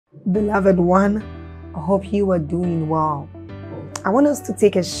Beloved one, I hope you are doing well. I want us to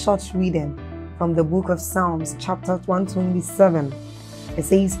take a short reading from the book of Psalms, chapter 127. It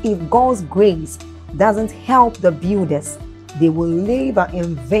says, if God's grace doesn't help the builders, they will labor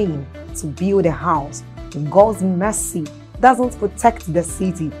in vain to build a house. If God's mercy doesn't protect the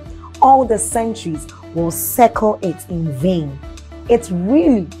city, all the centuries will circle it in vain. It's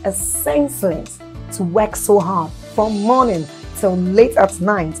really senseless to work so hard from morning till late at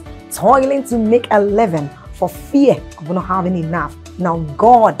night, toiling to make a living for fear of not having enough. Now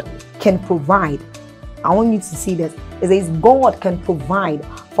God can provide. I want you to see this. It says God can provide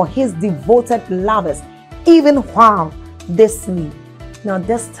for his devoted lovers even while they sleep. Now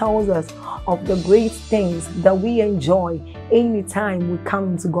this tells us of the great things that we enjoy anytime we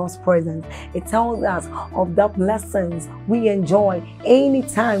come into God's presence. It tells us of the blessings we enjoy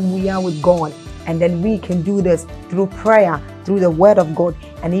anytime we are with God. And then we can do this through prayer, through the word of God,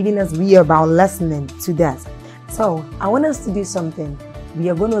 and even as we are about listening to that. So I want us to do something. We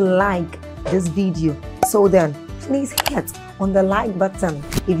are going to like this video. So then please hit on the like button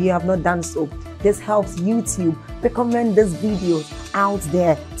if you have not done so. This helps YouTube recommend these videos out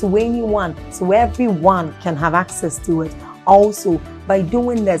there to anyone, so everyone can have access to it. Also, by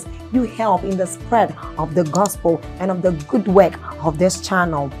doing this, you help in the spread of the gospel and of the good work of this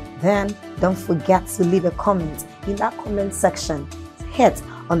channel. Then don't forget to leave a comment in that comment section. Hit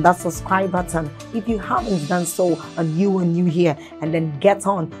on that subscribe button if you haven't done so and you are new here, and then get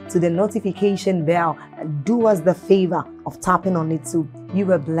on to the notification bell and do us the favor of tapping on it too.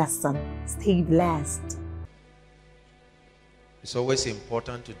 You are blessed. Stay blessed. It's always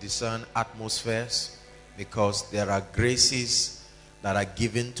important to discern atmospheres, because there are graces that are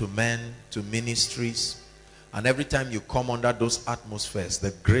given to men, to ministries, and every time you come under those atmospheres,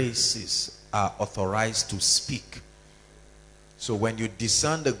 the graces are authorized to speak. So when you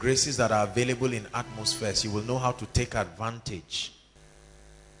discern the graces that are available in atmospheres, you will know how to take advantage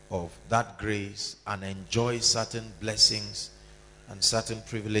of that grace and enjoy certain blessings and certain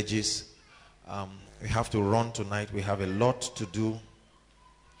privileges. We have to run tonight. We have a lot to do.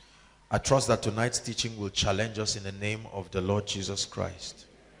 I trust that tonight's teaching will challenge us in the name of the Lord Jesus Christ.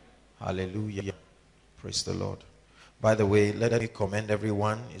 Hallelujah. Praise the Lord. By the way, let me commend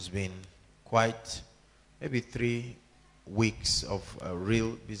everyone. It's been quite maybe 3 weeks of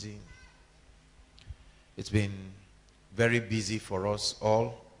real busy. It's been very busy for us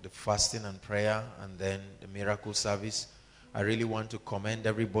all, the fasting and prayer and then the miracle service. I really want to commend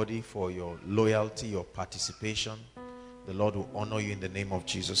everybody for your loyalty, your participation. The Lord will honor you in the name of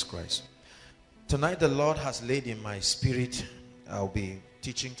Jesus Christ. Tonight the Lord has laid in my spirit. I'll be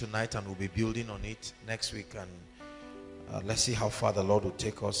teaching tonight and we'll be building on it next week, and let's see how far the Lord will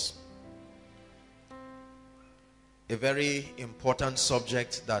take us. A very important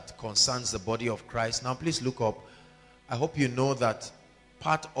subject that concerns the body of Christ. Now please look up. I hope you know that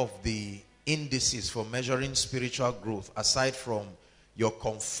part of the indices for measuring spiritual growth, aside from your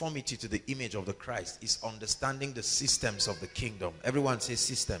conformity to the image of the Christ, is understanding the systems of the kingdom. Everyone say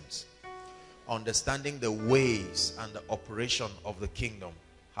systems. Understanding the ways and the operation of the kingdom.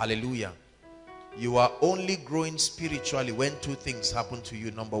 Hallelujah. You are only growing spiritually when 2 things happen to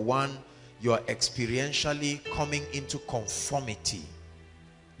you. Number 1, you are experientially coming into conformity.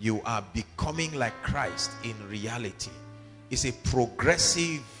 You are becoming like Christ in reality. It's a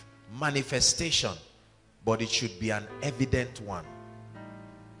progressive manifestation, but it should be an evident one.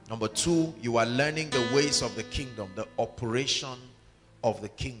 Number 2, you are learning the ways of the kingdom, the operation of the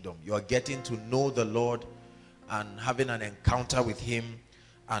kingdom. You are getting to know the Lord and having an encounter with him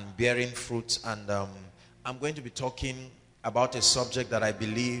and bearing fruit. And I'm going to be talking about a subject that I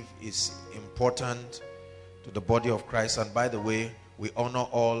believe is important to the body of Christ. And by the way, we honor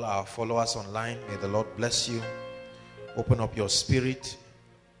all our followers online. May the Lord bless you. Open up your spirit.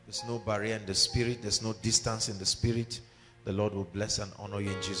 There's no barrier in the spirit. There's no distance in the spirit. The Lord will bless and honor you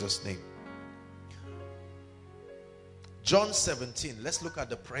in Jesus' name. John 17. Let's look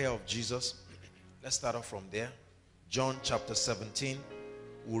at the prayer of Jesus. Let's start off from there. John chapter 17.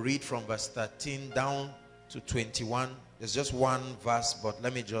 We'll read from verse 13 down to 21. There's just one verse, but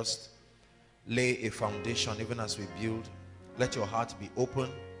let me just lay a foundation even as we build. Let your heart be open.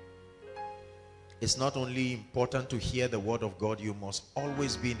 It's not only important to hear the word of God, you must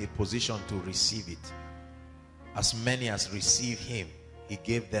always be in a position to receive it. As many as receive him, he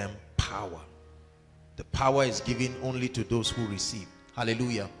gave them power. The power is given only to those who receive.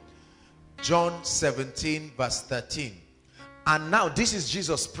 Hallelujah. John 17 verse 13. And now this is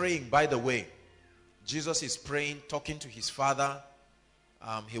Jesus praying, by the way. Jesus is praying, talking to his Father.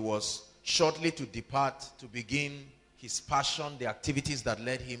 He was shortly to depart to begin his passion, the activities that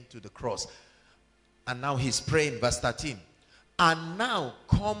led him to the cross. And now he's praying, verse 13. And now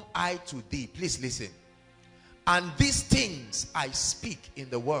come I to thee. Please listen. And these things I speak in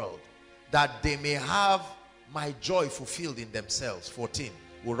the world, that they may have my joy fulfilled in themselves. 14.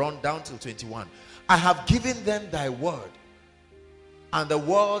 We'll run down till 21. I have given them thy word, and the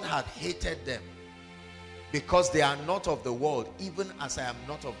world hath hated them, because they are not of the world, even as I am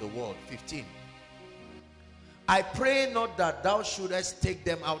not of the world. 15. I pray not that thou shouldest take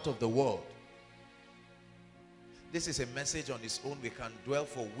them out of the world. This is a message on its own. We can dwell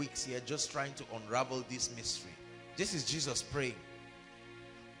for weeks here just trying to unravel this mystery. This is Jesus praying.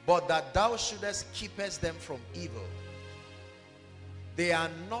 But that thou shouldest keepest them from evil. They are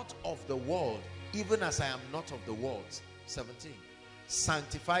not of the world, even as I am not of the world. 17.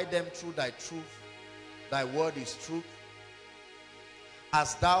 Sanctify them through thy truth. Thy word is truth.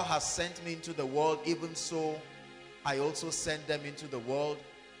 As thou hast sent me into the world, even so I also send them into the world.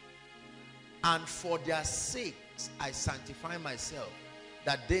 And for their sakes I sanctify myself,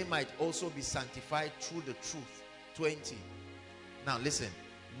 that they might also be sanctified through the truth. 20. Now listen.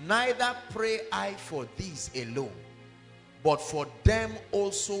 Neither pray I for these alone, but for them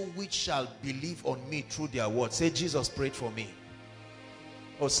also which shall believe on me through their word. Say, Jesus prayed for me.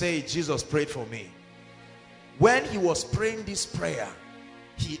 Or say, Jesus prayed for me. When he was praying this prayer,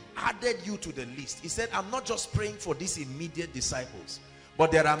 he added you to the list. He said, I'm not just praying for these immediate disciples,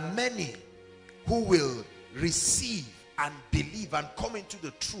 but there are many who will receive and believe and come into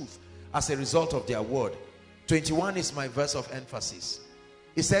the truth as a result of their word. 21 is my verse of emphasis.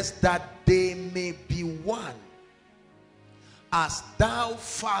 It says that they may be one, as thou,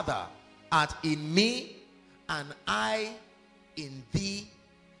 Father, art in me and I in thee,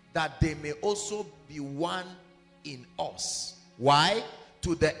 that they may also be one in us. Why?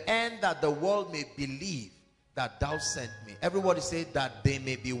 To the end that the world may believe that thou sent me. Everybody say that they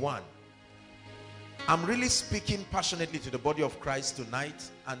may be one. I'm really speaking passionately to the body of Christ tonight,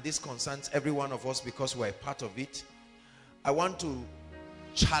 and this concerns every one of us because we're a part of it. I want to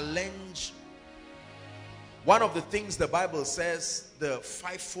challenge one of the things the Bible says the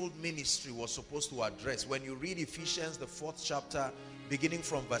fivefold ministry was supposed to address. When you read Ephesians, the 4th chapter, beginning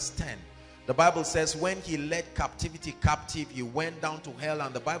from verse 10, the Bible says when he led captivity captive, he went down to hell,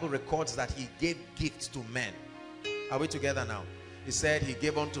 and the Bible records that he gave gifts to men. Are we together now? He said he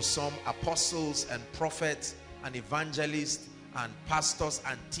gave unto some apostles and prophets and evangelists and pastors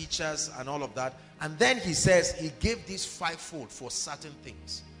and teachers and all of that. And then he says he gave this fivefold for certain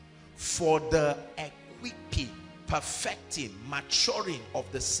things. For the equipping, perfecting, maturing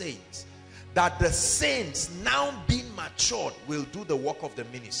of the saints. That the saints now being matured will do the work of the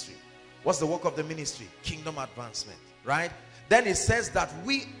ministry. What's the work of the ministry? Kingdom advancement, right? Then it says that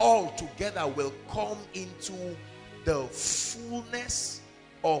we all together will come into the fullness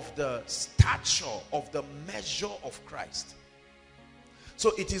of the stature of the measure of Christ.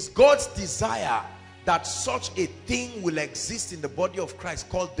 So it is God's desire that such a thing will exist in the body of Christ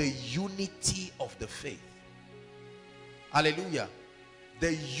called the unity of the faith. Hallelujah.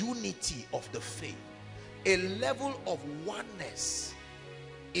 The unity of the faith. A level of oneness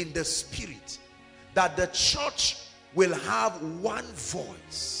in the spirit, that the church will have one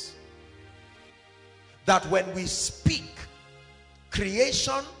voice. That when we speak,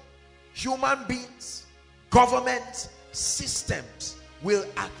 creation, human beings, government, systems will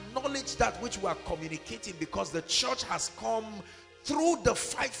acknowledge that which we are communicating, because the church has come through the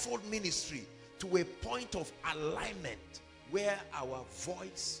fivefold ministry to a point of alignment where our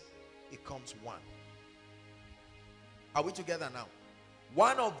voice becomes one. Are we together now?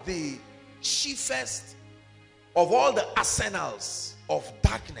 One of the chiefest of all the arsenals of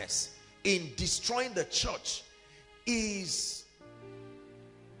darkness in destroying the church is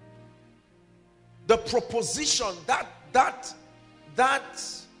the proposition that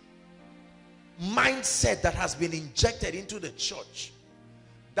mindset that has been injected into the church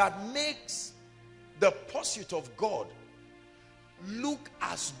that makes the pursuit of God look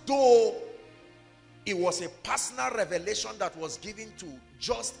as though it was a personal revelation that was given to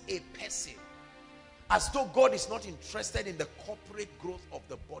just a person, as though God is not interested in the corporate growth of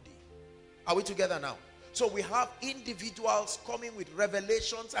the body. Are we together now? So we have individuals coming with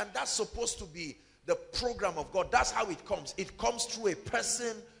revelations, and that's supposed to be the program of God. That's how it comes. It comes through a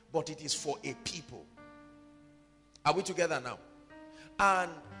person, but it is for a people. Are we together now?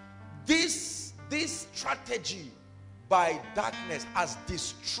 And this strategy by darkness has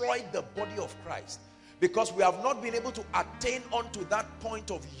destroyed the body of Christ, because we have not been able to attain unto that point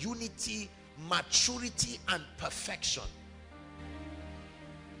of unity, maturity, and perfection.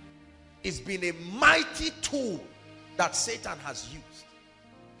 It's been a mighty tool that Satan has used.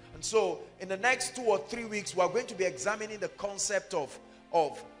 And so in the next 2 or 3 weeks, we are going to be examining the concept of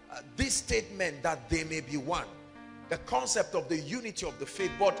this statement that they may be one. The concept of the unity of the faith.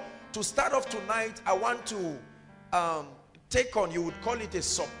 But to start off tonight, I want to take on, you would call it a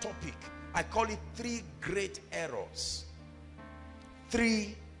subtopic. I call it 3 great errors.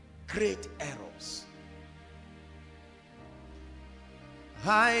 3 great errors.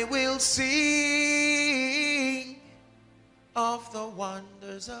 I will sing of the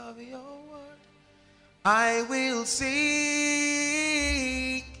wonders of your word. I will sing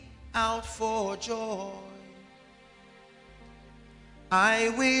out for joy. I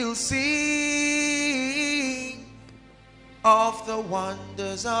will sing of the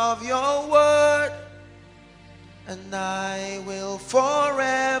wonders of your word, and I will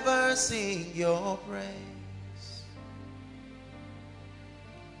forever sing your praise.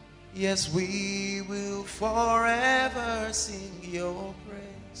 Yes, we will forever sing your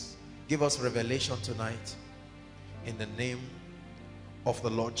praise. Give us revelation tonight in the name of the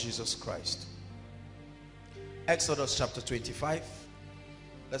Lord Jesus Christ. Exodus chapter 25.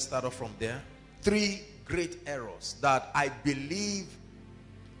 Let's start off from there. 3 great errors that I believe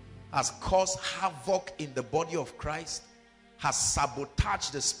has caused havoc in the body of Christ, has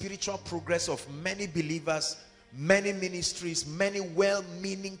sabotaged the spiritual progress of many believers, many ministries, many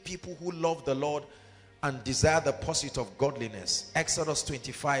well-meaning people who love the Lord and desire the pursuit of godliness. Exodus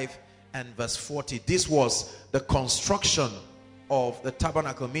 25 and verse 40. This was the construction of the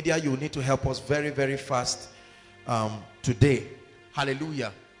tabernacle. Media, you need to help us very, very fast today.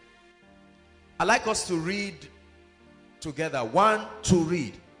 Hallelujah. I'd like us to read together. 1, 2,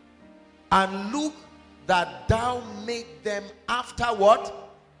 read. And look that thou make them after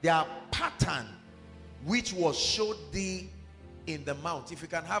what? Their pattern, which was showed thee in the mount. If you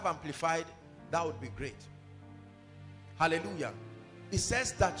can have amplified, that would be great. Hallelujah. It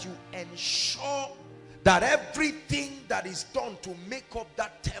says that you ensure that everything that is done to make up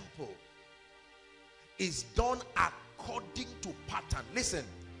that temple is done according to pattern. Listen,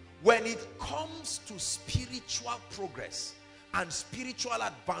 when it comes to spiritual progress and spiritual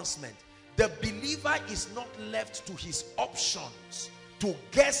advancement, the believer is not left to his options to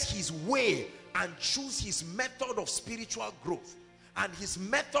guess his way and choose his method of spiritual growth and his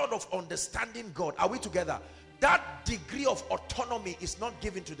method of understanding God. Are we together? That degree of autonomy is not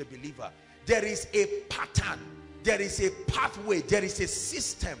given to the believer. There is a pattern, there is a pathway, there is a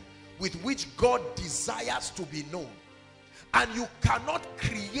system with which God desires to be known. And you cannot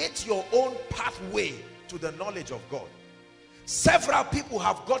create your own pathway to the knowledge of God. Several people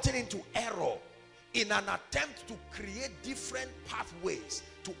have gotten into error in an attempt to create different pathways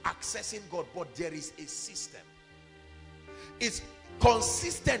to accessing God, but there is a system. It's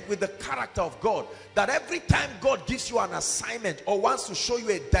consistent with the character of God that every time God gives you an assignment or wants to show you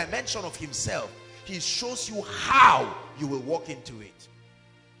a dimension of himself, he shows you how you will walk into it.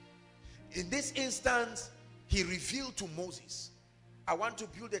 In this instance, he revealed to Moses, I want to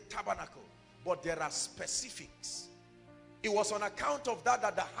build a tabernacle, but there are specifics. It was on account of that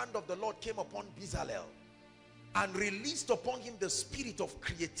that the hand of the Lord came upon Bezalel and released upon him the spirit of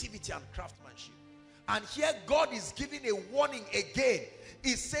creativity and craftsmanship. And here God is giving a warning again.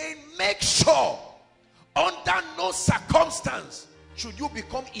 He's saying, make sure under no circumstance should you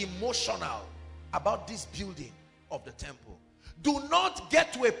become emotional about this building of the temple. Do not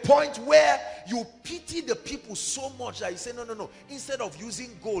get to a point where you pity the people so much that you say, no, no, no. Instead of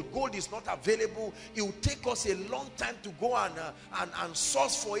using gold, gold is not available. It will take us a long time to go and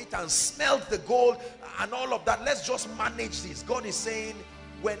source for it and smelt the gold and all of that. Let's just manage this. God is saying,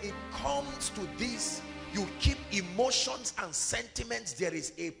 when it comes to this, you keep emotions and sentiments. There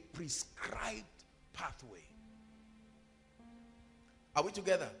is a prescribed pathway. Are we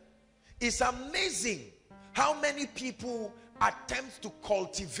together? It's amazing how many people attempt to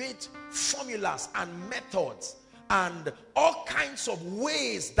cultivate formulas and methods and all kinds of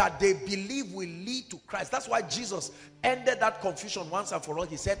ways that they believe will lead to Christ. That's why Jesus ended that confusion once and for all.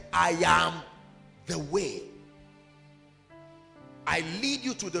 He said, I am the way. I lead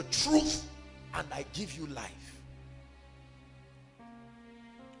you to the truth and I give you life.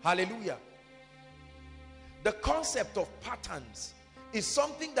 Hallelujah. The concept of patterns is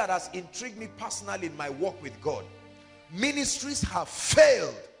something that has intrigued me personally in my walk with God. Ministries have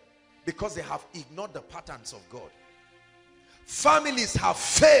failed because they have ignored the patterns of God. Families have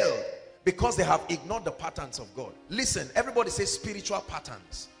failed because they have ignored the patterns of God. Listen, everybody say spiritual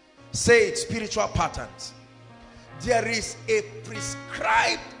patterns. Say it, spiritual patterns. There is a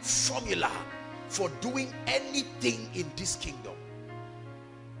prescribed formula for doing anything in this kingdom.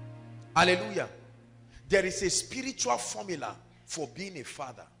 Hallelujah. There is a spiritual formula for being a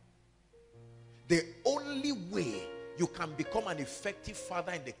father. The only way you can become an effective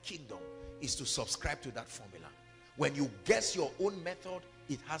father in the kingdom is to subscribe to that formula. When you guess your own method,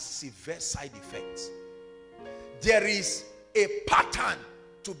 it has severe side effects. There is a pattern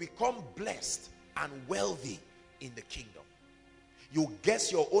to become blessed and wealthy in the kingdom. You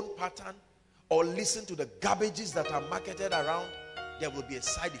guess your own pattern or listen to the garbages that are marketed around, there will be a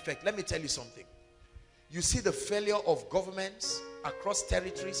side effect. Let me tell you something. You see the failure of governments across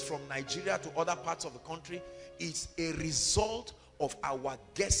territories from Nigeria to other parts of the country is a result of our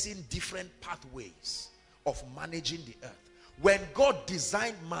guessing different pathways of managing the earth. When God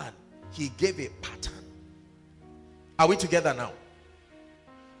designed man, he gave a pattern. Are we together now?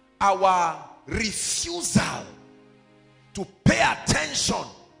 Our refusal to pay attention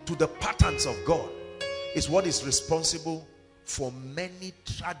to the patterns of God is what is responsible for many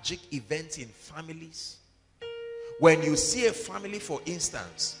tragic events in families. When you see a family, for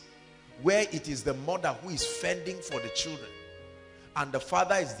instance, where it is the mother who is fending for the children and the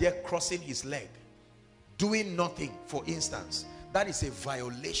father is there crossing his leg, doing nothing, for instance, that is a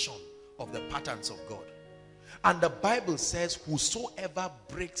violation of the patterns of God. And the Bible says, whosoever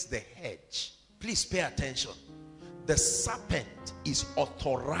breaks the hedge, please pay attention, the serpent is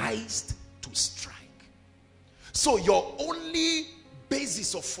authorized to strike. So your only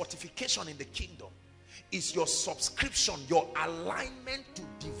basis of fortification in the kingdom is your subscription, your alignment to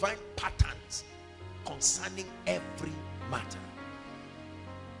divine patterns concerning every matter.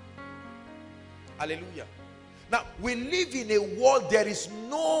 Hallelujah. Now, we live in a world, there is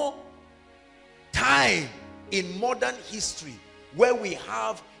no time in modern history where we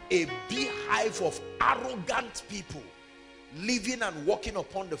have a beehive of arrogant people living and walking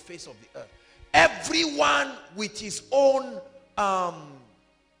upon the face of the earth. Everyone with his own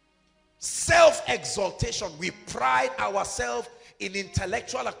self-exaltation. We pride ourselves in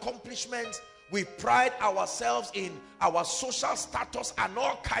intellectual accomplishments. We pride ourselves in our social status and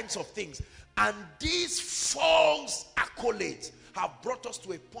all kinds of things. And these false accolades have brought us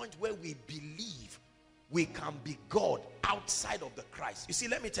to a point where we believe we can be God outside of the Christ. You see,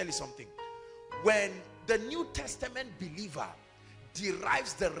 let me tell you something. When the New Testament believer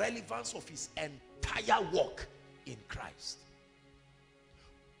derives the relevance of his entire work in Christ,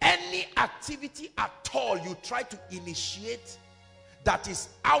 any activity at all you try to initiate that is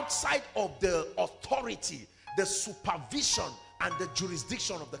outside of the authority, the supervision, and the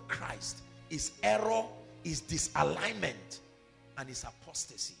jurisdiction of the Christ is error, is disalignment, and is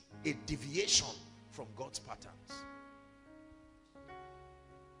apostasy, a deviation from God's patterns.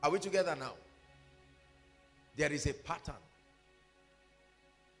 Are we together now? There is a pattern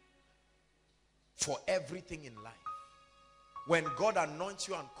for everything in life. When God anoints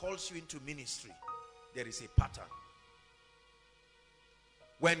you and calls you into ministry, there is a pattern.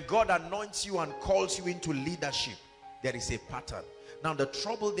 When God anoints you and calls you into leadership, there is a pattern. Now the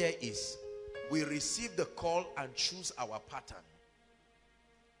trouble there is, we receive the call and choose our pattern.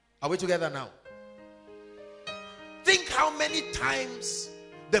 Are we together now? Think how many times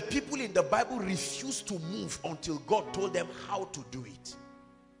the people in the Bible refused to move until God told them how to do it.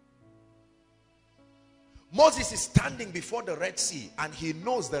 Moses is standing before the Red Sea and he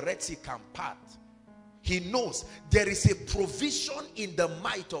knows the Red Sea can part. He knows there is a provision in the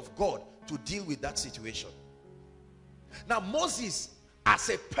might of God to deal with that situation. Now Moses as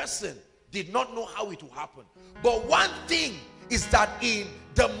a person did not know how it will happen. But one thing is that in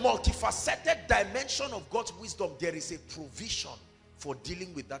the multifaceted dimension of God's wisdom, there is a provision for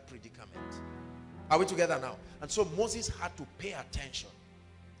dealing with that predicament. Are we together now? And so Moses had to pay attention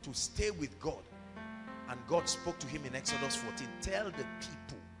to stay with God. And God spoke to him in Exodus 14. Tell the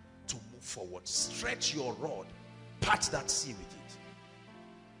people to move forward. Stretch your rod. Part that sea with it.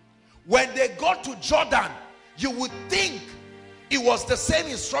 When they got to Jordan, you would think it was the same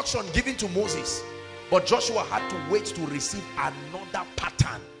instruction given to Moses. But Joshua had to wait to receive another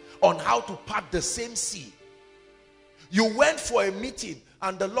pattern on how to part the same sea. You went for a meeting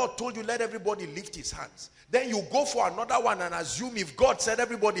and the Lord told you, let everybody lift his hands. Then you go for another one and assume if God said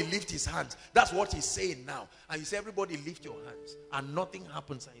everybody lift his hands, that's what he's saying now. And you say, everybody lift your hands. And nothing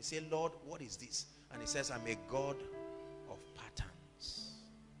happens. And you say, Lord, what is this? And he says, I'm a God of patterns.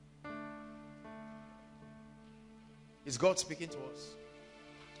 Is God speaking to us?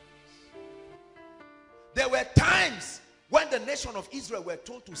 There were times when the nation of Israel were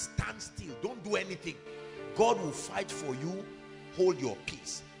told to stand still, don't do anything. God will fight for you, hold your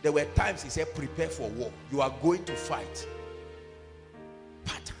peace. There were times he said, prepare for war. You are going to fight.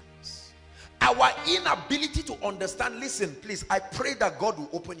 Patterns. Our inability to understand, listen, please, I pray that God will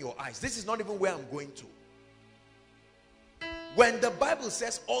open your eyes. This is not even where I'm going to. When the Bible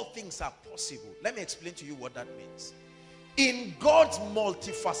says all things are possible, let me explain to you what that means. In God's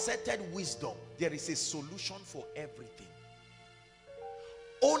multifaceted wisdom, there is a solution for everything.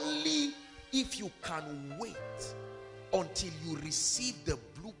 Only if you can wait until you receive the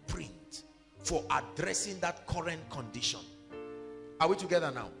blueprint for addressing that current condition. Are we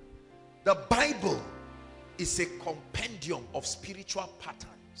together now? The Bible is a compendium of spiritual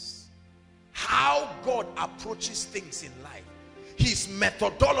patterns. How God approaches things in life. His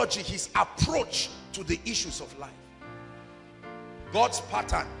methodology, his approach to the issues of life. God's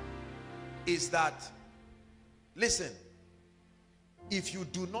pattern is that, listen, if you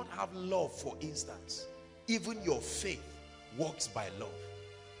do not have love, for instance, even your faith works by love.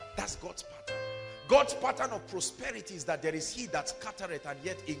 That's God's pattern. God's pattern of prosperity is that there is he that scattereth and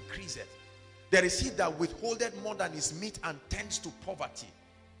yet increaseth. There is he that withholdeth more than is meet and tends to poverty.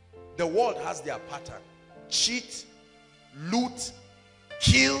 The world has their pattern. Cheat, loot,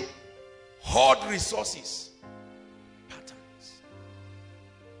 kill, hoard resources. Patterns.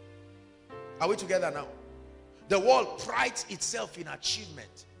 Are we together now? The world prides itself in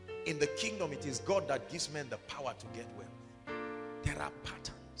achievement. In the kingdom, it is God that gives men the power to get wealth. There are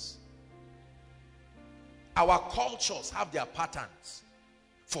patterns. Our cultures have their patterns.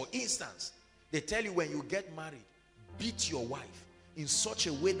 For instance, they tell you when you get married, beat your wife in such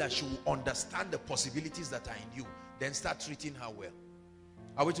a way that she will understand the possibilities that are in you. Then start treating her well.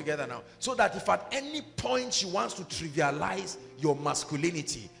 Are we together now? So that if at any point she wants to trivialize your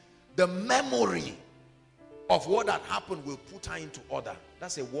masculinity, the memory of what had happened will put her into order.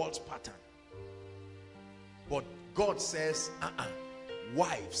 That's a world's pattern. But God says,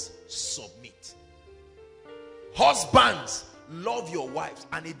 wives, submit. Husbands, love your wives.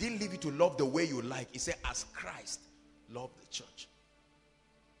 And he didn't leave you to love the way you like. He said, as Christ loved the church.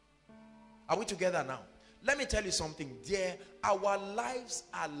 Are we together now? Let me tell you something. Dear, our lives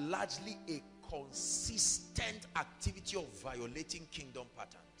are largely a consistent activity of violating kingdom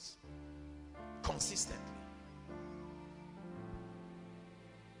patterns. Consistently.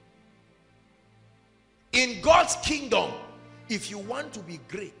 In God's kingdom, if you want to be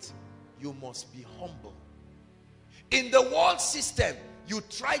great, you must be humble. In the world system, you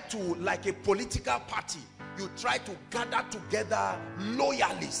try to, like a political party, you try to gather together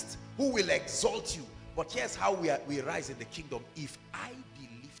loyalists who will exalt you. But here's how we rise in the kingdom. If I be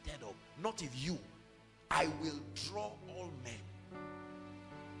lifted up, not if you, I will draw all men.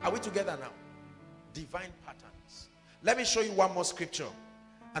 Are we together now? Divine patterns. Let me show you one more scripture,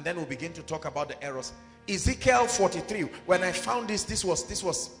 and then we'll begin to talk about the errors. Ezekiel 43. When I found this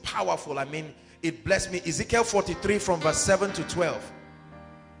was powerful. I mean, it blessed me. Ezekiel 43 from verse 7 to 12.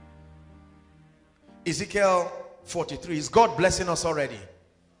 Ezekiel 43. Is God blessing us already?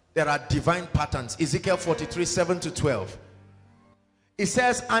 There are divine patterns. Ezekiel 43, 7 to 12. It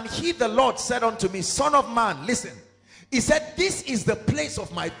says, and he, the Lord, said unto me, son of man, listen. He said, this is the place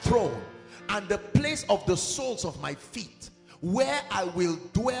of my throne and the place of the soles of my feet, where I will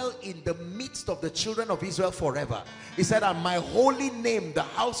dwell in the midst of the children of Israel forever. He said, and my holy name, the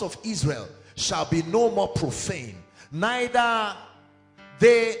house of Israel, shall be no more profane, neither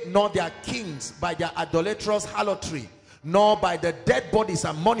they nor their kings by their idolatrous harlotry, nor by the dead bodies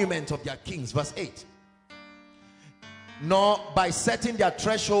and monuments of their kings. Verse 8. Nor by setting their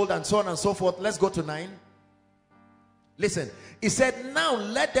threshold and so on and so forth. Let's go to 9. Listen. He said, now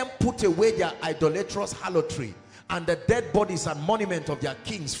let them put away their idolatrous harlotry and the dead bodies and monuments of their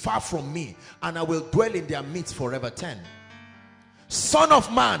kings far from me, and I will dwell in their midst forever. 10. Son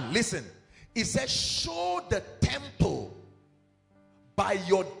of man, listen. He said, show the temple by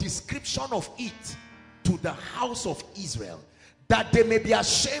your description of it to the house of Israel, that they may be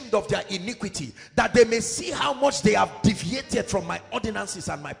ashamed of their iniquity, that they may see how much they have deviated from my ordinances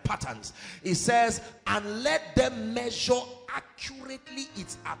and my patterns. He says, and let them measure accurately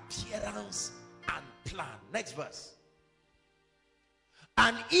its appearance and plan. Next verse.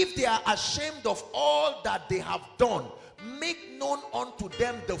 And if they are ashamed of all that they have done, make known unto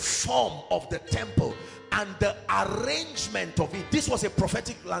them the form of the temple and the arrangement of it. This was a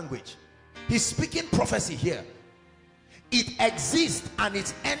prophetic language. He's speaking prophecy here. It exists, and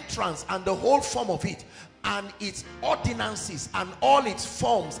its entrance and the whole form of it, and its ordinances and all its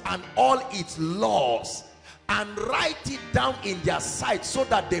forms and all its laws, and write it down in their sight, so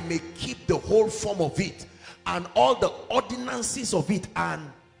that they may keep the whole form of it and all the ordinances of it and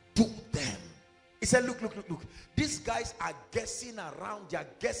do them. He said, look. These guys are guessing around. They are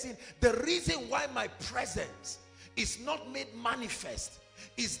guessing. The reason why my presence is not made manifest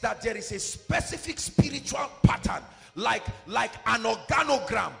is that there is a specific spiritual pattern, like an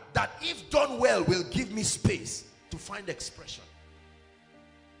organogram, that if done well will give me space. to find expression.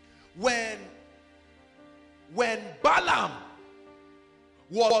 When Balaam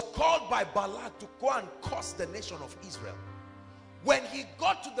was called by Balak to go and curse the nation of Israel, when he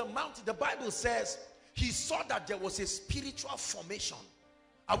got to the mountain, the Bible says he saw that there was a spiritual formation.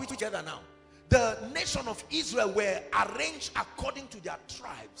 Are we together now? The nation of Israel were arranged according to their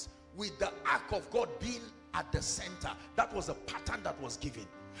tribes, with the ark of God being at the center. That was the pattern that was given.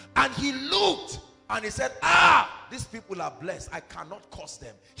 And he looked and he said, these people are blessed. I cannot curse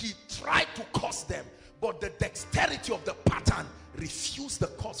them. He tried to curse them, but the dexterity of the pattern refused the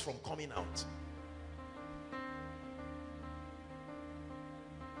curse from coming out.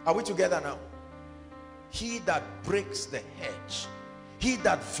 Are we together now? He that breaks the hedge, he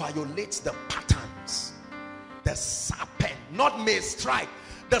that violates the patterns, the serpent, not may strike.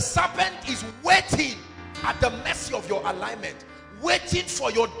 The serpent is waiting at the mercy of your alignment, waiting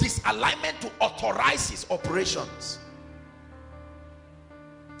for your disalignment to authorize his operations.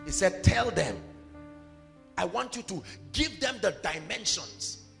 He said, tell them, I want you to give them the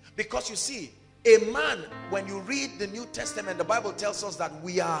dimensions. Because you see, a man, when you read the New Testament, the Bible tells us that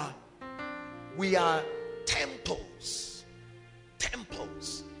we are temples.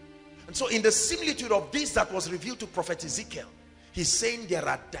 Temples. And so in the similitude of this that was revealed to Prophet Ezekiel, he's saying there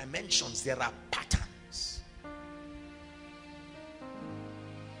are dimensions, there are patterns.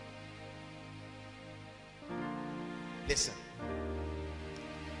 Listen.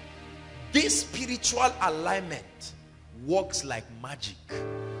 This spiritual alignment works like magic.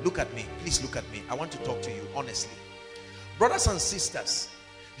 Look at me. Please look at me. I want to talk to you honestly. Brothers and sisters,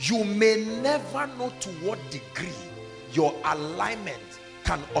 you may never know to what degree your alignment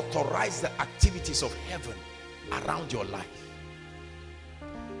can authorize the activities of heaven around your life.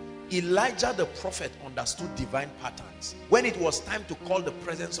 Elijah the prophet understood divine patterns. When it was time to call the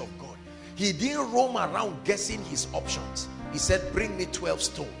presence of God, he didn't roam around guessing his options. He said, bring me 12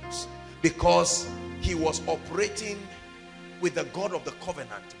 stones. Because he was operating with the God of the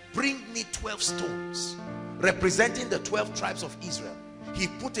covenant. Bring me 12 stones representing the 12 tribes of Israel. He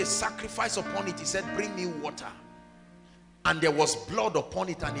put a sacrifice upon it. He said, bring me water. And there was blood upon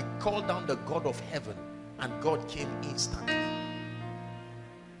it, and he called down the God of heaven, and God came instantly.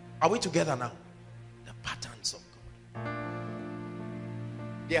 Are we together now? The patterns of God.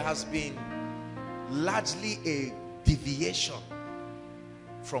 There has been largely a deviation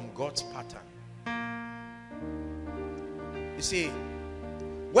from God's pattern. You see,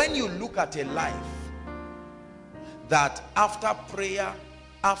 when you look at a life that after prayer,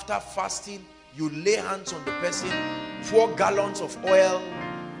 after fasting, you lay hands on the person, 4 gallons of oil,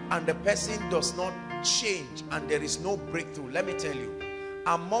 and the person does not change and there is no breakthrough, let me tell you,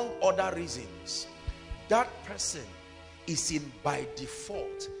 among other reasons, that person is by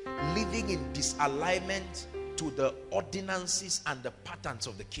default living in disalignment to the ordinances and the patterns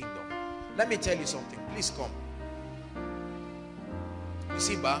of the kingdom. Let me tell you something. Please come. You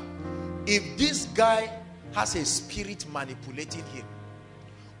see, if this guy has a spirit manipulating him,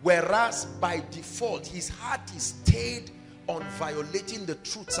 whereas by default his heart is stayed on violating the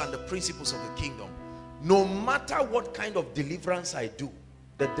truths and the principles of the kingdom, no matter what kind of deliverance I do,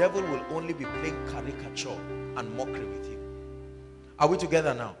 the devil will only be playing caricature and mockery with him. Are we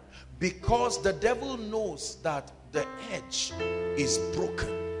together now? Because the devil knows that the edge is broken,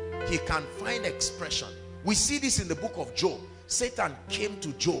 he can find expression. We see this in the book of Job. Satan came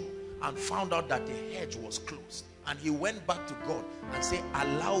to Job and found out that the hedge was closed, and he went back to God and said,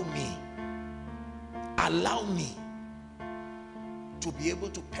 allow me to be able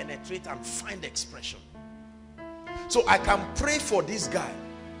to penetrate and find expression. So I can pray for this guy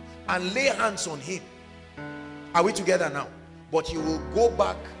and lay hands on him. Are we together now? But he will go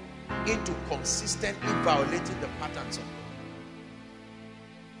back into consistently violating the patterns of God.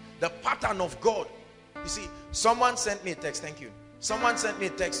 The pattern of God. You see, someone sent me a text. Thank you. Someone sent me a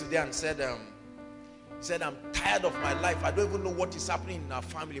text today and said, I'm tired of my life. I don't even know what is happening in our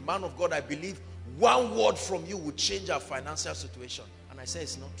family. Man of God, I believe one word from you would change our financial situation. And I said,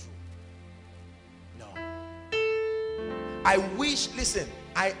 it's not true. No. I wish, listen,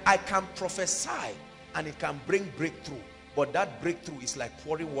 I can prophesy and it can bring breakthrough. But that breakthrough is like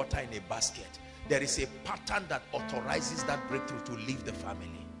pouring water in a basket. There is a pattern that authorizes that breakthrough to leave the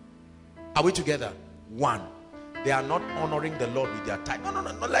family. Are we together? 1, they are not honoring the Lord with their tithe.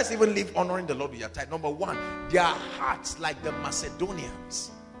 No. Let's even leave honoring the Lord with their tithe. Number 1, their hearts, like the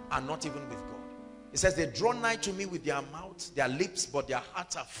Macedonians, are not even with God. It says they draw nigh to me with their mouths, their lips, but their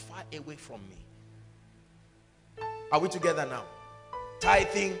hearts are far away from me. Are we together now?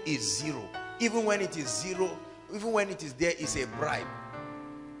 Tithing is 0. Even when it is 0, even when it is there, it's a bribe.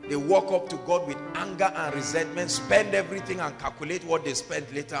 They walk up to God with anger and resentment, spend everything and calculate what they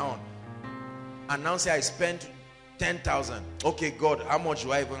spent later on. And now say, I spent 10,000. Okay, God, how much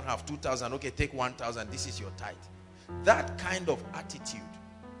do I even have? 2,000. Okay, take 1,000. This is your tithe. That kind of attitude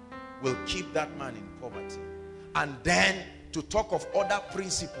will keep that man in poverty. And then to talk of other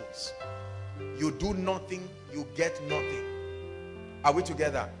principles, you do nothing, you get nothing. Are we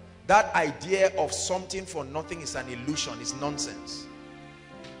together? That idea of something for nothing is an illusion, it's nonsense.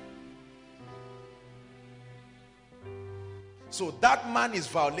 So that man is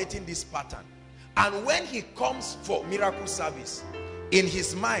violating this pattern. And when he comes for miracle service, in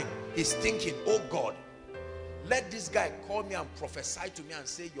his mind, he's thinking, oh God, let this guy call me and prophesy to me and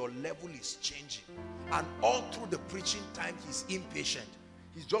say your level is changing. And all through the preaching time, he's impatient.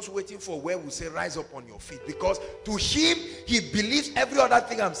 He's just waiting for where we say rise up on your feet. Because to him, he believes every other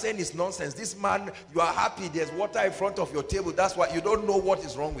thing I'm saying is nonsense. This man, you are happy, there's water in front of your table. That's why you don't know what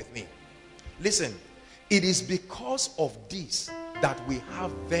is wrong with me. Listen, it is because of this that we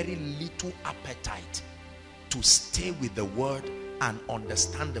have very little appetite to stay with the word and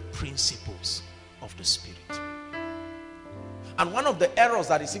understand the principles of the Spirit. And one of the errors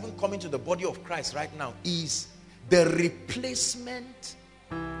that is even coming to the body of Christ right now is the replacement,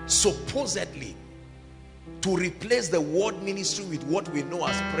 supposedly, to replace the word ministry with what we know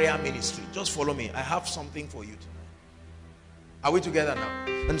as prayer ministry. Just follow me. I have something for you tonight. Are we together now?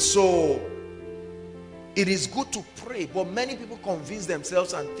 And so, it is good to pray, but many people convince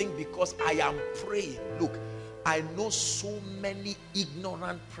themselves and think because I am praying. Look, I know so many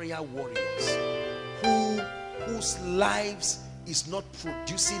ignorant prayer warriors whose lives is not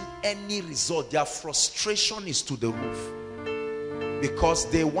producing any result. Their frustration is to the roof because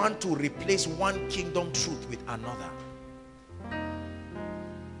they want to replace one kingdom truth with another.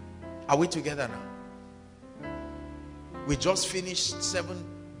 Are we together now? We just finished 7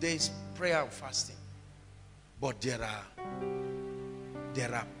 days prayer and fasting. But there are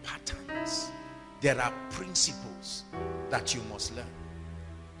patterns, there are principles that you must learn.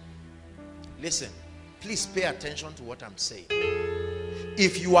 Listen, please pay attention to what I'm saying.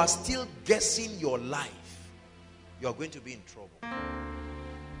 If you are still guessing your life, you are going to be in trouble.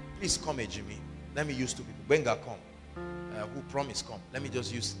 Please come, Jimmy. Let me use 2 people. Benga, come. Who promised come? Let me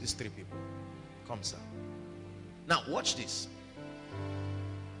just use these 3 people. Come, sir. Now, watch this.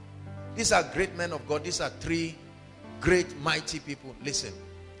 These are great men of God. These are 3 great, mighty people. Listen.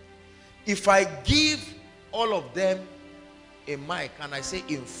 If I give all of them a mic and I say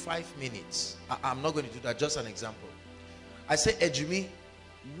in 5 minutes, I'm not going to do that, just an example. I say, Ejimi,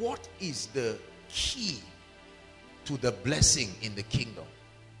 what is the key to the blessing in the kingdom?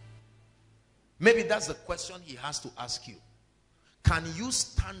 Maybe that's the question he has to ask you. Can you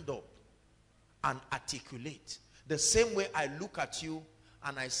stand up and articulate the same way I look at you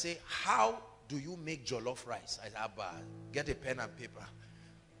and I say, how do you make jollof rice? I say, get a pen and paper.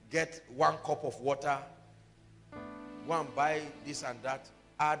 Get 1 cup of water. Go and buy this and that.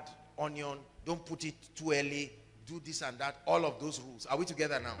 Add onion. Don't put it too early. Do this and that. All of those rules. Are we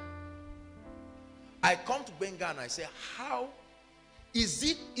together now? I come to Benga and I say, how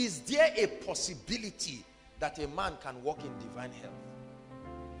is there a possibility that a man can walk in divine health?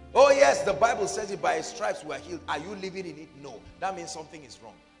 Oh yes, the Bible says it, by his stripes we are healed. Are you living in it? No. That means something is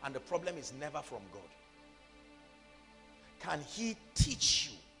wrong. And the problem is never from God. Can he teach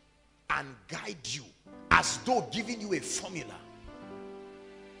you and guide you as though giving you a formula?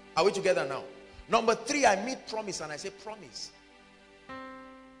 Are we together now? Number 3, I meet promise and I say, promise,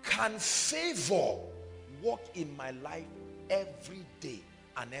 can favor work in my life every day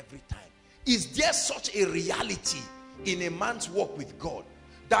and every time? Is there such a reality in a man's walk with God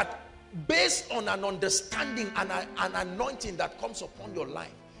that based on an understanding and an anointing that comes upon your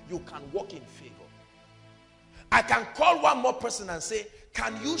life, you can walk in favor? I can call one more person and say,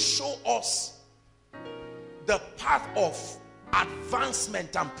 can you show us the path of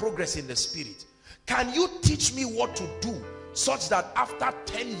advancement and progress in the Spirit? Can you teach me what to do such that after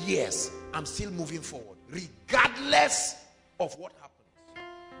 10 years, I'm still moving forward, regardless of what happens?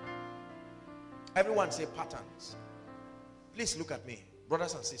 Everyone say patterns. Please look at me,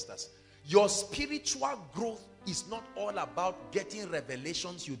 brothers and sisters. Your spiritual growth is not all about getting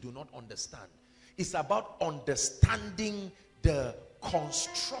revelations you do not understand. It's about understanding the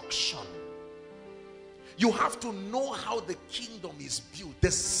construction. You have to know how the kingdom is built,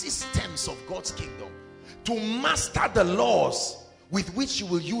 the systems of God's kingdom, to master the laws with which you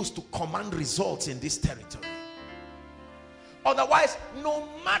will use to command results in this territory. Otherwise, no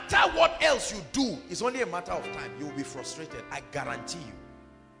matter what else you do, it's only a matter of time. You will be frustrated. I guarantee you.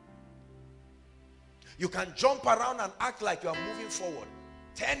 You can jump around and act like you are moving forward.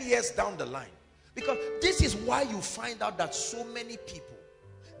 10 years down the line. Because this is why you find out that so many people,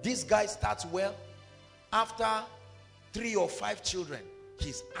 this guy starts well, after 3 or 5 children,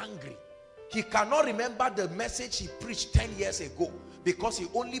 he's angry. He cannot remember the message he preached 10 years ago because he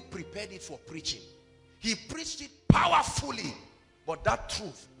only prepared it for preaching. He preached it powerfully, but that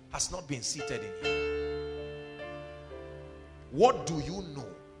truth has not been seated in him. What do you know?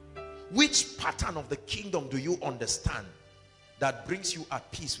 Which pattern of the kingdom do you understand that brings you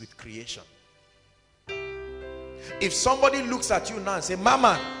at peace with creation? If somebody looks at you now and say,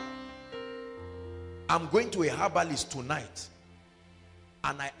 Mama, I'm going to a herbalist tonight,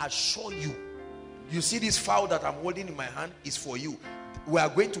 and I assure you, you see this fowl that I'm holding in my hand is for you. We are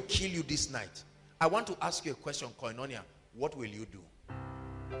going to kill you this night. I want to ask you a question, Koinonia. What will you do?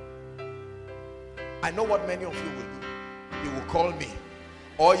 I know what many of you will do. You will call me,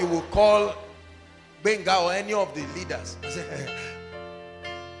 or you will call Benga or any of the leaders.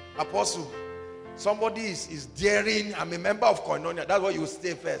 Apostle, somebody is daring. I'm a member of Koinonia. That's what you will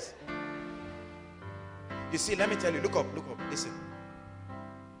say first. You see, let me tell you, look up, listen.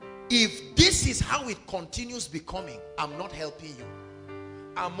 If this is how it continues becoming, I'm not helping you.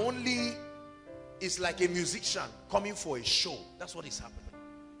 I'm only, it's like a musician coming for a show. That's what is happening.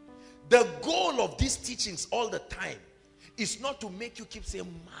 The goal of these teachings all the time is not to make you keep saying,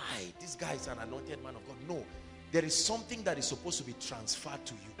 my, this guy is an anointed man of God. No, there is something that is supposed to be transferred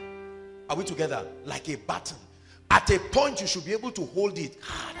to you. Are we together? Like a baton. At a point, you should be able to hold it.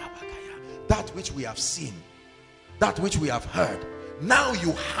 That which we have seen, that which we have heard, now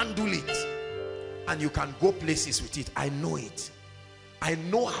you handle it and you can go places with it. I know it. I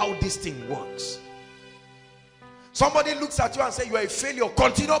know how this thing works. Somebody looks at you and say, you are a failure,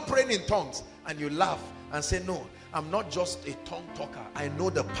 continue praying in tongues, and you laugh and say, no, I'm not just a tongue talker. I know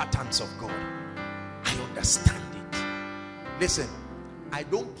the patterns of God. I understand it. Listen, I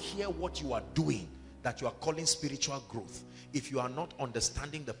don't care what you are doing that you are calling spiritual growth. If you are not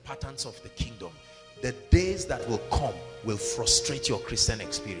understanding the patterns of the kingdom, the days that will come will frustrate your Christian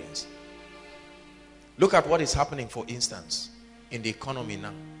experience. Look at what is happening, for instance, in the economy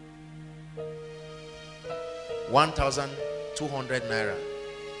now. 1,200 naira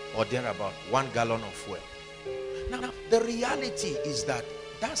or thereabout, 1 gallon of fuel. Now, the reality is that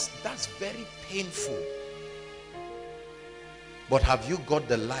that's very painful. But have you got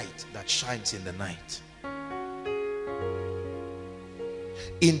the light that shines in the night?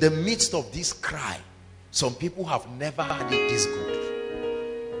 In the midst of this cry, some people have never had it this good.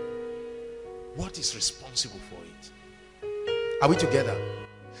 What is responsible for it? Are we together?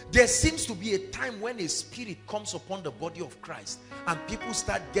 There seems to be a time when a spirit comes upon the body of Christ and people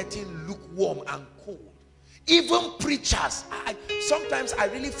start getting lukewarm and cold. Even preachers, sometimes I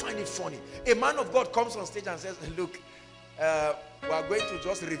really find it funny. A man of God comes on stage and says, look, we are going to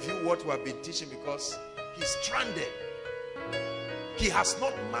just review what we have been teaching because he's stranded. He has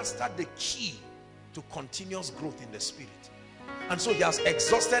not mastered the key to continuous growth in the spirit. And so he has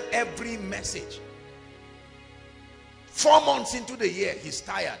exhausted every message. 4 months into the year, he's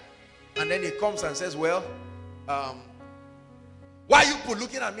tired. And then he comes and says, well, why are you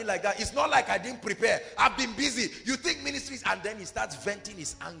looking at me like that? It's not like I didn't prepare. I've been busy. You think ministries? And then he starts venting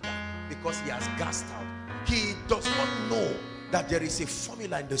his anger because he has gassed out. He does not know that there is a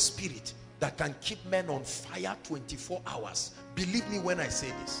formula in the spirit that can keep men on fire 24 hours. Believe me when I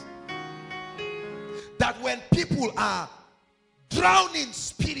say this. That when people are drowning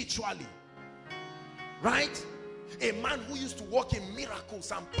spiritually, right? A man who used to walk in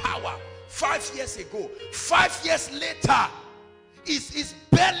miracles and power 5 years ago, 5 years later, is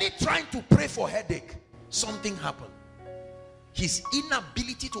barely trying to pray for headache. Something happened. His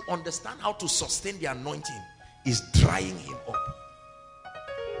inability to understand how to sustain the anointing is drying him up.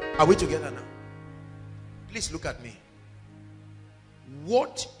 Are we together now? Please look at me.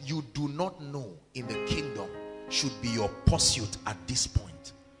 What you do not know in the kingdom should be your pursuit at this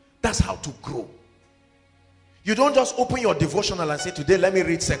point. That's how to grow. You don't just open your devotional and say, today let me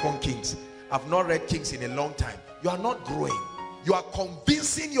read 2 Kings. I've not read Kings in a long time. You are not growing. You are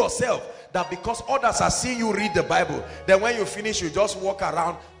convincing yourself that because others are seeing you read the Bible, then when you finish, you just walk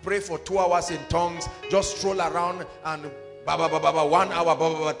around, pray for 2 hours in tongues, just stroll around and 1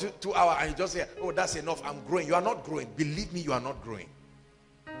 hour, 2 hours, and you just say, oh, that's enough, I'm growing. You are not growing. Believe me, you are not growing.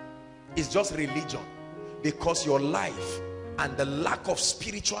 It's just religion. Because your life and the lack of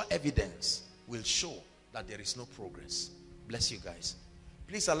spiritual evidence will show that there is no progress. Bless you guys.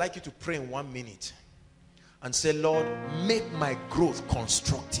 Please, I'd like you to pray in 1 minute and say, Lord, make my growth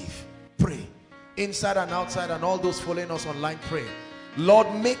constructive. Pray. Inside and outside, and all those following us online, pray.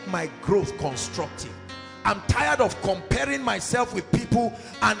 Lord, make my growth constructive. I'm tired of comparing myself with people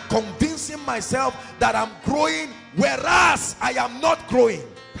and convincing myself that I'm growing, whereas I am not growing.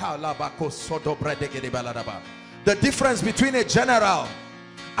 The difference between a general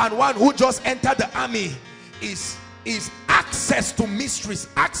and one who just entered the army is access to mysteries,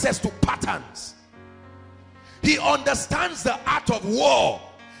 access to patterns. He understands the art of war.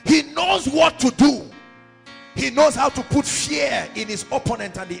 He knows what to do. He knows how to put fear in his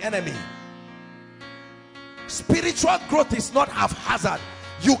opponent and the enemy. Spiritual growth is not haphazard.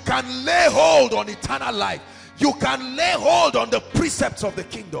 You can lay hold on eternal life. You can lay hold on the precepts of the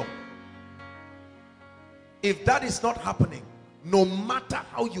kingdom. If that is not happening, no matter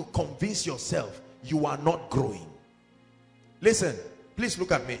how you convince yourself, you are not growing. Listen, please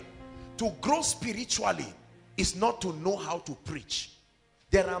look at me. To grow spiritually is not to know how to preach.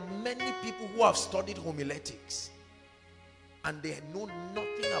 There are many people who have studied homiletics and they know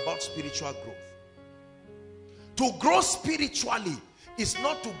nothing about spiritual growth. To grow spiritually is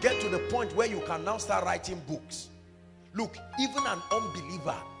not to get to the point where you can now start writing books. Look, even an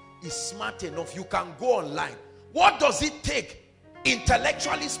unbeliever is smart enough. You can go online. What does it take,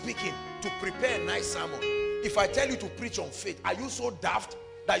 intellectually speaking, to prepare a nice sermon? If I tell you to preach on faith, are you so daft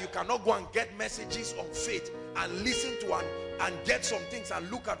that you cannot go and get messages on faith and listen to and get some things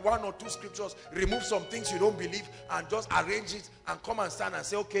and look at one or two scriptures, remove some things you don't believe and just arrange it and come and stand and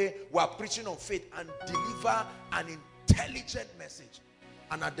say, okay, we are preaching on faith, and deliver an intelligent message?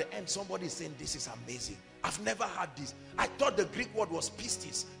 And at the end, somebody is saying, this is amazing. I've never had this. I thought the Greek word was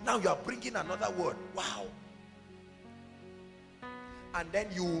pistis. Now you are bringing another word. Wow. And then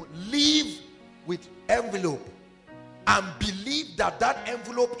you leave with envelope and believe that that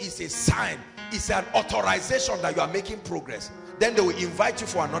envelope is a sign, it's an authorization that you are making progress. Then they will invite you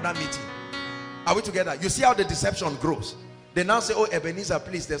for another meeting. Are we together? You see how the deception grows. They now say, oh, Ebenezer,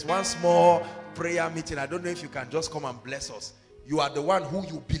 please, there's one small prayer meeting. I don't know if you can just come and bless us. You are the one who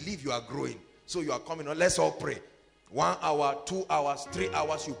you believe you are growing. So you are coming on, let's all pray. 1 hour, 2 hours, 3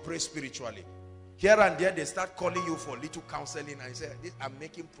 hours, you pray spiritually. Here and there, they start calling you for little counseling and say, I'm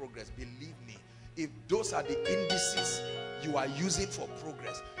making progress. Believe me, if those are the indices you are using for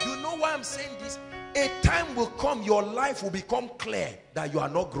progress, you know why I'm saying this? A time will come, your life will become clear that you are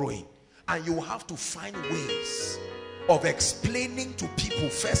not growing. And you will have to find ways of explaining to people,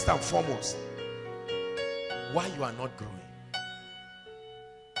 first and foremost, why you are not growing.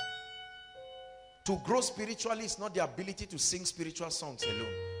 To grow spiritually is not the ability to sing spiritual songs alone.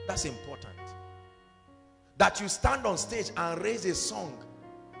 That's important. That you stand on stage and raise a song,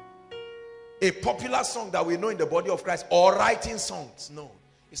 a popular song that we know in the body of Christ, or writing songs. No,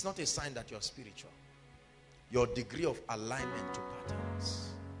 it's not a sign that you're spiritual. Your degree of alignment to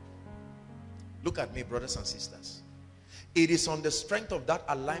patterns. Look at me, brothers and sisters. It is on the strength of that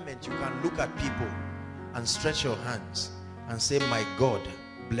alignment you can look at people and stretch your hands and say, my God,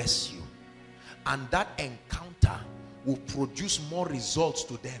 bless you. And that encounter will produce more results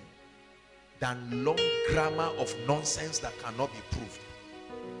to them than long grammar of nonsense that cannot be proved.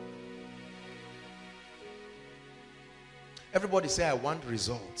 Everybody say, I want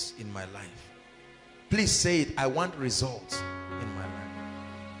results in my life. Please say it, I want results in my life.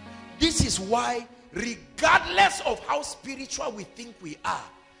 This is why, regardless of how spiritual we think we are,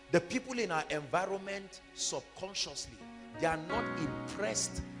 the people in our environment subconsciously, they are not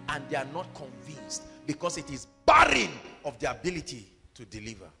impressed and they are not convinced, because it is barren of the ability to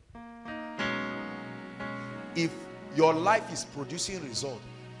deliver. If your life is producing results,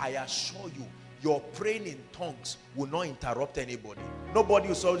 I assure you, your praying in tongues will not interrupt anybody. Nobody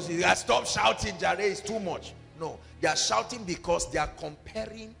will say, stop shouting, Jare, it's too much. No, they are shouting because they are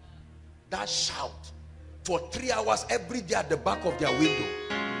comparing that shout for 3 hours every day at the back of their window.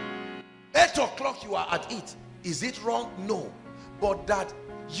 8 o'clock you are at it. Is it wrong? No. But that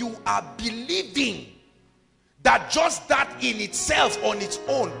you are believing that just that in itself, on its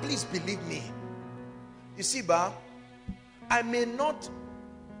own, please believe me. You see, I may not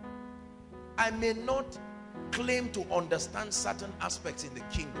claim to understand certain aspects in the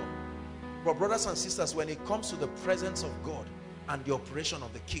kingdom, but brothers and sisters, when it comes to the presence of God and the operation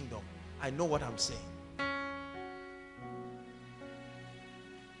of the kingdom, I know what I'm saying.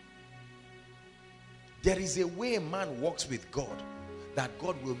 There is a way a man walks with God that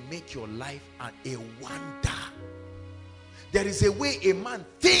God will make your life a wonder. There is a way a man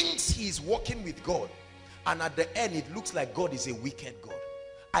thinks he is walking with God, and at the end it looks like God is a wicked God.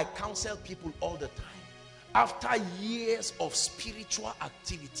 I counsel people all the time. After years of spiritual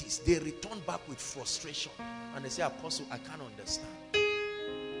activities, they return back with frustration and they say, Apostle, I can't understand.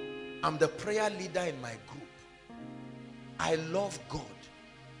 I'm the prayer leader in my group. I love God.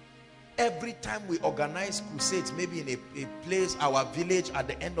 Every time we organize crusades, maybe in a place, our village, at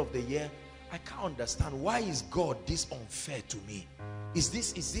the end of the year, I can't understand, why is God this unfair to me? Is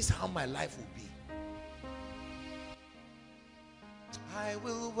this how my life will be? I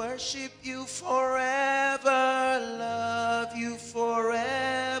will worship you forever, love you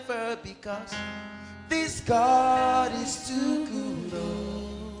forever, because this God is too good.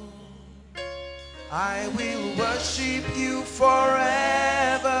 Oh, I will worship you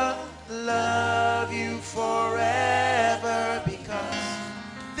forever, love you forever, because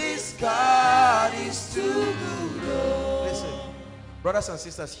this God is too good. Oh. Listen, brothers and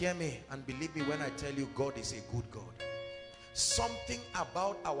sisters, hear me and believe me when I tell you God is a good God. Something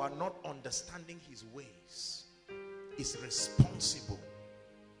about our not understanding his ways is responsible.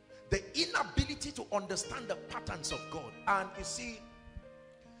 The inability to understand the patterns of God. And you see,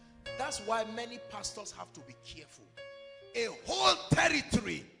 that's why many pastors have to be careful. A whole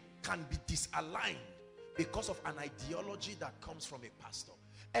territory can be disaligned because of an ideology that comes from a pastor.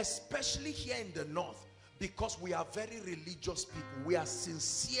 Especially here in the north, because we are very religious people. We are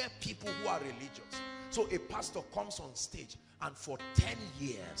sincere people who are religious. So a pastor comes on stage and for 10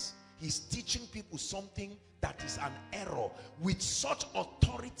 years, he's teaching people something that is an error with such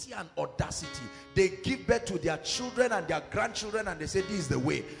authority and audacity. They give birth to their children and their grandchildren and they say, this is the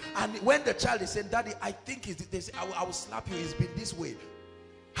way. And when the child is saying, Daddy, I think it's, they say, I will slap you, it's been this way.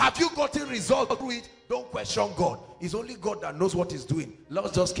 Have you gotten results through it? Don't question God. It's only God that knows what he's doing.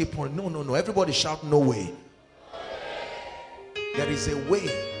 Let's just keep on. No, no, no. Everybody shout, no way. There is a way.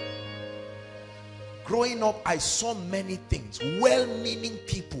 Growing up, I saw many things. Well-meaning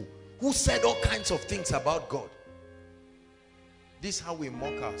people who said all kinds of things about God. This is how we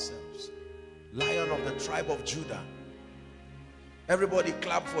mock ourselves. Lion of the tribe of Judah. Everybody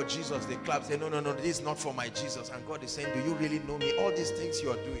clap for Jesus. They clap, say, no, no, no, this is not for my Jesus. And God is saying, do you really know me? All these things you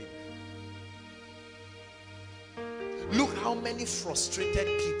are doing. Look how many frustrated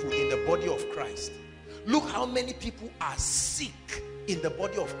people in the body of Christ. Look how many people are sick in the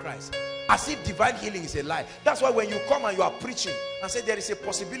body of Christ. As if divine healing is a lie. That's why when you come and you are preaching and say there is a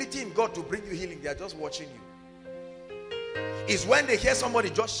possibility in God to bring you healing, they are just watching you. It's when they hear somebody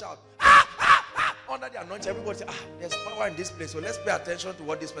just shout, ah, ah, ah, under the anointing, everybody say, ah, there's power in this place, so let's pay attention to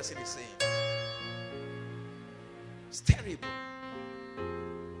what this person is saying. It's terrible.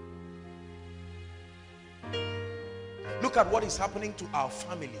 Look at what is happening to our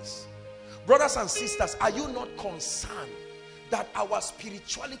families. Brothers and sisters, are you not concerned that our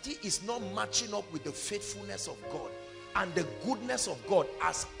spirituality is not matching up with the faithfulness of God and the goodness of God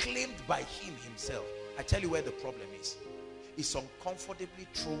as claimed by him himself? I tell you where the problem is. It's uncomfortably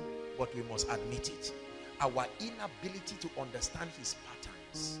true, but we must admit it. Our inability to understand his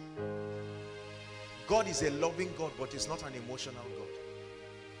patterns. God is a loving God, but he's not an emotional God.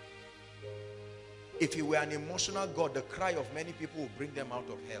 If he were an emotional God, the cry of many people would bring them out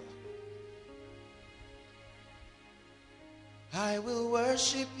of hell. I will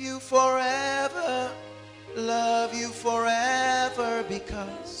worship you forever, love you forever,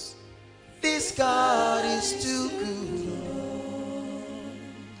 because this God is too good.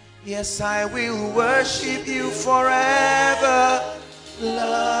 Yes, I will worship you forever,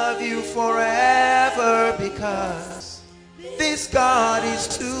 love you forever, because this God is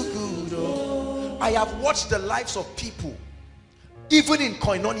too good. I have watched the lives of people, even in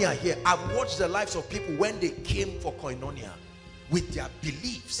Koinonia here. I've watched the lives of people when they came for Koinonia, with their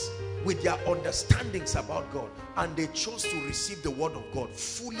beliefs, with their understandings about God, and they chose to receive the word of God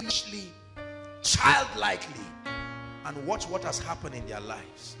foolishly, childlikely, and watch what has happened in their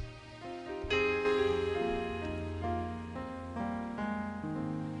lives.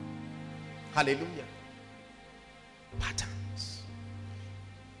 Hallelujah. Patterns.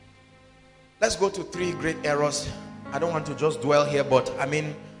 Let's go to 3 great errors. I don't want to just dwell here, but I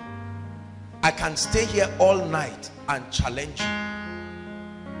mean, I can stay here all night and challenge you.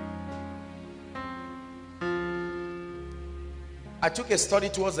 I took a study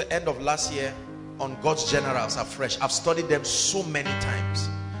towards the end of last year on God's generals afresh. I've studied them so many times.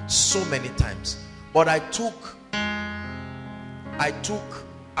 So many times. But I took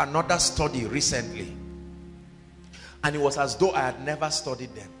another study recently. And it was as though I had never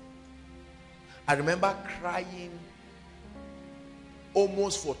studied them. I remember crying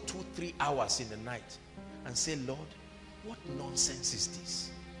almost for 2-3 hours in the night and say, Lord, what nonsense is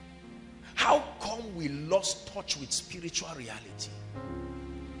this? How come we lost touch with spiritual reality?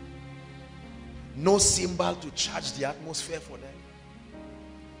 No cymbal to charge the atmosphere for them.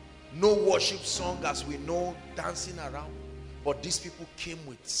 No worship song as we know, dancing around. But these people came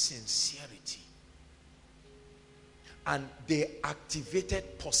with sincerity. And they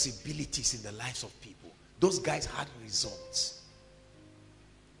activated possibilities in the lives of people. Those guys had results.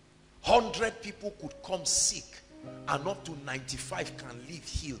 100 people could come sick, and up to 95 can live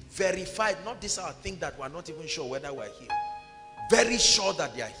healed. Verified, not this our thing that we're not even sure whether we're healed. Very sure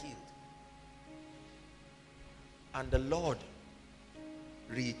that they are healed. And the Lord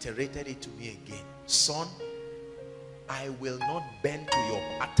reiterated it to me again. Son, I will not bend to your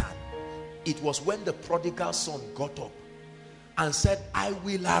pattern. It was when the prodigal son got up and said, I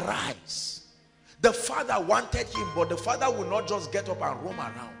will arise. The father wanted him, but the father would not just get up and roam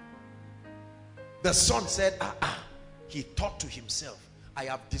around. The son said, he thought to himself, I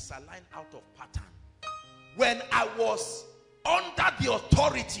have disaligned out of pattern. When I was under the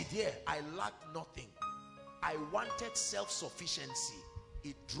authority there, I lacked nothing. I wanted self-sufficiency.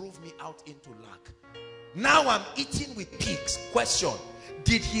 It drove me out into lack. Now I'm eating with pigs. Question: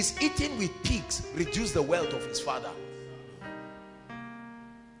 did his eating with pigs reduce the wealth of his father?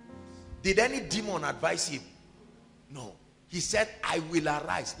 Did any demon advise him? No. He said, I will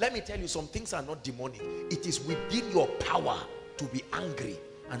arise. Let me tell you, some things are not demonic. It is within your power to be angry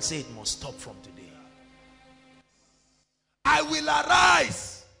and say it must stop from today. I will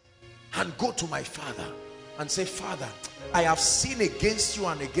arise and go to my father and say, Father, I have sinned against you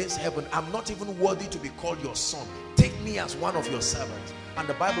and against heaven. I'm not even worthy to be called your son. Take me as one of your servants. And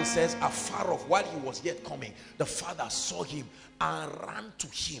the Bible says, afar off, while he was yet coming, the father saw him and ran to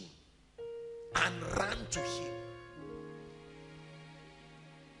him. And ran to him.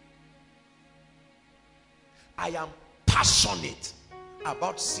 I am passionate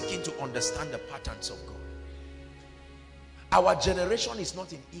about seeking to understand the patterns of God. Our generation is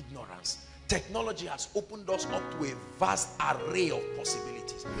not in ignorance. Technology has opened us up to a vast array of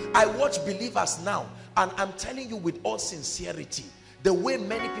possibilities. I watch believers now, and I'm telling you with all sincerity, the way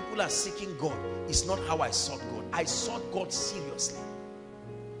many people are seeking God is not how I sought God. I sought God seriously.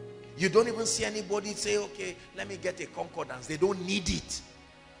 You don't even see anybody say, okay, let me get a concordance. They don't need it.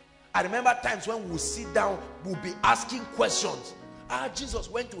 I remember times when we'll sit down, we'll be asking questions. Jesus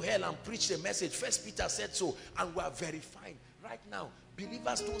went to hell and preached a message. First Peter said so, and we are verifying. Right now,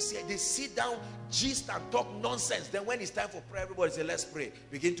 believers don't say it. They sit down, gist and talk nonsense. Then when it's time for prayer, everybody say, let's pray.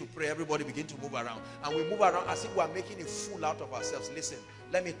 Begin to pray. Everybody begin to move around. And we move around as if we are making a fool out of ourselves. Listen,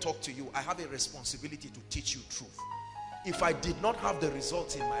 let me talk to you. I have a responsibility to teach you truth. If I did not have the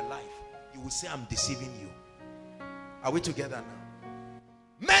results in my life, you will say I'm deceiving you. Are we together now?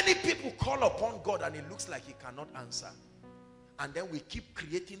 Many people call upon God and it looks like he cannot answer. And then we keep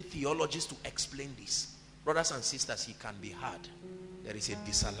creating theologies to explain this. Brothers and sisters, he can be hard. There is a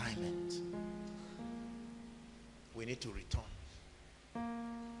disalignment. We need to return.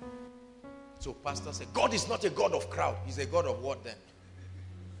 So pastor said, God is not a God of crowd. He's a God of what then?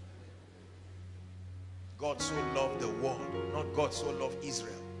 God so loved the world, not God so loved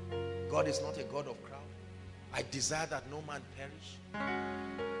Israel. God is not a God of crowd. I desire that no man perish.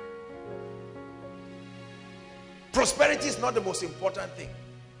 Prosperity is not the most important thing.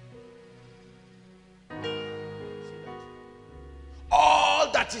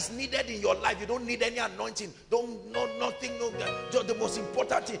 All that is needed in your life, you don't need any anointing. Nothing. The most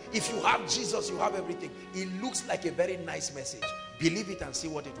important thing, if you have Jesus, you have everything. It looks like a very nice message. Believe it and see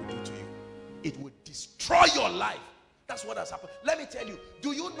what it will do to you. It will destroy your life. That's what has happened. Let me tell you,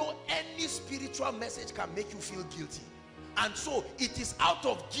 do you know any spiritual message can make you feel guilty? And so it is out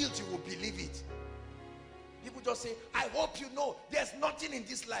of guilt you will believe it. People just say, I hope you know there's nothing in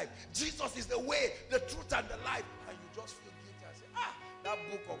this life. Jesus is the way, the truth, and the life. And you just feel guilty and say, that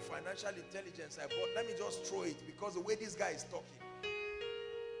book of financial intelligence I bought, let me just throw it because the way this guy is talking.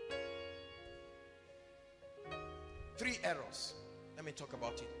 3 errors. Let me talk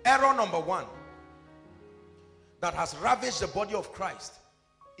about it. Error number 1 that has ravaged the body of Christ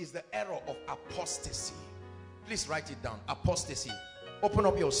is the error of apostasy. Please write it down. Apostasy. Open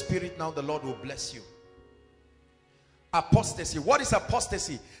up your spirit now. The Lord will bless you. Apostasy. What is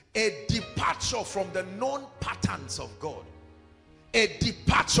apostasy? A departure from the known patterns of God. A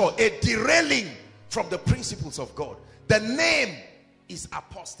departure, a derailing from the principles of God. The name is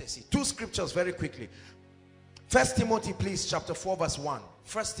apostasy. 2 scriptures very quickly. 1 Timothy, please, chapter 4, verse 1.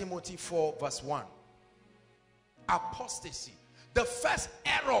 1 Timothy 4, verse 1. Apostasy. The first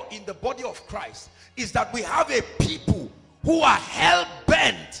error in the body of Christ is that we have a people who are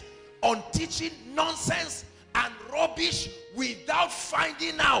hell-bent on teaching nonsense and rubbish without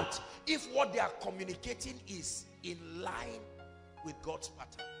finding out if what they are communicating is in line with God's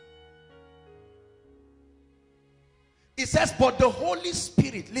pattern. It says, but the Holy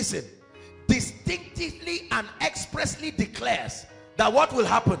Spirit, listen, distinctively and expressly declares that what will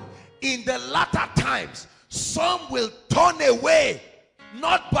happen in the latter times, Some will turn away,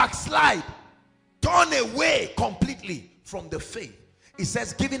 not backslide, turn away completely from the faith. It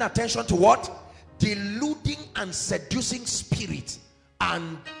says giving attention to what? Deluding and seducing spirits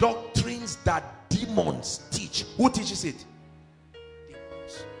and doctrines that demons teach. Who teaches it?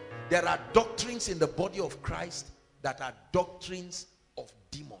 Demons. There are doctrines in the body of Christ that are doctrines of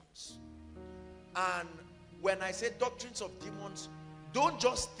demons. And when I say doctrines of demons, don't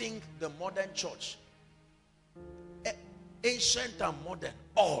just think the modern church. Ancient and modern,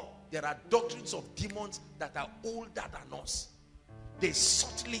 all. There are doctrines of demons that are older than us. They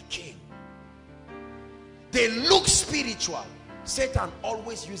subtly came. They look spiritual. Satan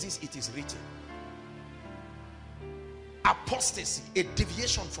always uses "it is written." Apostasy, a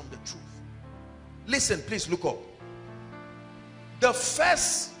deviation from the truth. Listen, please look up. The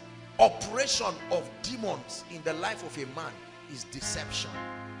first operation of demons in the life of a man is deception.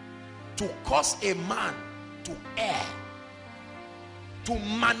 To cause a man to err, to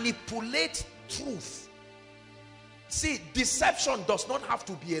manipulate truth. See, deception does not have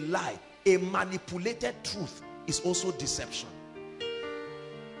to be a lie. A manipulated truth is also deception.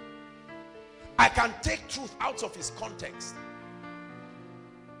 I can take truth out of its context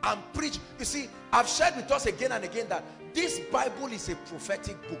and preach. You see, I've shared with us again and again that this Bible is a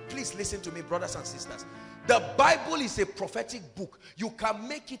prophetic book. Please listen to me, brothers and sisters. The Bible is a prophetic book. You can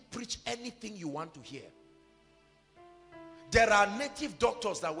make it preach anything you want to hear. There are native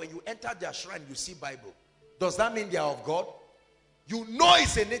doctors that when you enter their shrine, you see Bible. Does that mean they are of God? You know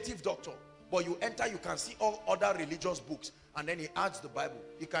it's a native doctor, but you enter, you can see all other religious books, and then he adds the Bible.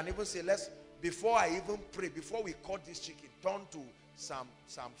 He can even say, before I even pray, before we cut this chicken, turn to Psalm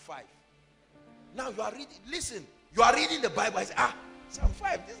 5. Now you are reading, listen, you are reading the Bible. I say, Psalm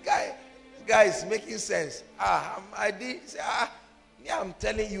 5, this guy is making sense. I'm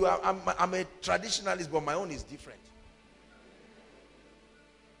telling you, I'm a traditionalist, but my own is different.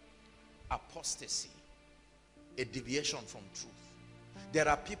 Apostasy, a deviation from truth. There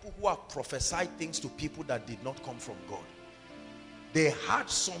are people who have prophesied things to people that did not come from God. They heard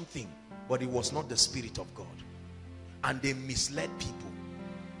something, but it was not the Spirit of God, and they misled people.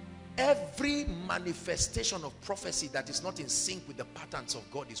 Every manifestation of prophecy that is not in sync with the patterns of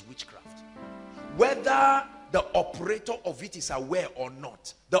God is witchcraft. Whether the operator of it is aware or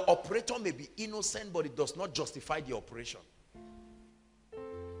not, the operator may be innocent, but it does not justify the operation.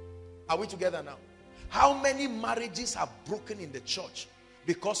 Are we together now? How many marriages have broken in the church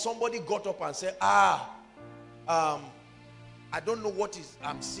because somebody got up and said, I don't know what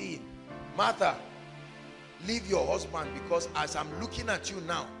I'm seeing. Martha, leave your husband, because as I'm looking at you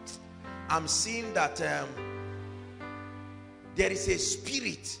now, I'm seeing that there is a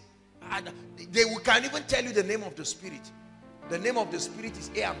spirit. And they can even tell you the name of the spirit. The name of the spirit is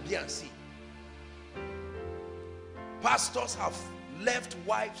A and B and C. Pastors have left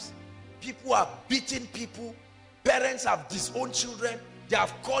wives. People are beating people. Parents have disowned children. They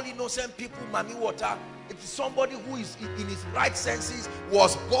have called innocent people Mami Water. If somebody who is in his right senses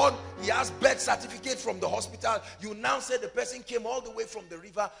was born, he has birth certificate from the hospital, you now say the person came all the way from the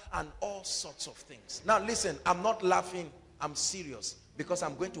river, and all sorts of things. Now listen, I'm not laughing, I'm serious, because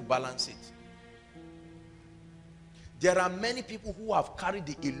I'm going to balance it. There are many people who have carried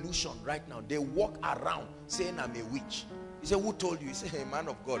the illusion right now. They walk around saying, I'm a witch. You say, who told you? You say, hey, man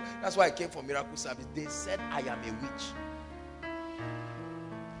of God. That's why I came for miracle service. They said, I am a witch.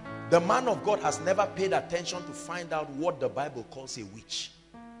 The man of God has never paid attention to find out what the Bible calls a witch.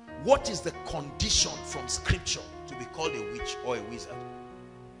 What is the condition from scripture to be called a witch or a wizard?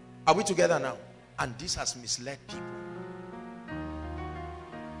 Are we together now? And this has misled people.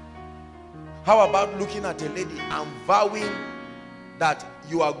 How about looking at a lady and vowing that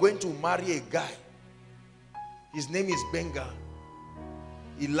you are going to marry a guy? His name is Benga.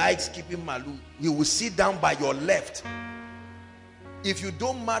 He likes keeping malu. He will sit down by your left. If you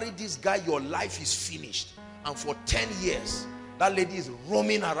don't marry this guy, your life is finished. And for 10 years, that lady is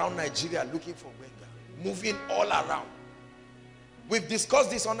roaming around Nigeria looking for Benga, moving all around. We've discussed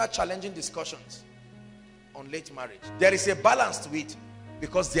this under challenging discussions on late marriage. There is a balance to it,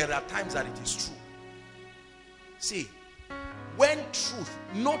 because there are times that it is true. See, when truth,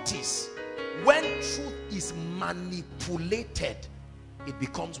 notice, when truth is manipulated, it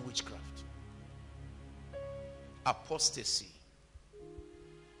becomes witchcraft. Apostasy.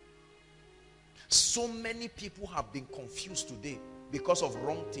 So many people have been confused today because of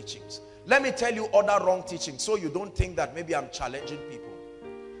wrong teachings. Let me tell you other wrong teachings, so you don't think that maybe I'm challenging people.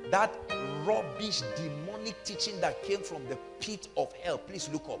 That rubbish demonic teaching that came from the pit of hell, please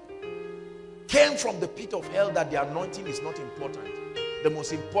look up, came from the pit of hell, that the anointing is not important. The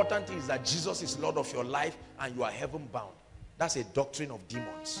most important thing is that Jesus is Lord of your life and you are heaven bound. That's a doctrine of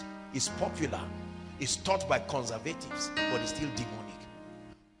demons. It's popular. It's taught by conservatives, but it's still demonic.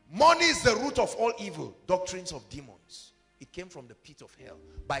 Money is the root of all evil. Doctrines of demons. It came from the pit of hell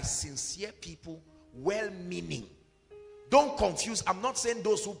by sincere people, well-meaning. Don't confuse. I'm not saying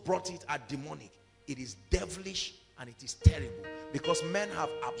those who brought it are demonic. It is devilish and it is terrible because men have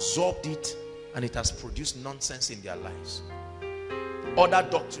absorbed it and it has produced nonsense in their lives. Other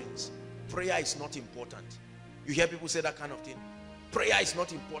doctrines. Prayer is not important. You hear people say that kind of thing. Prayer is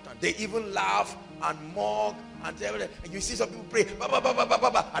not important. They even laugh and mock and everything. And you see some people pray, bah, bah, bah, bah, bah,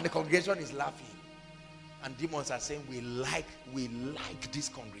 bah, bah, and the congregation is laughing. And demons are saying, we like this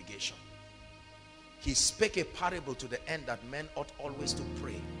congregation. He spake a parable to the end that men ought always to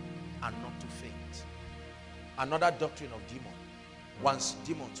pray and not to faint. Another doctrine of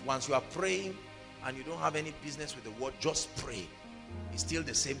demons. Once you are praying and you don't have any business with the word, just pray. It's still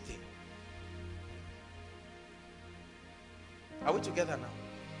the same thing. Are we together now?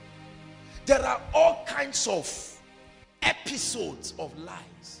 There are all kinds of episodes of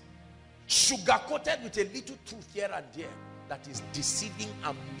lies, sugar-coated with a little truth here and there, that is deceiving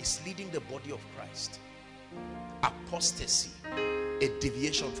and misleading the body of Christ. Apostasy, a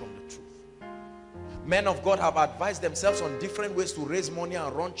deviation from the truth. Men of God have advised themselves on different ways to raise money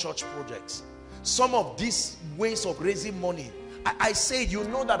and run church projects. Some of these ways of raising money, I say, you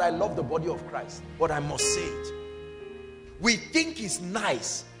know that I love the body of Christ, but I must say it. We think it's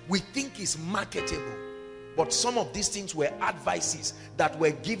nice, we think it's marketable, but some of these things were advices that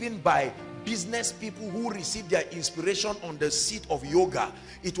were given by business people who received their inspiration on the seat of yoga.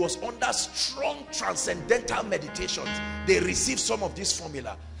 It was under strong transcendental meditations. They received some of this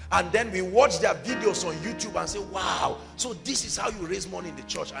formula. And then we watch their videos on YouTube and say, wow, so this is how you raise money in the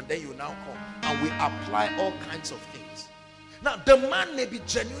church. And then you now come and we apply all kinds of things. Now, the man may be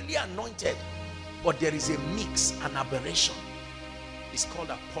genuinely anointed, but there is a mix, an aberration. It's called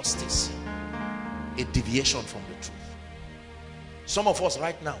apostasy, a deviation from the truth. Some of us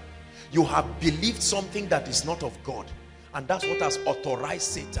right now, you have believed something that is not of God, and that's what has authorized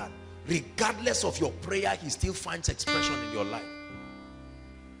Satan. Regardless of your prayer, he still finds expression in your life.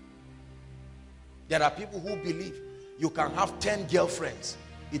 There are people who believe you can have 10 girlfriends.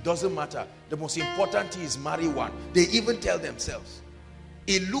 It doesn't matter. The most important thing is marry one. They even tell themselves,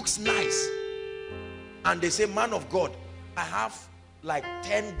 it looks nice. And they say, man of God, I have like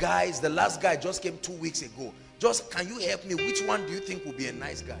 10 guys. The last guy just came 2 weeks ago. Just, can you help me? Which one do you think will be a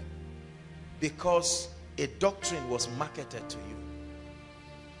nice guy? Because a doctrine was marketed to you.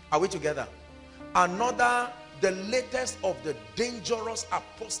 Are we together? Another, the latest of the dangerous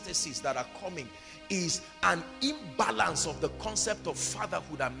apostasies that are coming is an imbalance of the concept of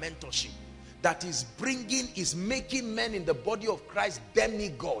fatherhood and mentorship that is making men in the body of Christ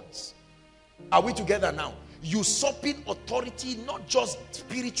demigods. Are we together now? Usurping authority, not just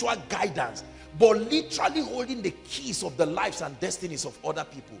spiritual guidance, but literally holding the keys of the lives and destinies of other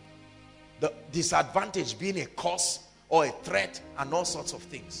people. The disadvantage being a curse or a threat and all sorts of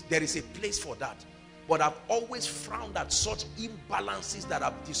things. There is a place for that. But I've always frowned at such imbalances that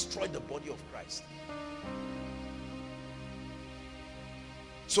have destroyed the body of Christ.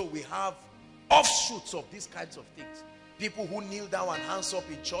 So we have offshoots of these kinds of things. People who kneel down and hands up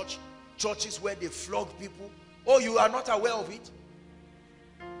in church. Churches where they flog people. Oh, you are not aware of it?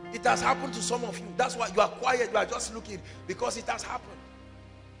 It has happened to some of you. That's why you are quiet. You are just looking, because it has happened.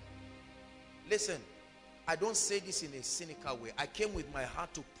 Listen, I don't say this in a cynical way. I came with my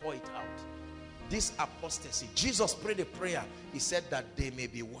heart to pour it out. This apostasy. Jesus prayed a prayer. He said that they may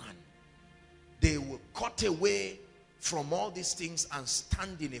be one. They will cut away from all these things and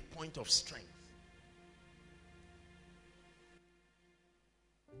stand in a point of strength.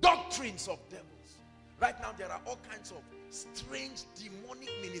 Doctrines of devils. Right now there are all kinds of strange demonic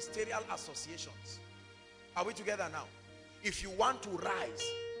ministerial associations. Are we together now? If you want to rise,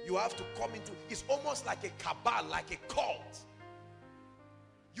 you have to come into, it's almost like a cabal, like a cult.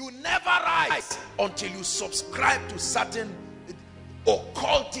 You never rise until you subscribe to certain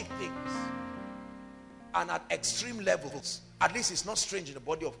occultic things. And at extreme levels, at least it's not strange in the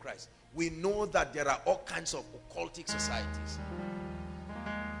body of Christ, we know that there are all kinds of occultic societies.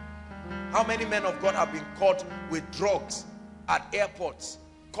 How many men of God have been caught with drugs at airports?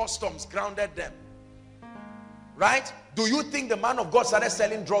 Customs grounded them. Right? Do you think the man of God started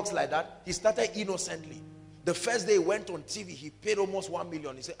selling drugs like that? He started innocently. The first day he went on TV, he paid almost 1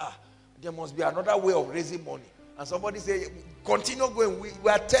 million. He said, there must be another way of raising money. And somebody said, continue going. We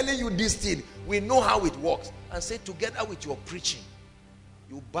are telling you this thing. We know how it works. And say, together with your preaching,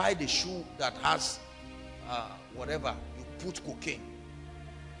 you buy the shoe that has whatever, you put cocaine.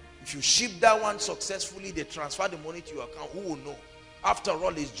 If you ship that one successfully, they transfer the money to your account. Who will know? After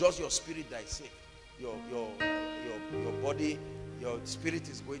all, it's just your spirit that is saved. Your body, your spirit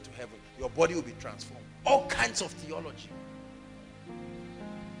is going to heaven. Your body will be transformed. All kinds of theology.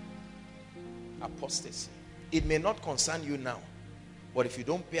 Apostasy. It may not concern you now, but if you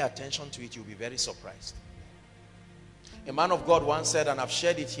don't pay attention to it, you'll be very surprised. A man of God once said, and I've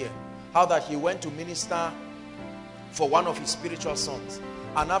shared it here, how that he went to minister for one of his spiritual sons.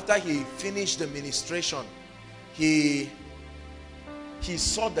 And after he finished the ministration, he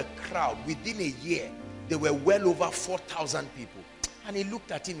saw the crowd. Within a year, there were well over 4,000 people. And he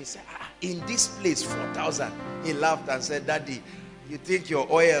looked at him, he said, in this place, 4,000. He laughed and said, Daddy, you think your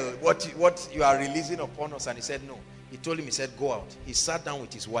oil, what you are releasing upon us? And he said, no. He told him, he said, go out. He sat down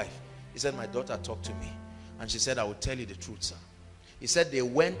with his wife. He said, my daughter talked to me. And she said, I will tell you the truth, sir. He said they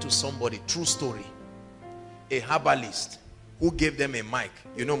went to somebody, true story, a herbalist, who gave them a mic.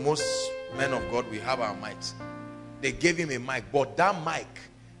 You know, most men of God, we have our mics. They gave him a mic, but that mic,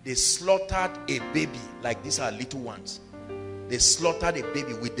 they slaughtered a baby, like these are little ones. They slaughtered a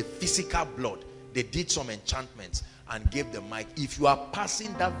baby with the physical blood. They did some enchantments and gave the mic. If you are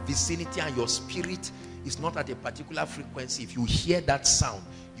passing that vicinity and your spirit is not at a particular frequency, if you hear that sound,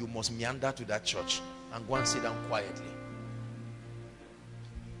 you must meander to that church and go and sit down quietly.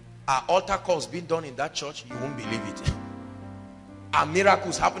 Are altar calls being done in that church? You won't believe it. Are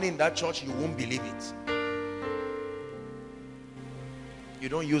miracles happening in that church? You won't believe it. You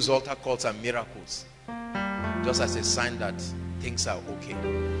don't use altar calls and miracles just as a sign that things are okay.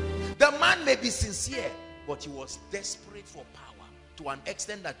 The man may be sincere, but he was desperate for power to an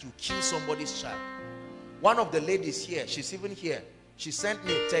extent that you kill somebody's child. One of the ladies here, she's even here, she sent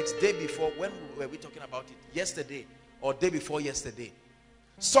me a text day before. When were we talking about it? Yesterday or day before yesterday.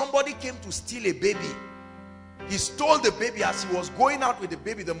 Somebody came to steal a baby. He stole the baby. As he was going out with the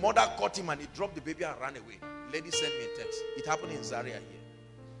baby, the mother caught him and he dropped the baby and ran away. The lady sent me a text. It happened in Zaria here.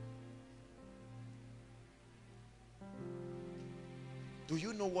 Do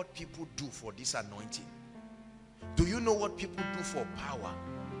you know what people do for this anointing? Do you know what people do for power?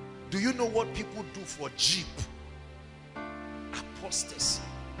 Do you know what people do for Jeep? Apostasy.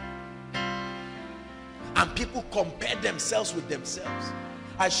 And people compare themselves with themselves.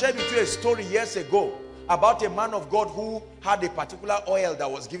 I shared with you a story years ago about a man of God who had a particular oil that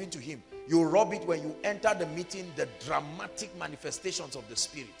was given to him. You rub it when you enter the meeting, the dramatic manifestations of the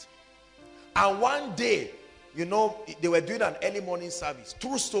Spirit. And one day, you know, they were doing an early morning service.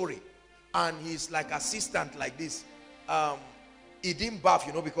 True story. And he's like assistant like this. He didn't bath,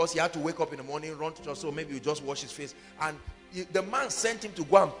 you know, because he had to wake up in the morning, run to church, so maybe he just wash his face. And the man sent him to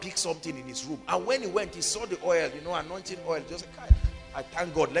go and pick something in his room. And when he went, he saw the oil, you know, anointing oil. Just like, I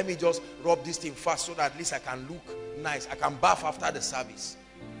thank God, let me just rub this thing fast so that at least I can look nice. I can bath after the service.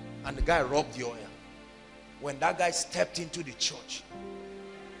 And the guy rubbed the oil. When that guy stepped into the church,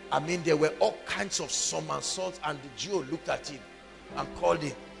 I mean, there were all kinds of somersaults, and the Jew looked at him and called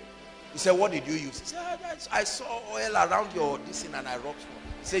him. He said, what did you use? He said, I saw oil around your this thing and I rubbed it.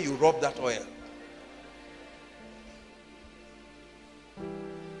 He said, you rubbed that oil.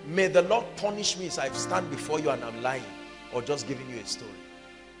 May the Lord punish me if I stand before you and I'm lying or just giving you a story.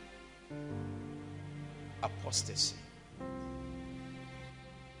 Apostasy.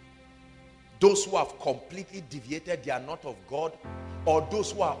 Those who have completely deviated, they are not of God, or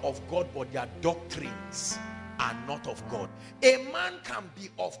those who are of God but their doctrines are not of God. A man can be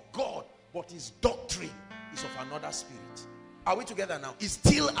of God but his doctrine is of another spirit. Are we together now? It's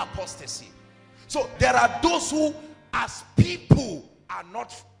still apostasy. So there are those who as people are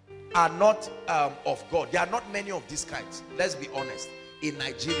not of God. There are not many of these kinds. Let's be honest. In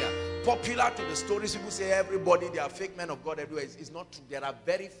Nigeria, popular to the stories, people say everybody, they are fake men of God everywhere. It's not true. There are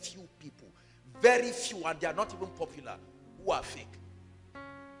very few people, very few, and they are not even popular, who are fake.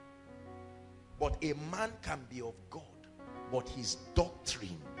 But a man can be of God, but his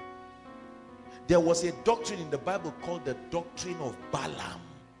doctrine. There was a doctrine in the Bible called the doctrine of Balaam.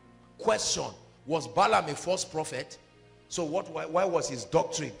 Question: was Balaam a false prophet? So why was his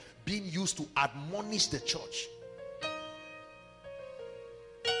doctrine being used to admonish the church?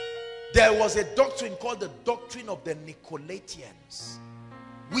 There was a doctrine called the doctrine of the Nicolaitans,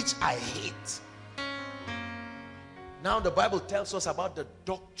 which I hate. Now the Bible tells us about the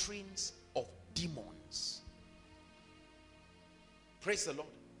doctrines of demons. Praise the Lord.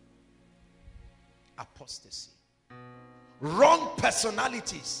 Apostasy. Wrong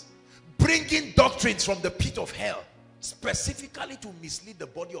personalities bringing doctrines from the pit of hell specifically to mislead the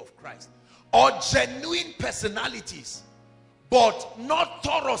body of Christ, or genuine personalities but not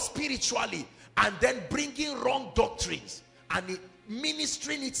thorough spiritually and then bringing wrong doctrines, and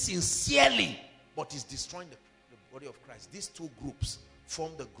ministering it sincerely, but is destroying the body of Christ. These two groups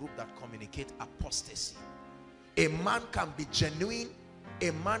form the group that communicate apostasy. A man can be genuine,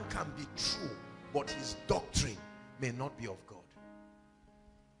 a man can be true, but his doctrine may not be of God.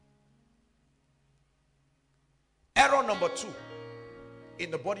 Error number 2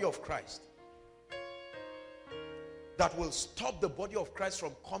 in the body of Christ that will stop the body of Christ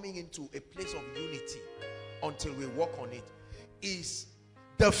from coming into a place of unity until we work on it is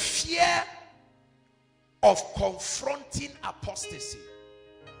the fear of confronting apostasy.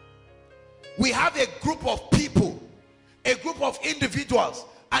 We have a group of people, a group of individuals,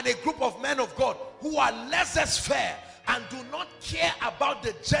 and a group of men of God who are laissez-faire and do not care about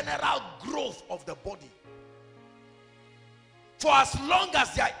the general growth of the body. For as long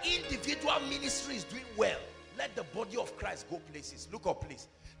as their individual ministry is doing well, let the body of Christ go places. Look up, please.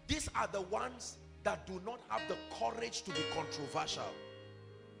 These are the ones that do not have the courage to be controversial.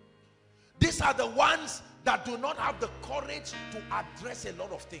 These are the ones that do not have the courage to address a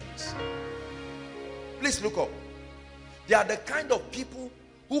lot of things. Please look up. They are the kind of people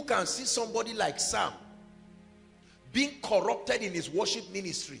who can see somebody like Sam being corrupted in his worship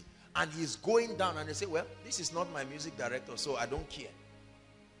ministry, and he's going down, and they say, well, this is not my music director, so I don't care.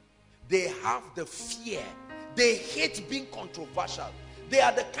 They have the fear. They hate being controversial. They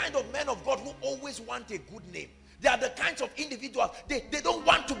are the kind of men of God who always want a good name. They are the kinds of individuals, they don't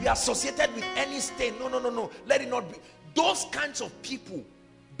want to be associated with any stain. No. Let it not be. Those kinds of people,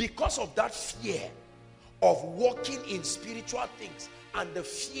 because of that fear of walking in spiritual things and the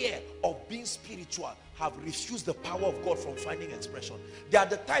fear of being spiritual, have refused the power of God from finding expression. They are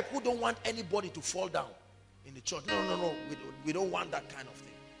the type who don't want anybody to fall down in the church. No. We don't want that kind of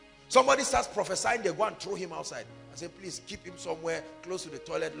thing. Somebody starts prophesying, they go and throw him outside and say, please keep him somewhere close to the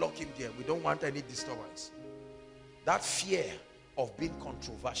toilet, lock him there. We don't want any disturbance. That fear of being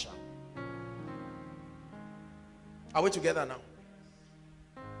controversial. Are we together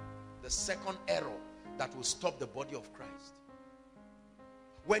now? The second error that will stop the body of Christ.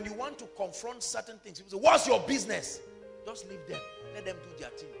 When you want to confront certain things, people say, what's your business? Just leave them. Let them do their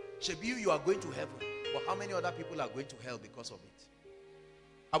thing. Shebi, you are going to heaven. But how many other people are going to hell because of it?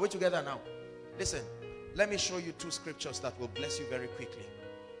 Are we together now? Listen, let me show you 2 scriptures that will bless you very quickly.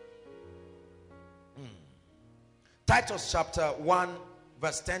 Titus chapter 1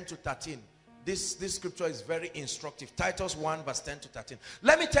 verse 10 to 13. This scripture is very instructive. Titus 1 verse 10 to 13.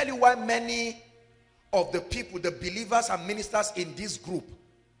 Let me tell you why many of the people, the believers and ministers in this group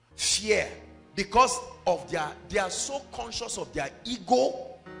fear. Because of they are so conscious of their ego,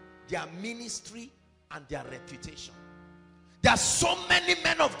 their ministry, and their reputation. There are so many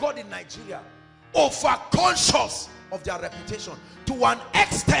men of God in Nigeria over conscious of their reputation to an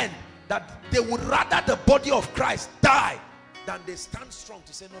extent that they would rather the body of Christ die than they stand strong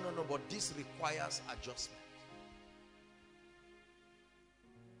to say, no, but this requires adjustment.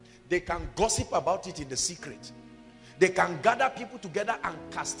 They can gossip about it in the secret. They can gather people together and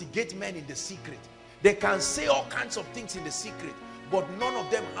castigate men in the secret. They can say all kinds of things in the secret, but none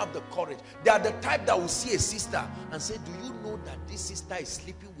of them have the courage. They are the type that will see a sister and say, do you know that this sister is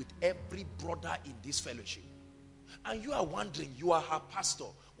sleeping with every brother in this fellowship? And you are wondering, you are her pastor.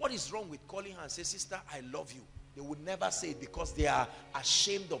 What is wrong with calling her and say, sister, I love you? They would never say it because they are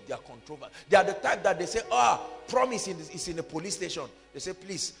ashamed of their controversy. They are the type that they say, promise is in the police station. They say,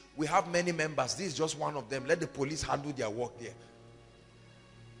 please, we have many members. This is just one of them. Let the police handle their work there.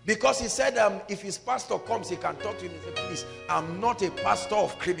 Because he said, if his pastor comes, he can talk to him and say, please, I'm not a pastor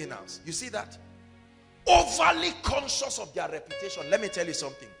of criminals. You see that? Overly conscious of their reputation. Let me tell you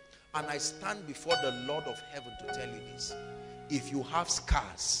something. And I stand before the Lord of heaven to tell you this. If you have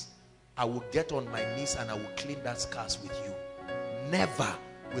scars, I will get on my knees and I will clean that scars with you. Never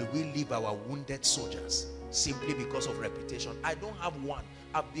will we leave our wounded soldiers simply because of reputation. I don't have one.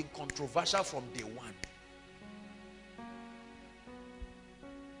 I've been controversial from day one.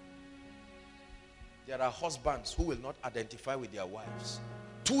 There are husbands who will not identify with their wives.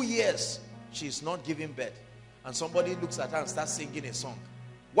 2 years, she's not giving birth. And somebody looks at her and starts singing a song.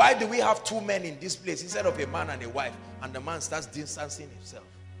 Why do we have 2 men in this place instead of a man and a wife? And the man starts distancing himself.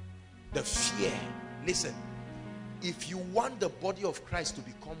 The fear. Listen, if you want the body of Christ to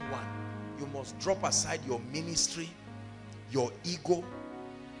become one, you must drop aside your ministry, your ego.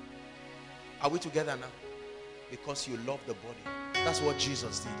 Are we together now? Because you love the body. That's what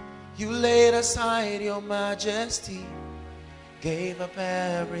Jesus did. You laid aside your majesty, gave up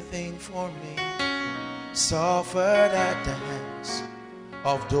everything for me, suffered at the hands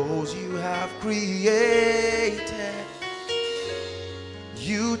of those you have created.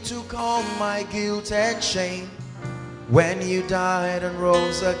 You took on my guilt and shame, When you died and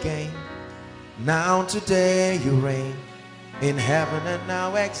rose again, now today you reign in heaven and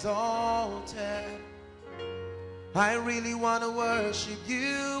now exalted. I really want to worship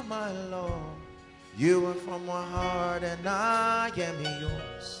you, my Lord. You are from my heart and I am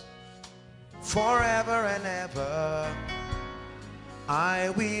yours. Forever and ever, I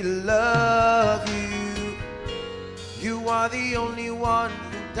will love you. You are the only one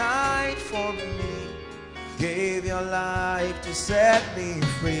who died for me, gave your life to set me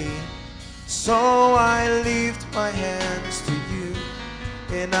free. So I lift my hands to you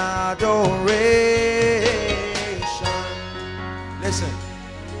in adoration. Listen,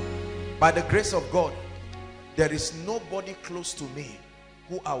 by the grace of God, there is nobody close to me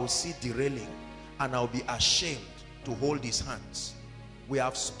who I will see derailing and I'll be ashamed to hold his hands. We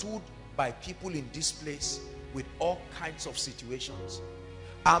have stood by people in this place with all kinds of situations.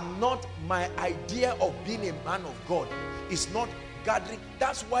 My idea of being a man of God is not gathering.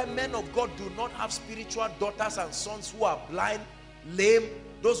 That's why men of God do not have spiritual daughters and sons who are blind, lame.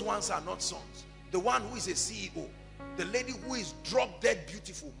 Those ones are not sons. The one who is a CEO, the lady who is drop dead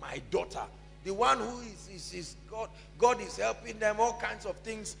beautiful, my daughter. The one who is God is helping them, all kinds of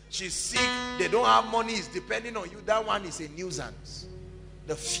things. She's sick, they don't have money, is depending on you. That one is a nuisance.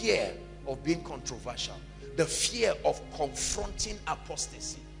 The fear of being controversial, the fear of confronting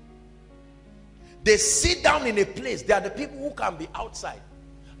apostasy. They sit down in a place. They are the people who can be outside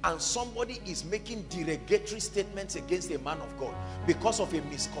and somebody is making derogatory statements against a man of God because of a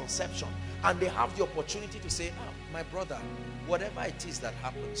misconception, and they have the opportunity to say, my brother, whatever it is that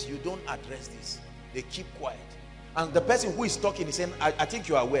happens, you don't address this. They keep quiet. And the person who is talking is saying, I think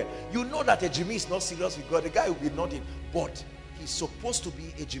you are aware. You know that a Jimmy is not serious with God. The guy will be nodding, but he's supposed to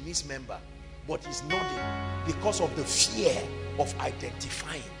be a Jimmy's member, but he's nodding because of the fear of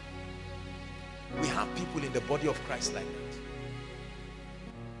identifying. We have people in the body of Christ like that.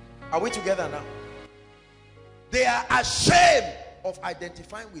 Are we together now? They are ashamed of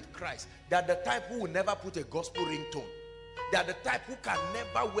identifying with Christ. They are the type who will never put a gospel ringtone. They are the type who can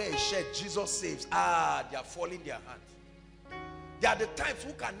never wear a shirt, Jesus saves. They are falling their hands. They are the types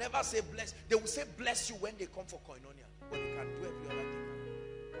who can never say bless. They will say bless you when they come for koinonia, but they can do every other thing.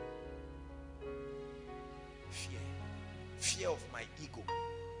 Fear. Fear of my ego.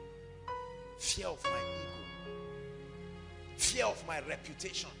 Fear of my ego. Fear of my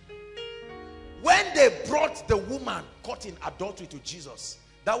reputation. When they brought the woman caught in adultery to Jesus,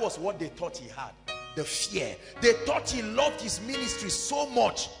 that was what they thought he had. The fear. They thought he loved his ministry so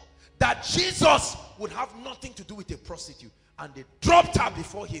much that Jesus would have nothing to do with a prostitute. And they dropped her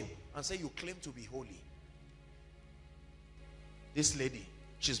before him and said, you claim to be holy. This lady,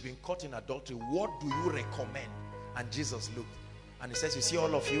 she's been caught in adultery. What do you recommend? And Jesus looked and he says, you see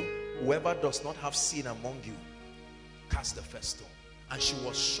all of you, whoever does not have sin among you, cast the first stone. And she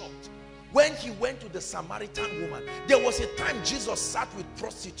was shocked. When he went to the Samaritan woman, there was a time Jesus sat with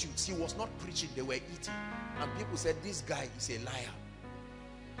prostitutes. He was not preaching, they were eating. And people said, this guy is a liar.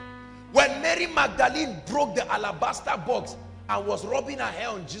 When Mary Magdalene broke the alabaster box and was rubbing her hair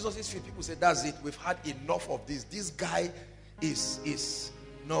on Jesus' feet, people said, that's it, we've had enough of this. This guy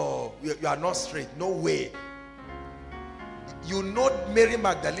no, you are not straight, no way. You know Mary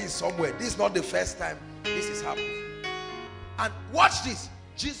Magdalene somewhere. This is not the first time this is happening. And watch this.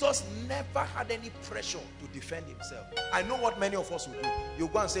 Jesus never had any pressure to defend himself. I know what many of us will do. You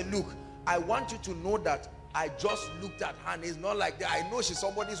go and say, look, I want you to know that I just looked at her and it's not like that. I know she's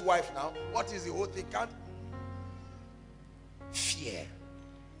somebody's wife now. What is the whole thing? Fear.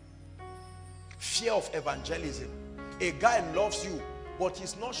 Fear of evangelism. A guy loves you, but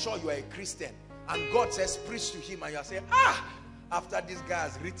he's not sure you are a Christian. And God says, preach to him. And you say, after this guy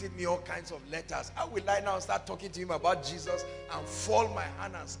has written me all kinds of letters, how will I now start talking to him about Jesus and fold my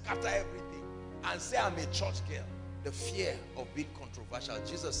hand and scatter everything and say I'm a church girl? The fear of being controversial.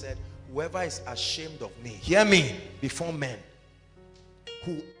 Jesus said, whoever is ashamed of me, hear me, before men.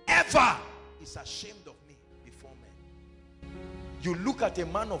 Whoever is ashamed of me before men. You look at a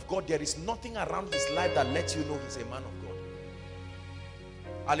man of God, there is nothing around his life that lets you know he's a man of God.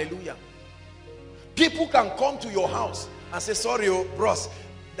 Hallelujah. People can come to your house and say, sorry, bros,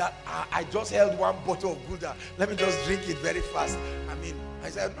 that I just held one bottle of Gouda. Let me just drink it very fast. I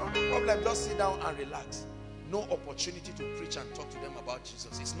said, no problem, just sit down and relax. No opportunity to preach and talk to them about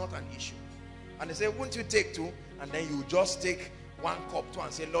Jesus. It's not an issue. And they say, won't you take two? And then you just take one cup too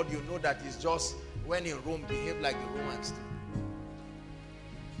and say, Lord, you know that it's just when in Rome, behave like the Romans do.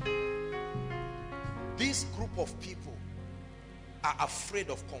 This group of people are afraid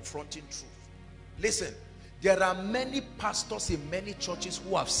of confronting truth. Listen, there are many pastors in many churches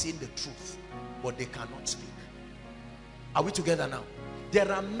who have seen the truth, but they cannot speak. Are we together now? There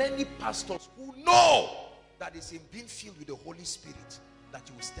are many pastors who know that it's in being filled with the Holy Spirit that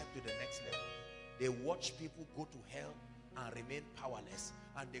you will step to the next level. They watch people go to hell and remain powerless,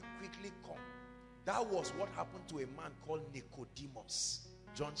 and they quickly come. That was what happened to a man called Nicodemus,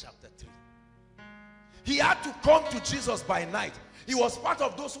 John chapter 3. He had to come to Jesus by night. He was part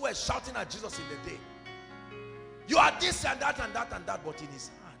of those who were shouting at Jesus in the day. You are this and that and that and that, but in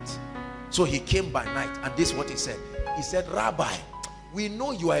his heart. So he came by night, and this is what he said. He said, Rabbi, we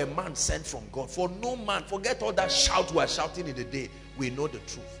know you are a man sent from God. For no man, forget all that shout we are shouting in the day. We know the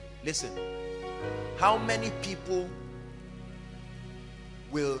truth. Listen, how many people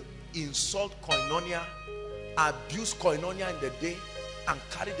will insult koinonia, abuse koinonia in the day, and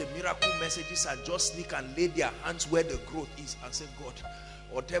carry the miracle messages and just sneak and lay their hands where the growth is and say, God,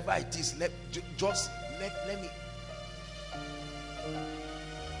 whatever it is, let me.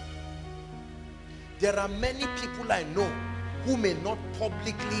 There are many people I know who may not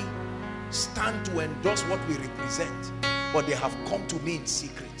publicly stand to endorse what we represent, but they have come to me in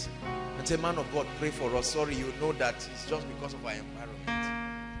secret and say, man of God, pray for us. Sorry, you know that it's just because of our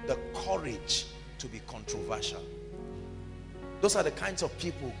environment. The courage to be controversial. Those are the kinds of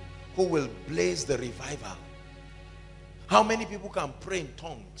people who will blaze the revival. How many people can pray in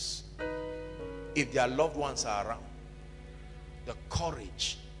tongues if their loved ones are around? The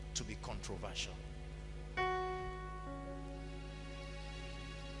courage to be controversial.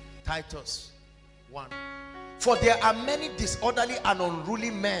 Titus 1. For there are many disorderly and unruly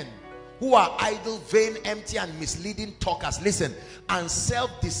men who are idle, vain, empty, and misleading talkers. Listen. And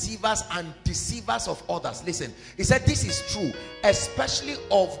self-deceivers and deceivers of others. Listen. He said this is true, especially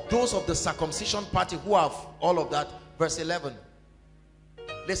of those of the circumcision party who have all of that. Verse 11.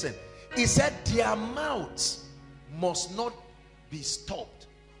 Listen. He said their mouths must not be stopped,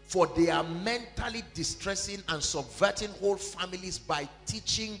 for they are mentally distressing and subverting whole families by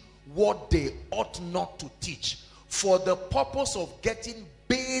teaching what they ought not to teach, for the purpose of getting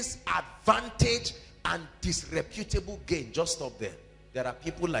base advantage and disreputable gain. Just stop there. There are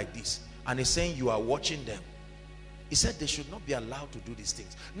people like this, and he's saying you are watching them. He said they should not be allowed to do these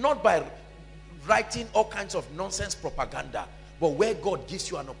things, not by writing all kinds of nonsense propaganda, but where God gives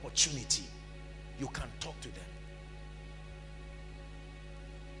you an opportunity, you can talk to them.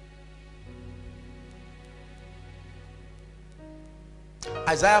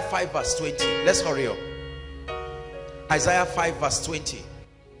 Isaiah 5 verse 20. Let's hurry up. Isaiah 5 verse 20.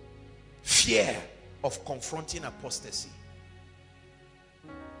 Fear of confronting apostasy.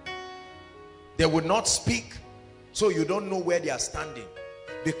 They will not speak, so you don't know where they are standing.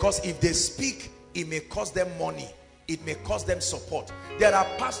 Because if they speak, it may cost them money. It may cost them support. There are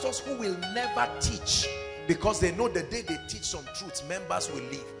pastors who will never teach because they know the day they teach some truths, members will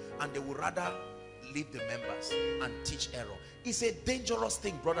leave, and they will rather leave the members and teach error. It's a dangerous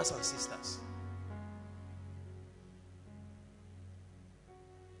thing, brothers and sisters.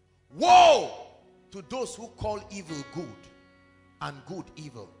 Woe to those who call evil good and good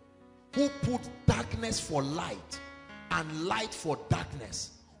evil, who put darkness for light and light for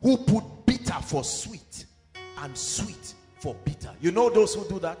darkness, who put bitter for sweet and sweet for bitter. You know those who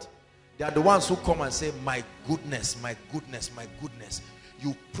do that? They are the ones who come and say, my goodness, my goodness, my goodness.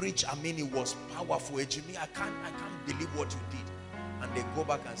 You preach, I mean, it was powerful. Jimmy, I can't believe what you did. And they go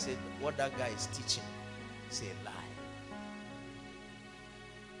back and say, what that guy is teaching is a lie.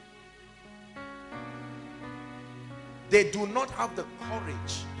 They do not have the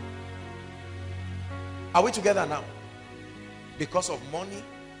courage. Are we together now? Because of money,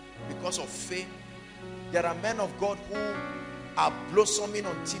 because of fame. There are men of God who are blossoming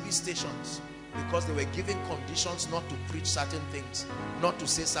on TV stations because they were given conditions not to preach certain things, not to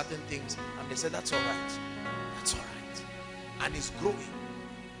say certain things, and they said that's all right. That's all right. And it's growing.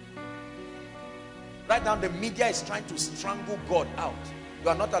 Right now the media is trying to strangle God out. You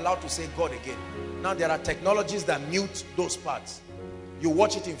are not allowed to say God again. Now there are technologies that mute those parts. You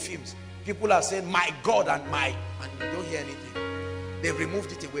watch it in films. People are saying my God and you don't hear anything. They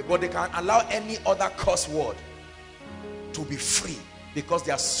removed it away, but they can allow any other curse word to be free because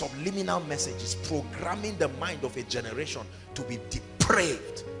there are subliminal messages programming the mind of a generation to be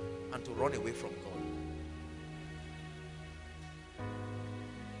depraved and to run away from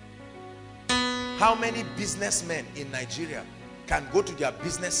God. How many businessmen in Nigeria can go to their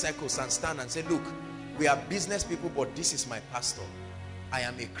business circles and stand and say, look, we are business people, but this is my pastor. I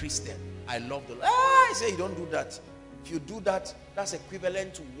am a Christian. I love the Lord. I say you don't do that. If you do that, that's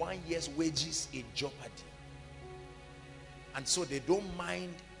equivalent to 1 year's wages in jeopardy. And so they don't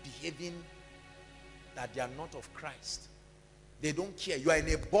mind behaving that they are not of Christ. They don't care. You are in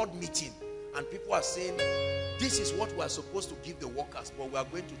a board meeting and people are saying, this is what we are supposed to give the workers, but we are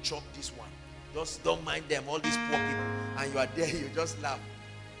going to chop this one. Just don't mind them, all these poor people. And you are there, you just laugh.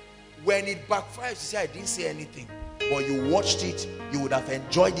 When it backfires, you say, I didn't say anything. But you watched it, you would have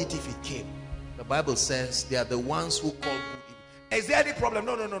enjoyed it if it came. The Bible says they are the ones who call good evil. Is there any problem?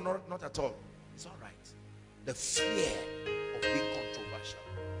 No, not at all. It's all right. The fear of being controversial.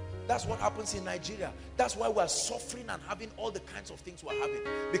 That's what happens in Nigeria. That's why we are suffering and having all the kinds of things we are having.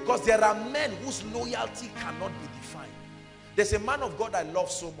 Because there are men whose loyalty cannot be defined. There's a man of God I love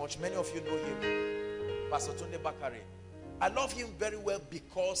so much. Many of you know him. Pastor Tunde Bakare. I love him very well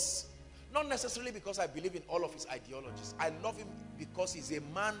because, not necessarily because I believe in all of his ideologies. I love him because he's a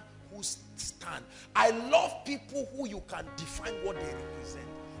man who stands. I love people who you can define what they represent.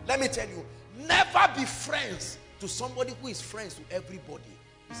 Let me tell you, never be friends to somebody who is friends to everybody.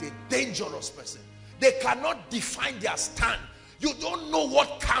 He's a dangerous person. They cannot define their stand. You don't know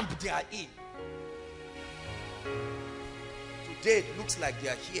what camp they are in. Today it looks like they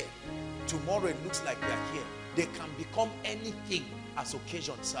are here. Tomorrow it looks like they are here. They can become anything as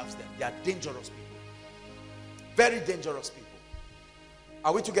occasion serves them. They are dangerous people. Very dangerous people.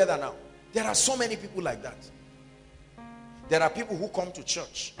 Are we together now? There are so many people like that. There are people who come to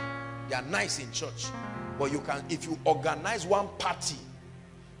church. They are nice in church. But you can, if you organize one party,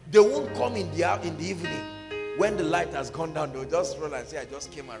 they won't come in the evening. When the light has gone down, they'll just roll and say, I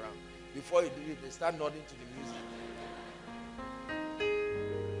just came around. Before you do it, they start nodding to the music.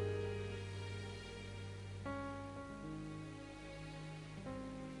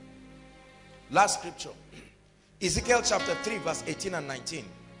 Last scripture. Ezekiel chapter 3 verse 18 and 19.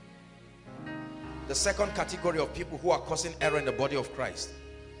 The second category of people who are causing error in the body of Christ.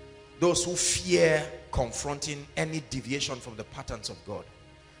 Those who fear confronting any deviation from the patterns of God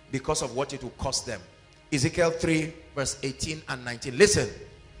because of what it will cost them. Ezekiel 3 verse 18 and 19. Listen.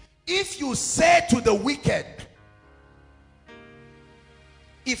 If you say to the wicked,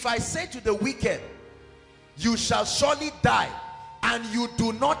 if I say to the wicked, you shall surely die, and you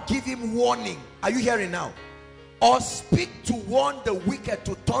do not give him warning. Are you hearing now? Or speak to warn the wicked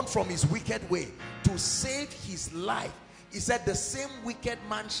to turn from his wicked way, to save his life. He said, the same wicked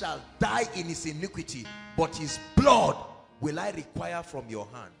man shall die in his iniquity, but his blood will I require from your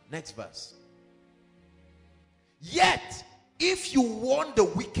hand. Next verse. Yet, if you warn the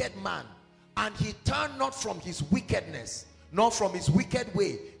wicked man, and he turn not from his wickedness, nor from his wicked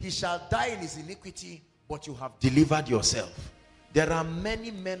way, he shall die in his iniquity, but you have delivered yourself. There are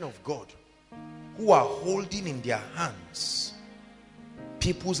many men of God who are holding in their hands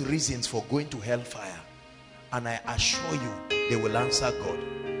people's reasons for going to hellfire, and I assure you they will answer God.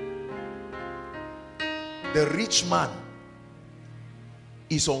 The rich man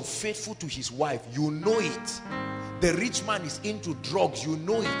is unfaithful to his wife, you know it. The rich man is into drugs, you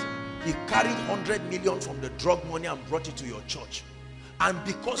know it. He carried 100 million from the drug money and brought it to your church, and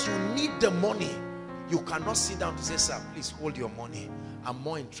because you need the money, you cannot sit down to say, sir, please hold your money. I'm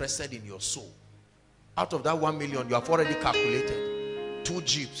more interested in your soul. Out of that 1 million, you have already calculated 2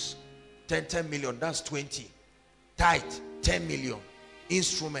 jeeps, 10 million, that's 20. Tithe, 10 million.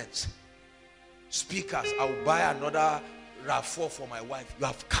 Instruments, speakers, I'll buy another RAV4 for my wife. You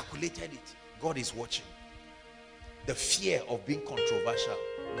have calculated it. God is watching. The fear of being controversial.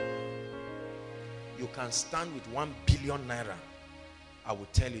 You can stand with 1 billion naira. I will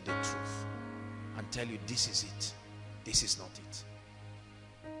tell you the truth and tell you this is it. This is not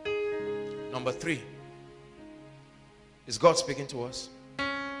it. Number 3. Is God speaking to us?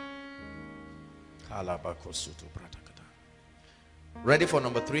 Ready for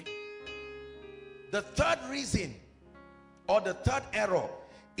number 3? The third reason, or the third error,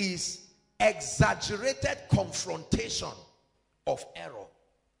 is exaggerated confrontation of error.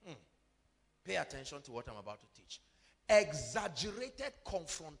 Pay attention to what I'm about to teach. Exaggerated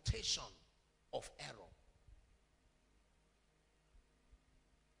confrontation of error.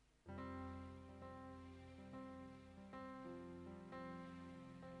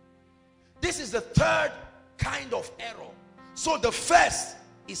 This is the third kind of error. So the first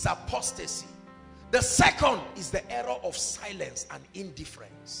is apostasy. The second is the error of silence and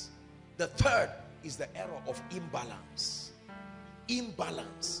indifference. The third is the error of imbalance.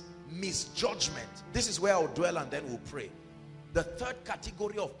 Imbalance, misjudgment. This is where I'll dwell and then we'll pray. The third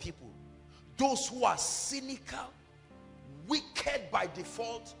category of people, those who are cynical, wicked by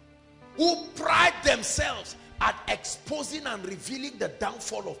default, who pride themselves at exposing and revealing the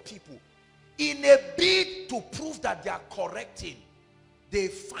downfall of people. In a bid to prove that they are correcting, they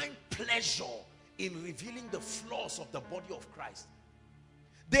find pleasure in revealing the flaws of the body of Christ.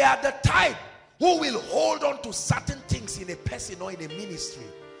 They are the type who will hold on to certain things in a person or in a ministry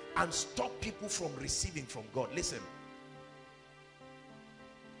and stop people from receiving from God. Listen.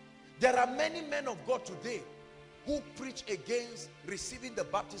 There are many men of God today who preach against receiving the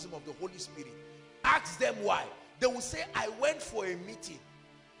baptism of the Holy Spirit. Ask them why. They will say, I went for a meeting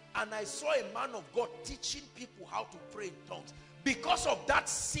and I saw a man of God teaching people how to pray in tongues. Because of that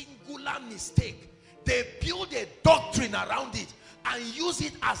singular mistake, they build a doctrine around it and use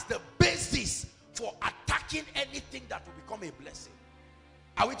it as the basis for attacking anything that will become a blessing.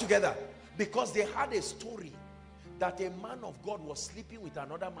 Are we together? Because they had a story that a man of God was sleeping with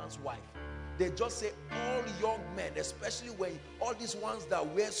another man's wife. They just say all young men, especially when all these ones that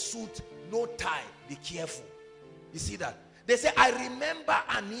wear suit, no tie, be careful. You see that? They say, I remember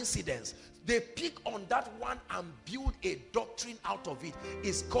an incident. They pick on that one and build a doctrine out of it.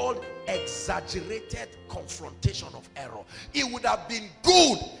 It's called exaggerated confrontation of error. It would have been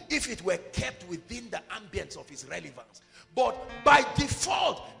good if it were kept within the ambience of its relevance. But by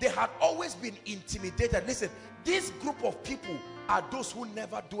default, they had always been intimidated. Listen, this group of people are those who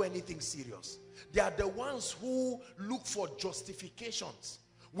never do anything serious. They are the ones who look for justifications.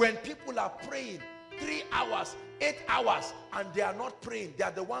 When people are praying 3 hours, 8 hours, and they are not praying, they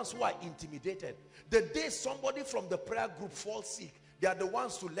are the ones who are intimidated. The day somebody from the prayer group falls sick, they are the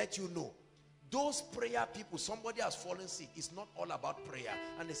ones to let you know. Those prayer people, somebody has fallen sick, it's not all about prayer.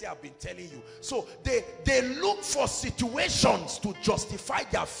 And they say, I've been telling you. So they look for situations to justify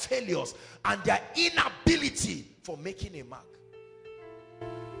their failures and their inability for making a mark.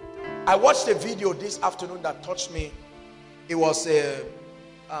 I watched a video this afternoon that touched me. It was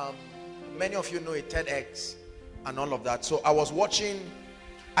many of you know a TEDx and all of that. So I was watching,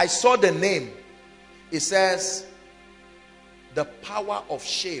 I saw the name. It says, The Power of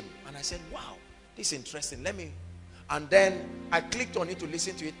Shame. And I said, wow, this is interesting. And then I clicked on it to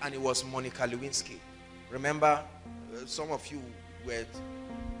listen to it, and it was Monica Lewinsky. Remember, some of you were,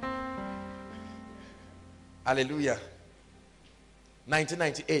 hallelujah,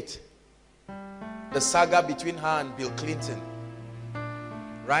 1998. The saga between her and Bill Clinton,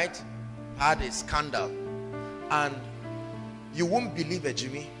 right? Had a scandal. And you won't believe it,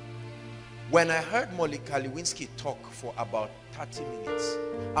 Jimmy. When I heard Monica Lewinsky talk for about 30 minutes,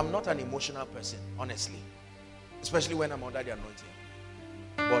 I'm not an emotional person, honestly. Especially when I'm under the anointing.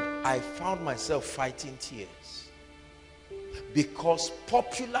 But I found myself fighting tears. Because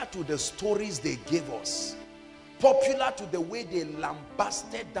popular to the stories they gave us, popular to the way they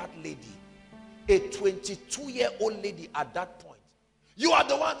lambasted that lady, a 22-year-old lady at that point. You are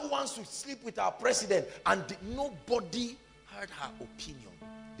the one who wants to sleep with our president, and nobody heard her opinion.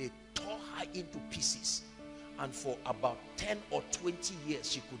 They tore her into pieces, and for about 10 or 20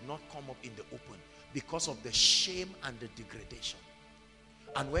 years she could not come up in the open because of the shame and the degradation.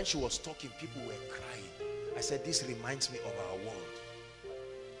 And when she was talking, people were crying. I said, this reminds me of our world.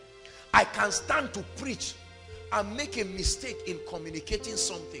 I can stand to preach and make a mistake in communicating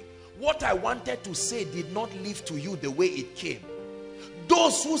something. What I wanted to say did not live to you the way it came.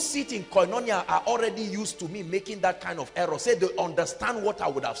 Those who sit in koinonia are already used to me making that kind of error. Say they understand what I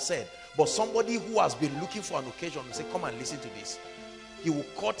would have said. But somebody who has been looking for an occasion will say, come and listen to this. He will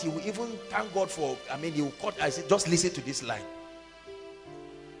cut, he will even thank God for, he will cut. I said, just listen to this line.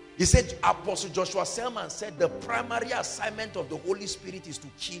 He said, Apostle Joshua Selman said, the primary assignment of the Holy Spirit is to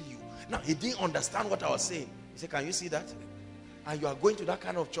kill you. Now, he didn't understand what I was saying. He said, can you see that? And you are going to that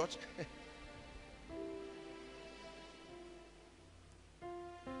kind of church?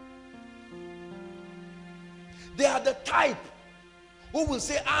 They are the type who will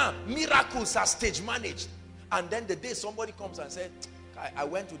say, miracles are stage managed. And then the day somebody comes and says, I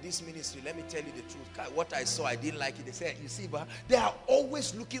went to this ministry, let me tell you the truth. What I saw, I didn't like it. They say, you see, but they are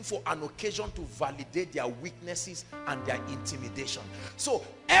always looking for an occasion to validate their weaknesses and their intimidation. So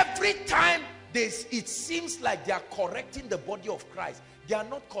every time it seems like they are correcting the body of Christ, they are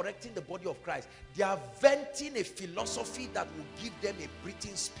not correcting the body of Christ. They are venting a philosophy that will give them a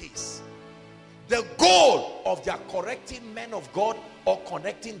breathing space. The goal of their correcting men of God or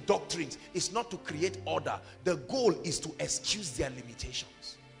correcting doctrines is not to create order. The goal is to excuse their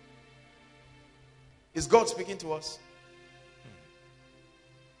limitations. Is God speaking to us?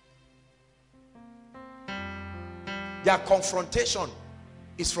 Their confrontation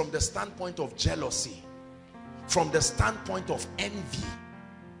is from the standpoint of jealousy, from the standpoint of envy,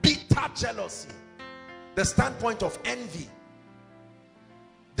 bitter jealousy, the standpoint of envy.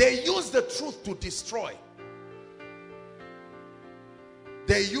 They use the truth to destroy.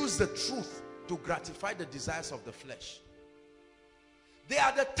 They use the truth to gratify the desires of the flesh. They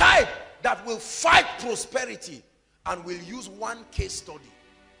are the type that will fight prosperity and will use one case study.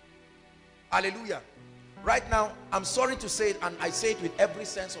 Hallelujah. Right now, I'm sorry to say it, and I say it with every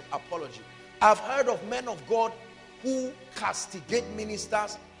sense of apology. I've heard of men of God who castigate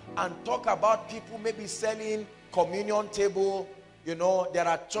ministers and talk about people maybe selling communion table. You know, there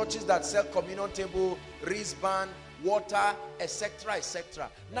are churches that sell communion table, wristband, water, etc., etc.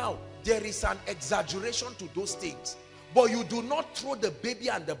 Now, there is an exaggeration to those things, but you do not throw the baby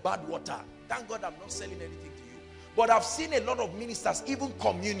and the bad water. Thank God I'm not selling anything to you. But I've seen a lot of ministers, even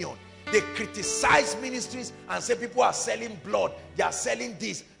communion, they criticize ministries and say people are selling blood, they are selling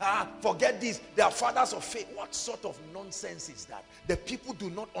this, forget this, they are fathers of faith. What sort of nonsense is that? The people do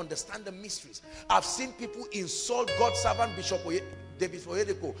not understand the mysteries. I've seen people insult God's servant Bishop David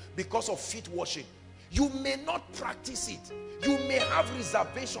Oyedepo because of feet washing. You may not practice it, you may have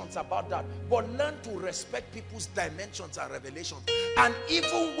reservations about that, but learn to respect people's dimensions and revelations. And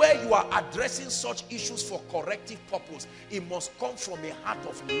even where you are addressing such issues for corrective purpose, it must come from a heart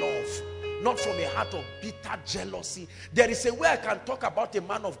of love, not from a heart of bitter jealousy. There is a way I can talk about a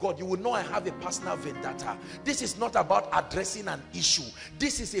man of God, you will know I have a personal vendetta. This is not about addressing an issue.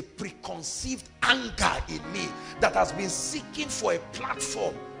 This is a preconceived anger in me that has been seeking for a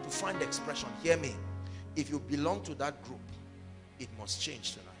platform to find expression. Hear me. If you belong to that group, it must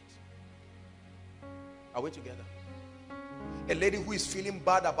change tonight. Are we together? A lady who is feeling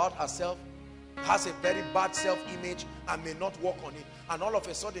bad about herself, has a very bad self-image and may not work on it, and all of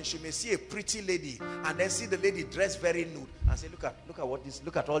a sudden she may see a pretty lady and then see the lady dressed very nude and say,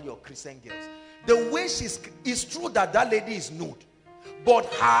 look at all your Christian girls. The way it's true that that lady is nude, but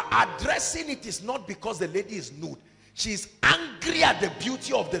her addressing it is not because the lady is nude. She's angry at the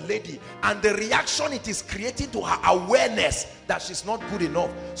beauty of the lady, and the reaction it is creating to her awareness that she's not good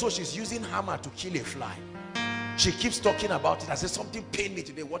enough. So she's using hammer to kill a fly. She keeps talking about it. I said, something pained me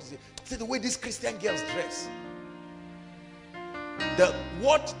today. What is it? I said, the way these Christian girls dress.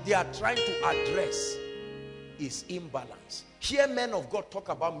 What they are trying to address is imbalance. Hear men of God talk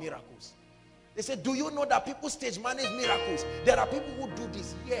about miracles. They say, do you know that people stage manage miracles? There are people who do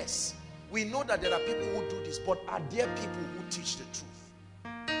this. Yes. We know that there are people who do this, but are there people who teach the truth?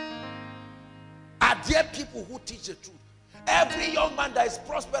 Are there people who teach the truth? Every young man that is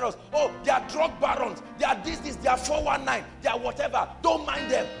prosperous, oh, they are drug barons, they are this, they are 419, they are whatever. Don't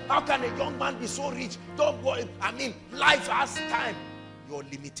mind them. How can a young man be so rich? Don't worry. I mean, life has time. Your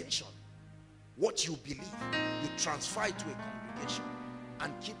limitation. What you believe, you transfer it to a congregation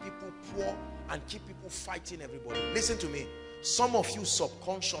and keep people poor and keep people fighting everybody. Listen to me. Some of you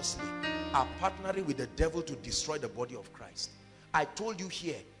subconsciously are partnering with the devil to destroy the body of Christ. I told you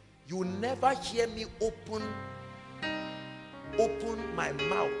here, you never hear me open my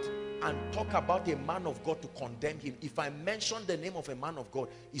mouth and talk about a man of God to condemn him. If I mention the name of a man of God,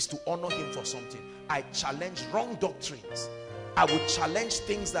 is to honor him for something. I challenge wrong doctrines. I will challenge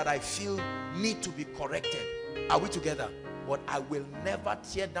things that I feel need to be corrected. Are we together? But I will never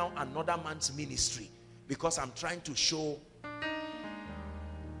tear down another man's ministry because I'm trying to show.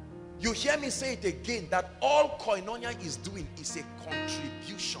 You hear me say it again, that all Koinonia is doing is a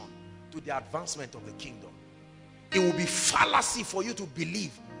contribution to the advancement of the kingdom. It will be fallacy for you to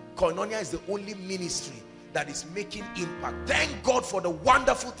believe Koinonia is the only ministry that is making impact. Thank God for the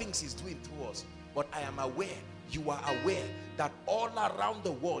wonderful things he's doing through us. But I am aware, you are aware, that all around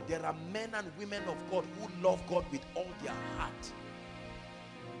the world there are men and women of God who love God with all their heart.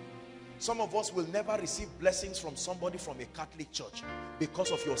 Some of us will never receive blessings from somebody from a Catholic church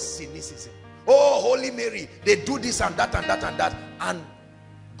because of your cynicism. Oh, Holy Mary, they do this and that and that and that. And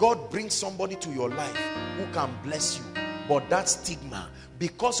God brings somebody to your life who can bless you. But that stigma,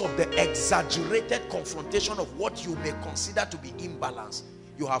 because of the exaggerated confrontation of what you may consider to be imbalance,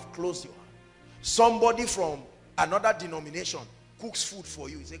 you have closed your heart. Somebody from another denomination cooks food for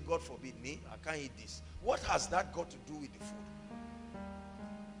you. You say, God forbid me, I can't eat this. What has that got to do with the food?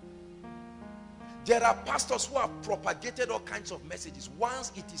 There are pastors who have propagated all kinds of messages.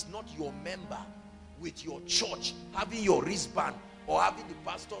 Once it is not your member with your church having your wristband or having the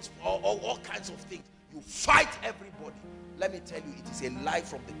pastors or all kinds of things, you fight everybody. Let me tell you, it is a lie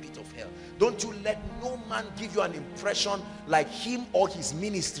from the pit of hell. Don't you let no man give you an impression like him or his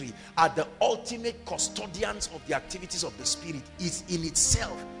ministry are the ultimate custodians of the activities of the Spirit. It in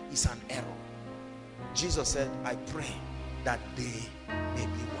itself is an error. Jesus said, I pray that they may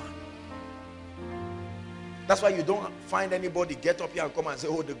be one. That's why you don't find anybody get up here and come and say,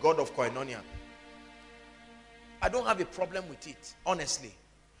 oh, the God of Koinonia. I don't have a problem with it, honestly.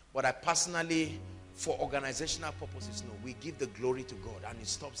 But I personally, for organizational purposes, no. We give the glory to God and it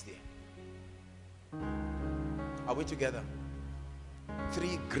stops there. Are we together?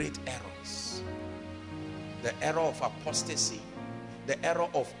 3 great errors. The error of apostasy, the error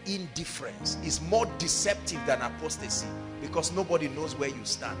of indifference is more deceptive than apostasy, because nobody knows where you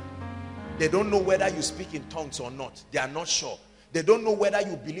stand. They don't know whether you speak in tongues or not. They are not sure. They don't know whether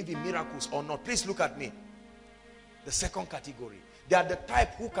you believe in miracles or not. Please look at me. The second category, they are the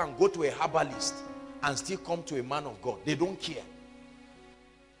type who can go to a herbalist and still come to a man of God. They don't care.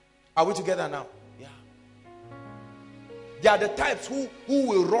 Are we together now? Yeah. They are the types who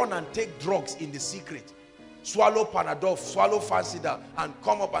will run and take drugs in the secret. Swallow Panadol, swallow Fancida, and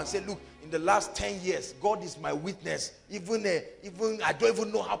come up and say, look, in the last 10 years, God is my witness. Even I don't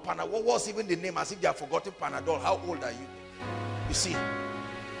even know how Panadol, what was even the name, as if they have forgotten Panadol. How old are you? You see,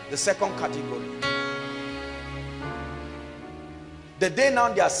 the second category. The day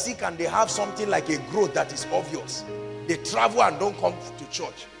now they are sick and they have something like a growth that is obvious, they travel and don't come to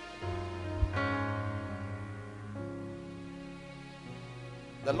church.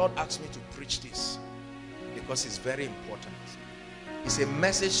 The Lord asked me to preach this because it's very important. It's a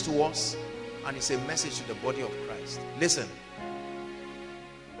message to us and it's a message to the body of Christ. Listen.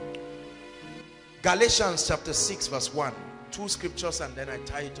 Galatians chapter 6 verse 1. 2 scriptures and then I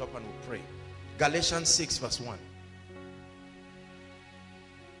tie it up and we'll pray. Galatians 6 verse 1.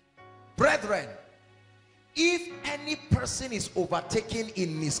 Brethren, if any person is overtaken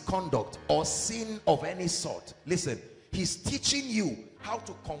in misconduct or sin of any sort, listen, he's teaching you how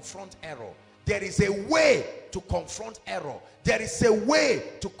to confront error. There is a way to confront error. There is a way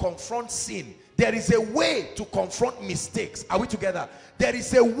to confront sin. There is a way to confront mistakes. Are we together? There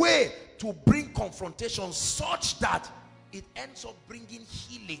is a way to bring confrontation such that it ends up bringing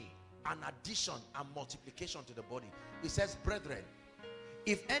healing and addition and multiplication to the body. It says, brethren,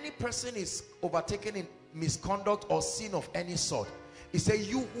 if any person is overtaken in misconduct or sin of any sort, it says,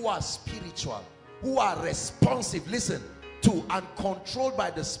 you who are spiritual, who are responsive, listen, to and controlled by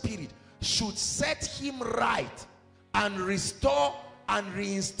the Spirit, should set him right and restore and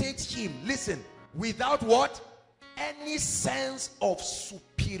reinstate him, listen, without what? Any sense of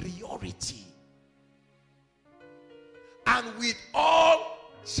superiority, and with all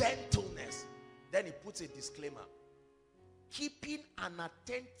gentleness. Then he puts a disclaimer, keeping an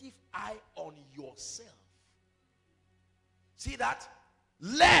attentive eye on yourself. See that?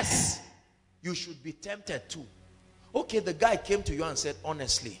 Lest you should be tempted too. Okay, the guy came to you and said,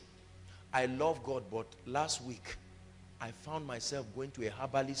 honestly, I love God, but last week I found myself going to a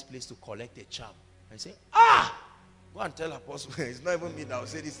herbalist place to collect a charm. I say, go and tell Apostle. It's not even me that will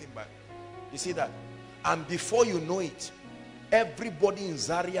say this thing back. You see that? And before you know it, everybody in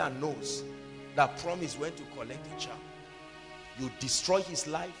Zaria knows that Promise went to collect a charm. You destroy his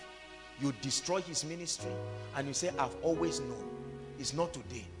life, you destroy his ministry, and you say, I've always known. It's not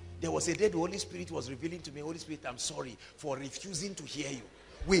today. There was a day the Holy Spirit was revealing to me, Holy Spirit, I'm sorry for refusing to hear you.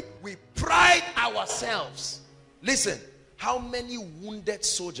 We pride ourselves. Listen, how many wounded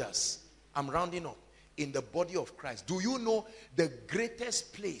soldiers, I'm rounding up, in the body of Christ. Do you know the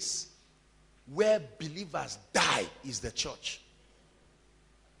greatest place where believers die is the church?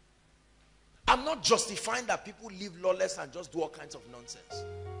 I'm not justifying that people live lawless and just do all kinds of nonsense.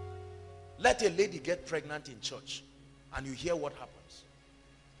 Let a lady get pregnant in church and you hear what happens.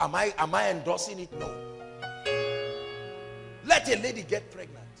 Am I endorsing it? No. Let a lady get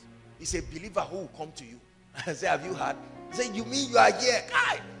pregnant. It's a believer who will come to you and say, have you heard? Say, you mean you are here?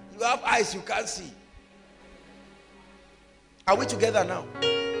 You have eyes you can't see. Are we together now?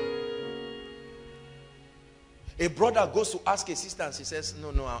 A brother goes to ask a sister and she says, no,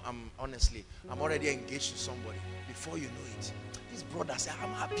 I'm already engaged to somebody. Before you know it, this brother says,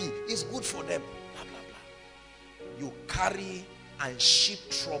 I'm happy. It's good for them. Blah, blah, blah. You carry and ship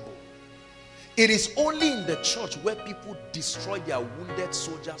trouble. It is only in the church where people destroy their wounded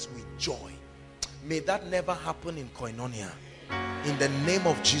soldiers with joy. May that never happen in Koinonia. In the name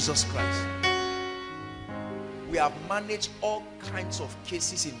of Jesus Christ. We have managed all kinds of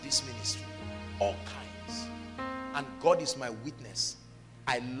cases in this ministry. All kinds. And God is my witness.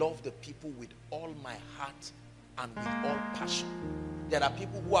 I love the people with all my heart and with all passion. There are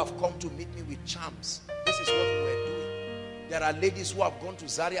people who have come to meet me with charms. This is what we were doing. There are ladies who have gone to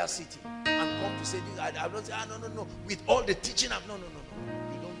Zaria City and come to say this. I don't say, no. With all the teaching, no. You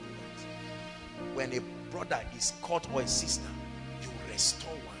don't do that. When a brother is caught or a sister, you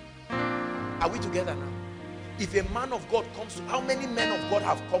restore one. Are we together now? If a man of God comes to, how many men of God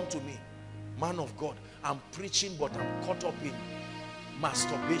have come to me? Man of God, I'm preaching, but I'm caught up in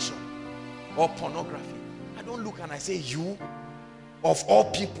masturbation or pornography. I don't look and I say, you, of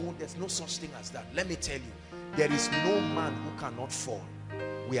all people, there's no such thing as that. Let me tell you, there is no man who cannot fall.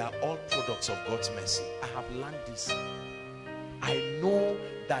 We are all products of God's mercy. I have learned this. I know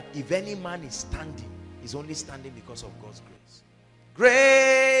that if any man is standing, he's only standing because of God's grace.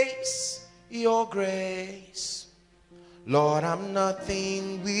 Grace, your grace. Lord, I'm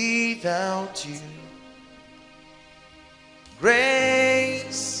nothing without you.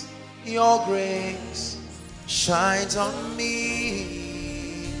 Grace, your grace shines on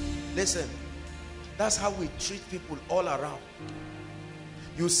me. Listen, that's how we treat people all around.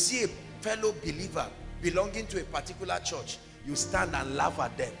 You see a fellow believer belonging to a particular church, you stand and laugh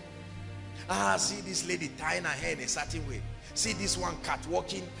at them. Ah, see this lady tying her hair in a certain way. See this one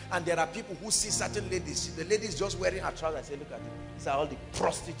catwalking, and there are people who see certain ladies. The lady is just wearing her trousers and say, look at it. These are all the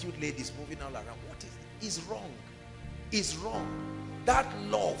prostitute ladies moving all around. What is it? It's wrong. It's wrong. That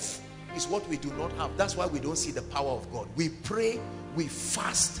love is what we do not have. That's why we don't see the power of God. We pray, we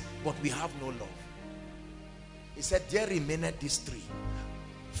fast, but we have no love. He said, there remaineth these three: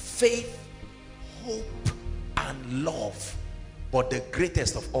 faith, hope, and love. But the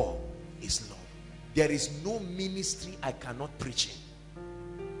greatest of all is love. There is no ministry I cannot preach in.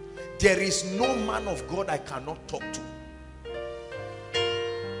 There is no man of God I cannot talk to.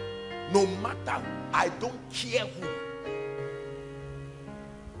 No matter, I don't care who.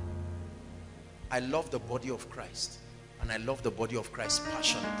 I love the body of Christ, and I love the body of Christ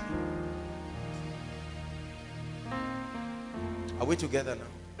passionately. Are we together now?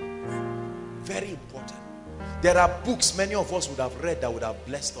 Very important. There are books many of us would have read that would have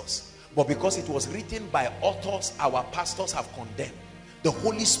blessed us, but because it was written by authors our pastors have condemned, the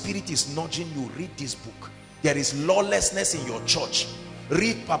Holy Spirit is nudging you, read this book. There is lawlessness in your church.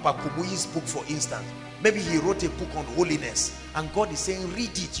 Read Papa Kumuyi's book, for instance. Maybe he wrote a book on holiness, and God is saying, read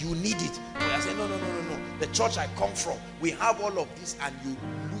it, you need it. But I say, no. The church I come from, we have all of this, and you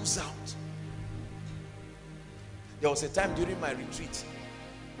lose out. There was a time during my retreat,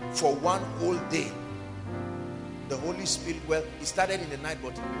 for one whole day, the Holy Spirit, well, it started in the night,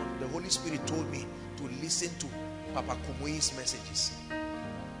 but the Holy Spirit told me to listen to Papa Kumuyi's messages.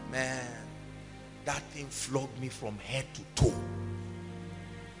 Man, that thing flogged me from head to toe.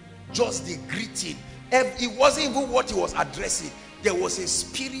 Just the greeting. It wasn't even what he was addressing. There was a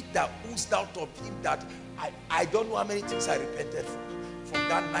spirit that oozed out of him that I don't know how many things I repented from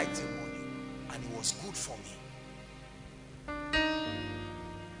that night till morning. And it was good for me.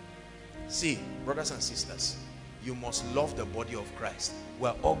 See, brothers and sisters, you must love the body of Christ. We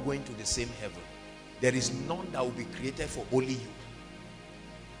are all going to the same heaven. There is none that will be created for only you.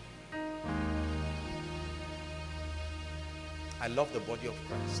 I love the body of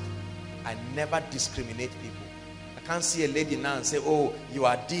Christ. I never discriminate people. I can't see a lady now and say, oh, you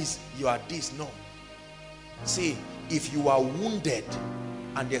are this, you are this. No. See, if you are wounded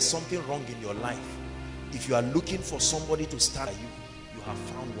and there's something wrong in your life, if you are looking for somebody to stand by you, you have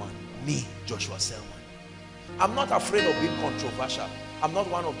found one. Me, Joshua Selman. I'm not afraid of being controversial. I'm not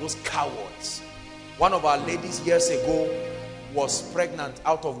one of those cowards. One of our ladies years ago was pregnant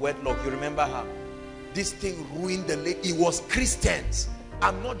out of wedlock. You remember her? This thing ruined the lady. It was Christians.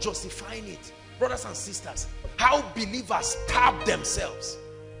 I'm not justifying it. Brothers and sisters, how believers stabbed themselves.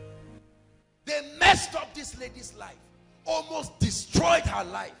 They messed up this lady's life. Almost destroyed her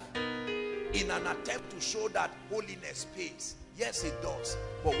life in an attempt to show that holiness pays. Yes, it does.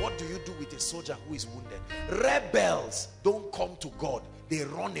 But what do you do with a soldier who is wounded? Rebels don't come to God. They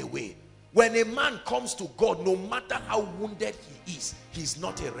run away. When a man comes to God, no matter how wounded he is, he's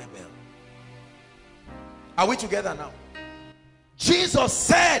not a rebel. Are we together now? Jesus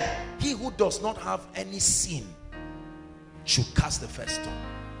said, he who does not have any sin should cast the first stone.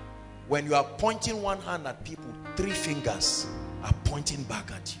 When you are pointing one hand at people, 3 fingers are pointing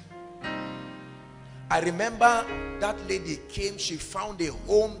back at you. I remember that lady came, she found a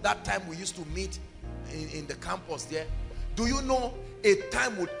home. That time we used to meet in the campus there. Do you know, a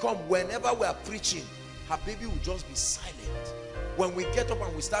time would come whenever we are preaching, her baby would just be silent. When we get up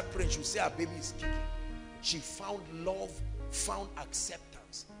and we start praying, she would say her baby is kicking. She found love, found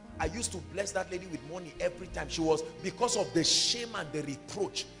acceptance. I used to bless that lady with money every time. She was, because of the shame and the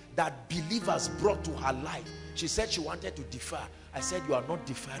reproach that believers brought to her life, she said she wanted to defer. I said, you are not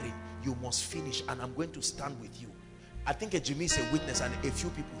deferring, you must finish, and I'm going to stand with you. I think Jimmy is a witness, and a few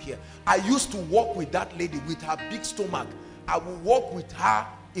people here. I used to walk with that lady with her big stomach. I would walk with her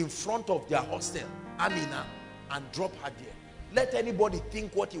in front of their hostel, Amina, and drop her there. Let anybody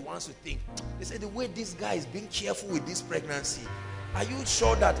think what he wants to think. They say, the way this guy is being careful with this pregnancy, are you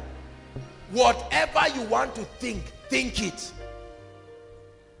sure that whatever you want to think, think it?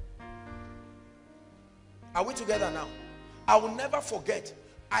 Are we together now? I will never forget.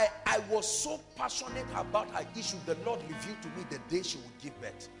 I was so passionate about her issue. The Lord revealed to me the day she would give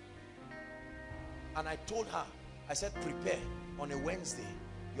birth. And I told her, I said, prepare. On a Wednesday,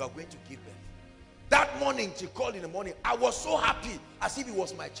 you are going to give birth. That morning, she called in the morning. I was so happy, as if it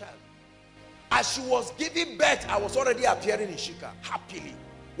was my child. As she was giving birth, I was already appearing in Shika, happily.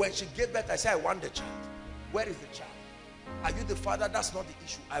 When she gave birth, I said, I want the child. Where is the child? Are you the father? That's not the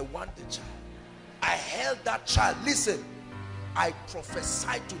issue. I want the child. I held that child. Listen, I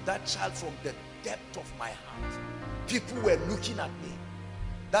prophesied to that child from the depth of my heart. People were looking at me.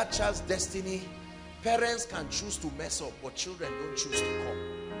 That child's destiny, parents can choose to mess up, but children don't choose to come.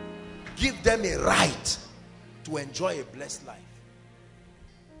 Give them a right to enjoy a blessed life.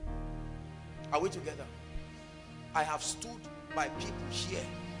 Are we together? I have stood by people here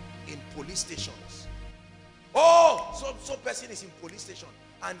in police stations. Oh, so person is in police station,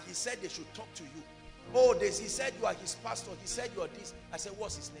 and he said they should talk to you. Oh, he said you are his pastor. He said you are this. I said,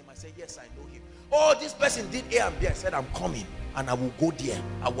 what's his name? I said, yes, I know him. Oh, this person did A and B. I said, I'm coming and I will go there.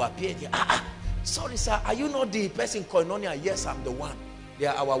 I will appear there. Sorry, sir. Are you not the person Koinonia? Yes, I'm the one. They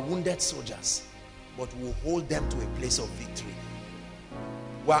are our wounded soldiers. But we'll hold them to a place of victory.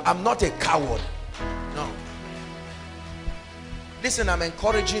 Well, I'm not a coward. No. Listen, I'm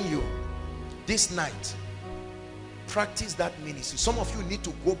encouraging you. This night, practice that ministry. Some of you need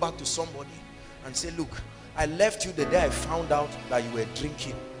to go back to somebody and say, look, I left you the day I found out that you were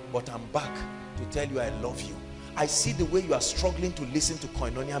drinking, but I'm back to tell you I love you. I see the way you are struggling to listen to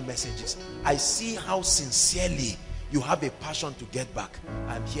Koinonia messages. I see how sincerely you have a passion to get back.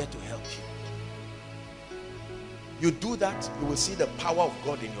 I'm here to help you. You do that, you will see the power of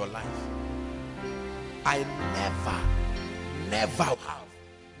God in your life. I never have,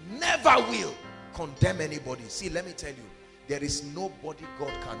 never will condemn anybody. See, let me tell you, there is nobody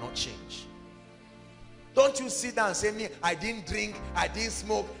God cannot change. Don't you sit down and say, me, I didn't drink, I didn't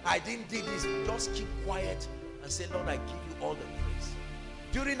smoke, I didn't do this. Just keep quiet and say, Lord, I give you all the praise.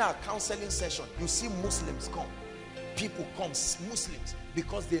 During our counseling session, you see Muslims come. People come, Muslims,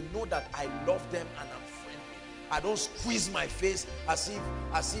 because they know that I love them and I'm friendly. I don't squeeze my face as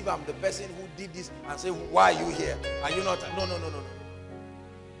if I'm the person who did this and say, why are you here? Are you not? No.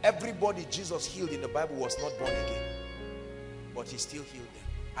 Everybody Jesus healed in the Bible was not born again, but he still healed them.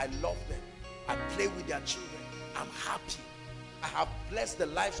 I love them. I play with their children. I'm happy. I have blessed the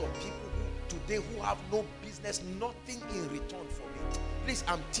lives of people today who have no business, nothing in return for me. Please,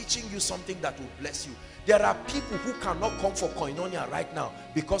 I'm teaching you something that will bless you. There are people who cannot come for Koinonia right now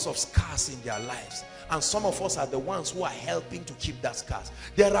because of scars in their lives. And some of us are the ones who are helping to keep that scars.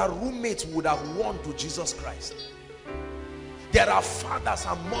 There are roommates who would have won to Jesus Christ. There are fathers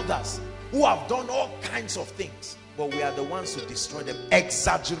and mothers who have done all kinds of things, but we are the ones who destroy them.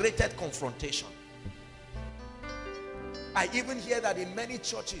 Exaggerated confrontation. I even hear that in many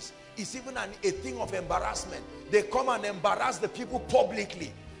churches, it's even a thing of embarrassment. They come and embarrass the people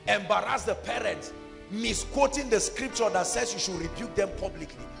publicly, embarrass the parents, misquoting the scripture that says you should rebuke them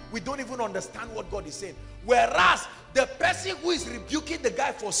publicly. We don't even understand what God is saying. Whereas the person who is rebuking the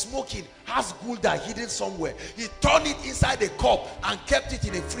guy for smoking has gulda hidden somewhere. He turned it inside a cup and kept it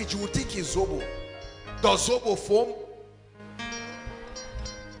in a fridge. You would think it's Zobo. Does Zobo foam?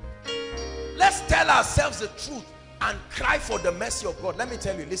 Let's tell ourselves the truth and cry for the mercy of God. Let me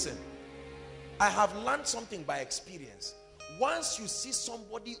tell you, listen. I have learned something by experience. Once you see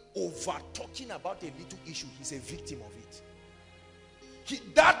somebody over talking about a little issue, he's a victim of it.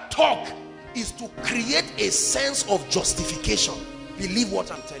 That talk is to create a sense of justification. Believe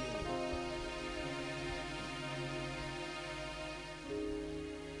what I'm telling you.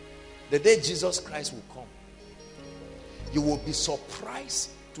 The day Jesus Christ will come, you will be surprised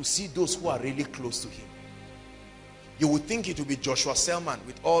to see those who are really close to him. You would think it will be Joshua Selman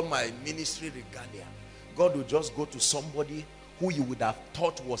with all my ministry regalia. God will just go to somebody who you would have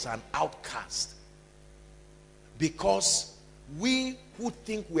thought was an outcast. Because we who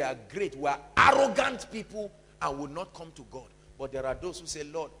think we are great, we are arrogant people and will not come to God. But there are those who say,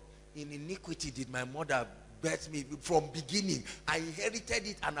 Lord, in iniquity did my mother birth me from beginning. I inherited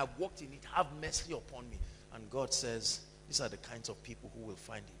it and I've walked in it. Have mercy upon me. And God says, these are the kinds of people who will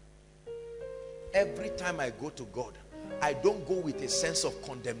find him. Every time I go to God, I don't go with a sense of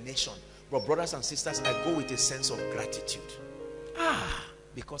condemnation. But brothers and sisters, I go with a sense of gratitude.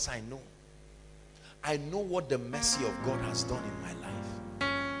 Because I know what the mercy of God has done in my life.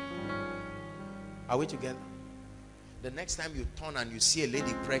 Are we together? The next time you turn and you see a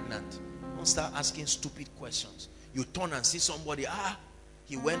lady pregnant, don't start asking stupid questions. You turn and see somebody,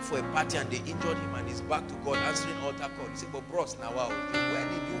 he went for a party and they injured him and he's back to God answering altar call. You say, but bros, now where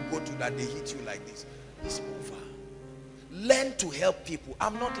did you go to that they hit you like this? It's over. Learn to help people.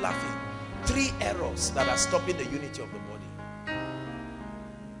 I'm not laughing. 3 errors that are stopping the unity of the body.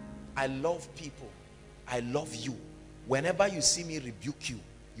 I love people. I love you. Whenever you see me rebuke you,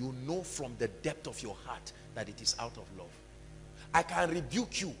 you know from the depth of your heart that it is out of love. I can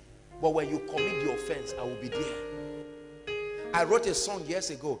rebuke you, but when you commit the offense, I will be there. I wrote a song years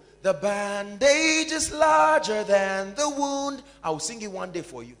ago. The bandage is larger than the wound. I will sing it one day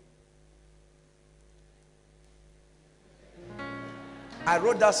for you. I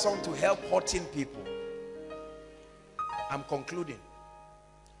wrote that song to help hurting people. I'm concluding.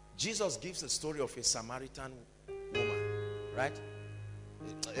 Jesus gives a story of a Samaritan woman, right?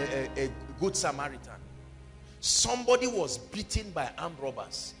 A good Samaritan. Somebody was beaten by armed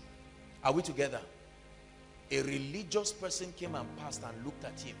robbers. Are we together? A religious person came and passed and looked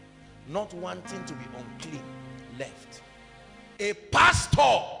at him, not wanting to be unclean, left. A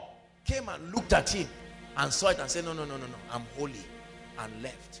pastor came and looked at him and saw it and said, no, no, no, no, no, I'm holy, and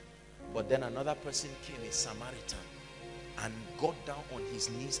left. But then another person came, a Samaritan, and got down on his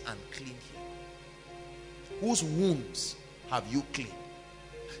knees and cleaned him. Whose wounds have you cleaned?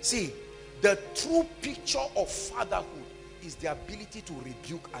 See, the true picture of fatherhood is the ability to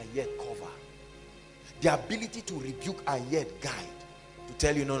rebuke and yet cover. The ability to rebuke and yet guide. To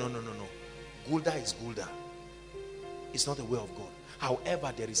tell you, no, no, no, no, no. Gulda is Gulda. It's not a way of God.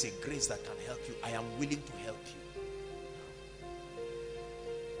 However, there is a grace that can help you. I am willing to help you.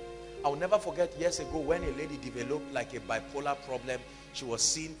 I'll never forget years ago when a lady developed like a bipolar problem. She was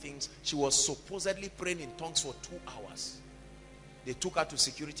seeing things. She was supposedly praying in tongues for 2 hours. They took her to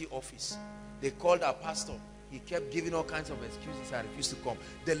security office. They called her pastor. He kept giving all kinds of excuses and refused to come.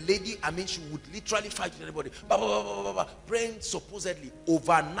 The lady, I mean, she would literally fight with anybody. Bah, bah, bah, bah, bah, praying supposedly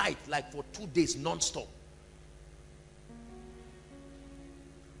overnight, like for 2 days, non-stop.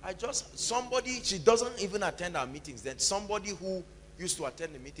 Somebody, she doesn't even attend our meetings. Then somebody who used to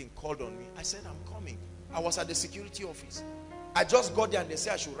attend the meeting called on me. I said, I'm coming. I was at the security office. I just got there and they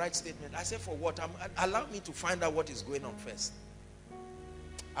said I should write statement. I said, for what? Allow me to find out what is going on first.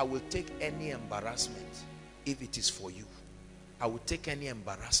 I will take any embarrassment if it is for you. I will take any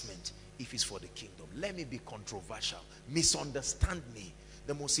embarrassment if it's for the kingdom. Let me be controversial. Misunderstand me.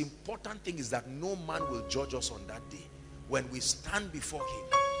 The most important thing is that no man will judge us on that day. When we stand before him,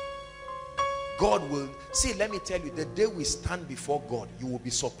 God will, see, let me tell you, the day we stand before God, you will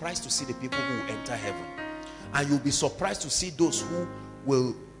be surprised to see the people who will enter heaven. And you'll be surprised to see those who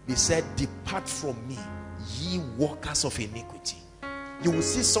will be said, depart from me, ye workers of iniquity. You will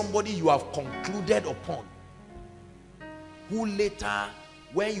see somebody you have concluded upon, who later,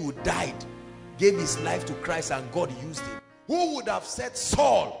 when you died, gave his life to Christ and God used him. Who would have said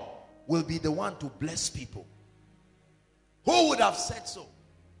Saul will be the one to bless people? Who would have said so?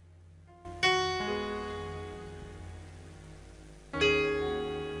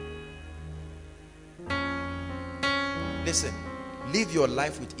 Listen, live your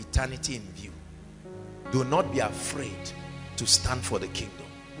life with eternity in view. Do not be afraid to stand for the kingdom.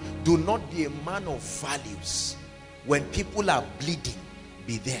 Do not be a man of values. When people are bleeding,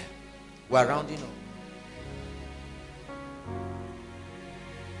 be there. We're rounding up.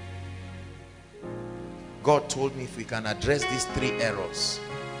 God told me if we can address these 3 errors,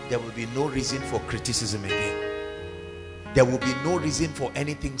 there will be no reason for criticism again. There will be no reason for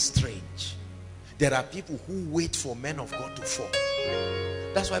anything strange. There are people who wait for men of God to fall.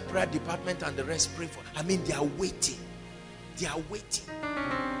 That's why prayer department and the rest pray for. I mean, they are waiting. They are waiting.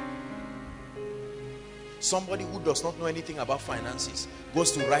 Somebody who does not know anything about finances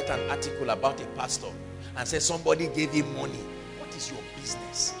goes to write an article about a pastor and says somebody gave him money. What is your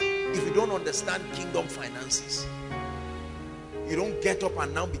business? If you don't understand kingdom finances, you don't get up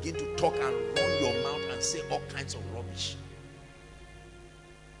and now begin to talk and run your mouth and say all kinds of rubbish.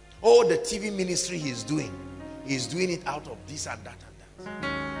 Oh, the TV ministry he's doing it out of this and that and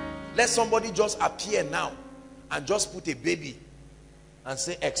that. Let somebody just appear now and just put a baby and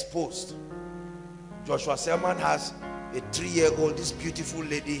say exposed. Joshua Selman has a 3-year-old, this beautiful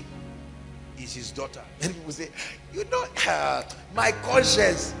lady is his daughter. And he will say, you know, my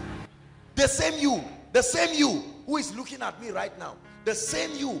conscience, the same you who is looking at me right now, the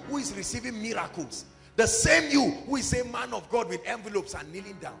same you who is receiving miracles, the same you who is a man of God with envelopes and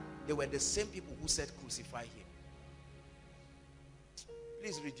kneeling down, they were the same people who said crucify him.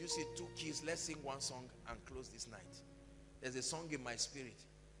 Please reduce it 2 keys. Let's sing one song and close this night. There's a song in my spirit.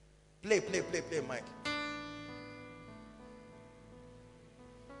 Play, Mike.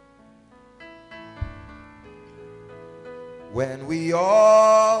 When we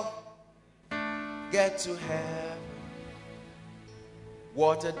all get to heaven,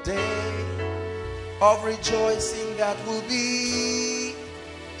 what a day of rejoicing that will be.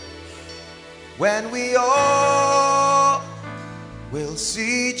 When we all will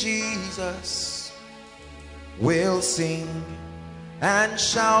see Jesus, we'll sing and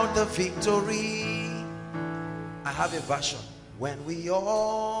shout the victory. I have a version. When we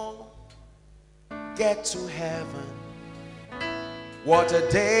all get to heaven, what a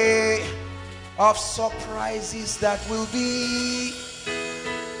day of surprises that will be.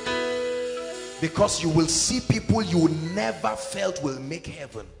 Because you will see people you never felt will make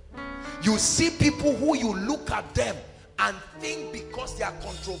heaven. You see people who you look at them and think because they are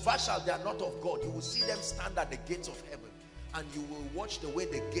controversial, they are not of God. You will see them stand at the gates of heaven, and you will watch the way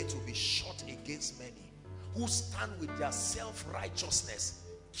the gate will be shut against many who stand with their self-righteousness,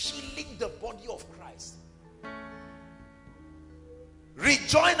 killing the body of Christ.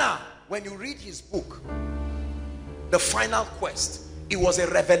 Rejoiner, when you read his book, The Final Quest, it was a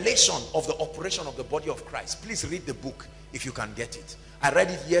revelation of the operation of the body of Christ. Please read the book if you can get it. I read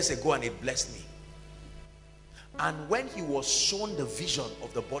it years ago and it blessed me. And when he was shown the vision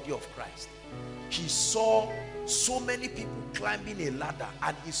of the body of Christ, he saw so many people climbing a ladder,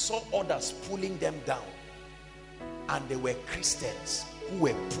 and he saw others pulling them down. And they were Christians who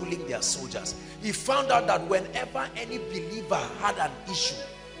were pulling their soldiers. He found out that whenever any believer had an issue,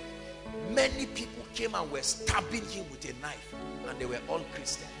 many people came and were stabbing him with a knife, and they were all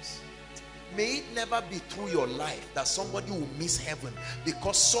Christians. May it never be through your life that somebody will miss heaven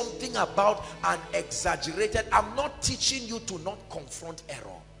because something about an exaggerated. I'm not teaching you to not confront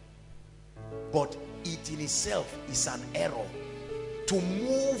error, but it in itself is an error to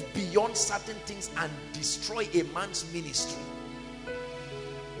move beyond certain things and destroy a man's ministry.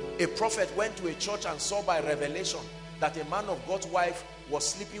 A prophet went to a church and saw by revelation that a man of God's wife was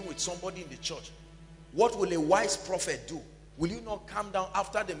sleeping with somebody in the church. What will a wise prophet do? Will you not come down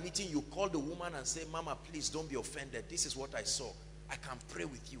after the meeting? You call the woman and say, Mama, please don't be offended. This is what I saw. I can pray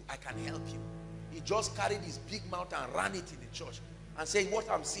with you. I can help you. He just carried his big mouth and ran it in the church and saying, what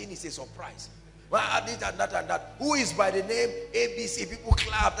I'm seeing is a surprise. Well, I did and that and that. Who is by the name ABC? People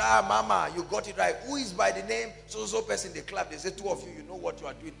clapped. Ah, Mama, you got it right. Who is by the name so person? They clapped. They said, two of you, you know what you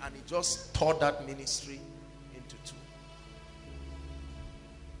are doing. And he just tore that ministry into two.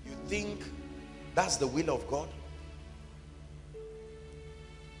 You think that's the will of God?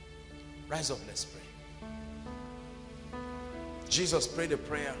 Rise up, let's pray. Jesus prayed a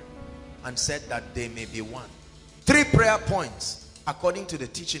prayer and said that they may be one. 3 prayer points according to the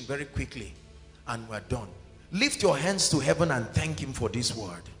teaching very quickly, and we're done. Lift your hands to heaven and thank him for this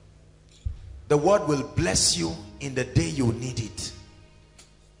word. The word will bless you in the day you need it.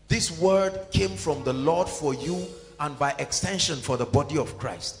 This word came from the Lord for you and by extension for the body of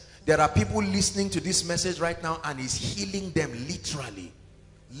Christ. There are people listening to this message right now and he's healing them literally.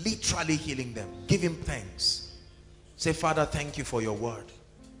 Literally healing them. Give him thanks. Say, Father, thank you for your word.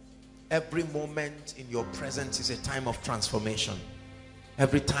 Every moment in your presence is a time of transformation.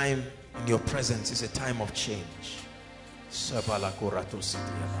 Every time in your presence is a time of change.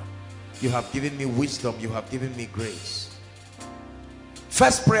 You have given me wisdom. You have given me grace.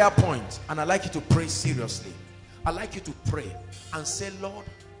 First prayer point, and I'd like you to pray seriously. I'd like you to pray and say, Lord,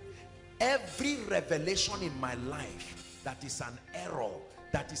 every revelation in my life that is an error,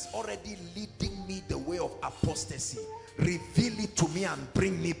 that is already leading me the way of apostasy, reveal it to me and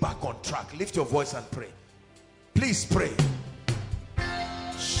bring me back on track. Lift your voice and pray. Please pray.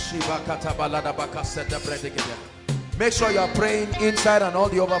 Make sure you are praying inside and all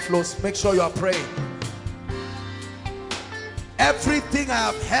the overflows. Make sure you are praying. Everything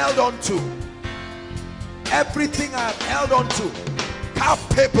I have held on to, everything I have held on to,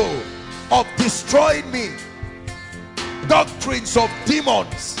 capable of destroying me, doctrines of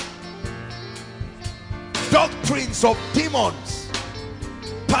demons,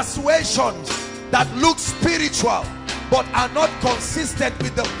 persuasions that look spiritual but are not consistent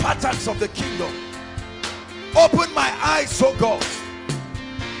with the patterns of the kingdom. Open my eyes, oh God.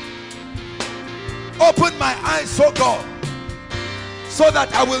 Open my eyes, oh God, so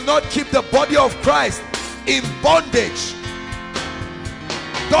that I will not keep the body of Christ in bondage.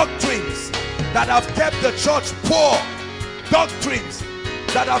 Doctrines that have kept the church poor, doctrines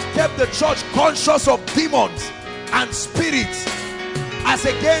that have kept the church conscious of demons and spirits as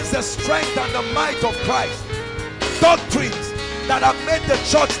against the strength and the might of Christ. Doctrines that have made the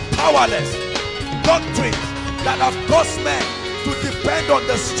church powerless. Doctrines that have caused men to depend on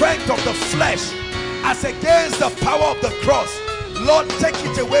the strength of the flesh as against the power of the cross. Lord, take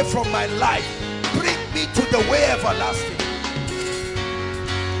it away from my life. Bring me to the way everlasting.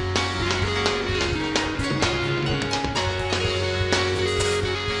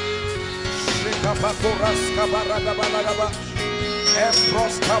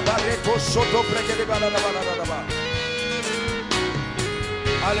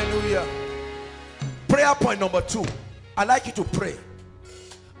 Hallelujah. Prayer point number 2. I'd like you to pray.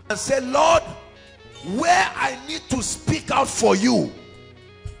 and say, Lord, where I need to speak out for you,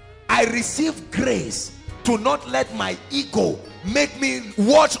 I receive grace to not let my ego make me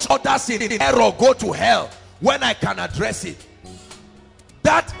watch others in error go to hell when I can address it.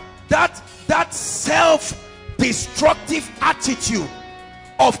 That self-destructive attitude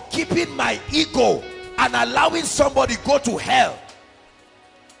of keeping my ego and allowing somebody go to hell,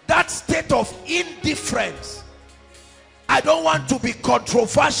 that state of indifference, I don't want to be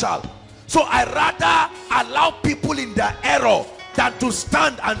controversial, so I rather allow people in their error than to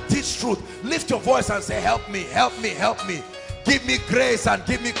stand and teach truth. Lift your voice and say, help me, help me, help me. Give me grace and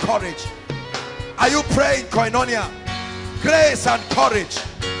give me courage. Are you praying, Koinonia? Grace and courage.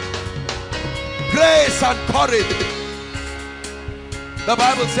 Grace and courage. The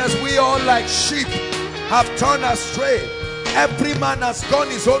Bible says we all like sheep have turned astray. Every man has gone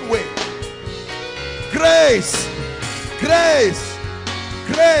his own way. Grace, grace,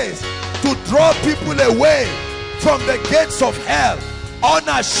 grace to draw people away from the gates of hell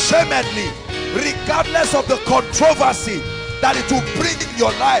unashamedly, regardless of the controversy that it will bring in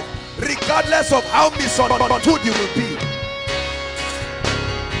your life, regardless of how misunderstood you will be.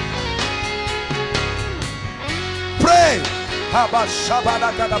 Pray.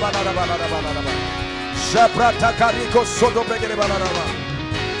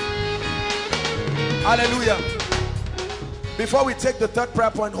 Hallelujah. Before we take the third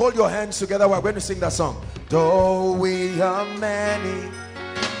prayer point, hold your hands together. We're going to sing that song. Though we are many,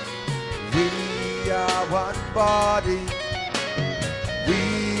 we are one body.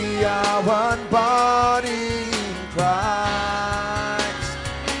 We are one body in Christ.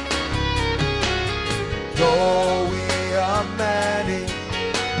 Though we are many,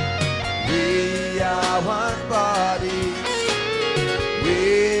 we are one body.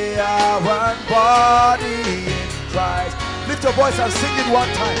 We are one body in Christ. Lift your voice and sing it one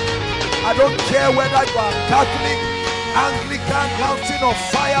time. I don't care whether you are Catholic, Anglican, Mountain of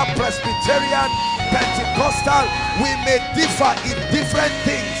Fire, Presbyterian, Pentecostal. We may differ in different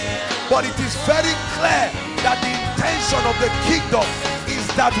things, but it is very clear that the intention of the kingdom is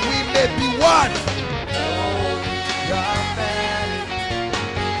that we may be one. We are many,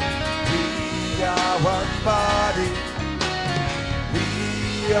 we are one body.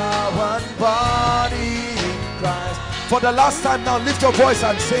 We are one body in Christ. For the last time now, lift your voice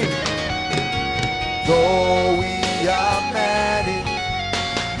and sing. Though we are many,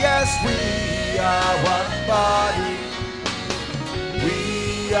 yes, we are one body.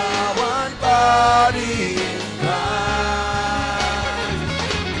 We are one body in Christ.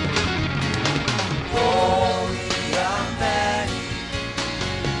 Though we are many,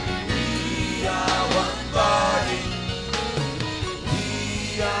 we are one body.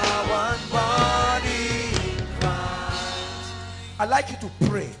 We are one body in Christ. I'd like you to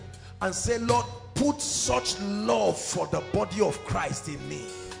pray and say, Lord, put such love for the body of Christ in me.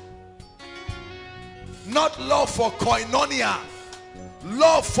 Not love for koinonia,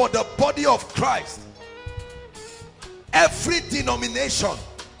 love for the body of Christ. Every denomination,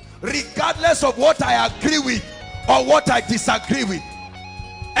 regardless of what I agree with or what I disagree with,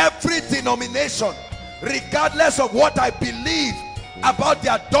 every denomination, regardless of what I believe about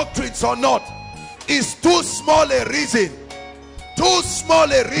their doctrines or not, is too small a reason to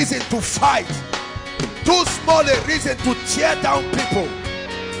fight, too small a reason to tear down people.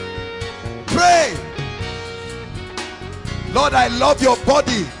 Pray. Lord, I love your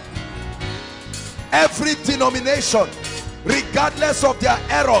body. Every denomination, regardless of their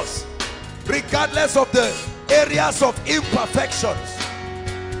errors, regardless of the areas of imperfections,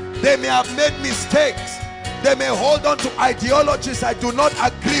 they may have made mistakes, they may hold on to ideologies I do not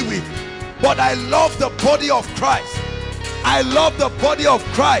agree with, but I love the body of Christ. I love the body of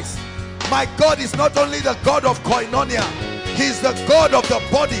Christ. My God is not only the God of koinonia, He's the God of the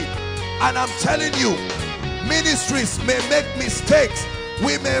body. And I'm telling you, ministries may make mistakes,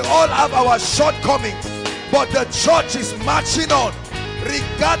 we may all have our shortcomings, but the church is marching on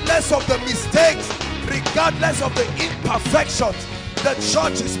regardless of the mistakes, regardless of the imperfections. The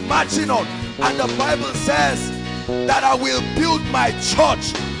church is marching on, and the Bible says that I will build my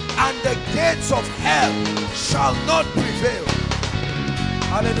church and the gates of hell shall not prevail.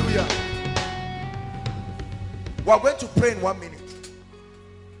 Hallelujah. We're going to pray in 1 minute.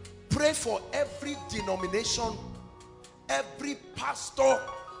 Pray for every denomination, every pastor,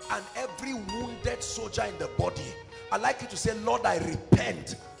 and every wounded soldier in the body. I'd like you to say, Lord, I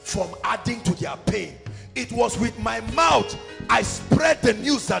repent from adding to their pain. It was with my mouth I spread the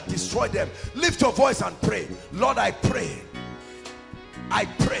news that destroyed them. Lift your voice and pray. Lord, I pray. I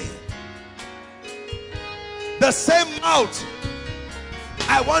pray. The same mouth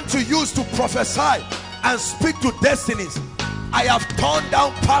I I want to use to prophesy and speak to destinies. I have torn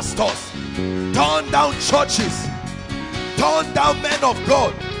down pastors, torn down churches, torn down men of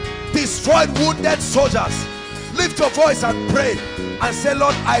God, destroyed wounded soldiers. Lift your voice and pray and say,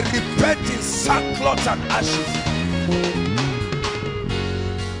 Lord, I repent in sackcloth and ashes.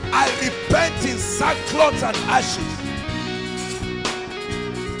 I repent in sackcloth and ashes.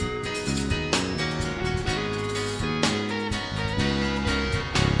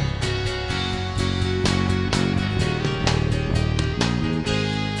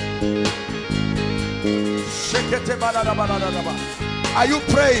 Are you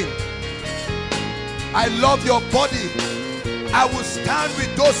praying? I love your body. I will stand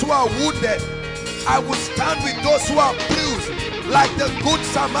with those who are wounded. I will stand with those who are bruised, like the good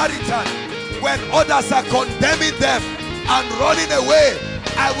Samaritan. When others are condemning them and running away,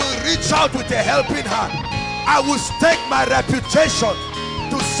 I will reach out with a helping hand. I will stake my reputation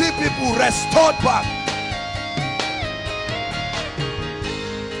to see people restored back.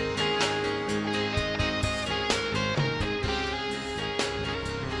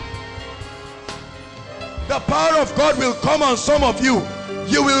 The power of God will come on some of you.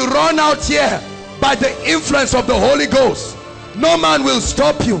 You will run out here by the influence of the Holy Ghost. No man will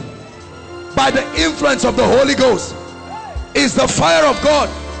stop you. By the influence of the Holy Ghost is the fire of God.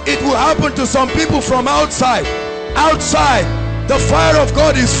 It will happen to some people from outside. Outside, the fire of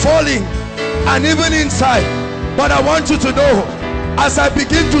God is falling, and even inside. But I want you to know, as I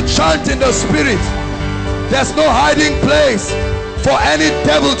begin to chant in the spirit, there's no hiding place for any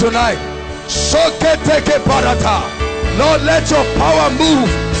devil tonight. Lord, let your power move.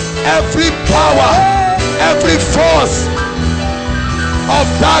 Every power, every force of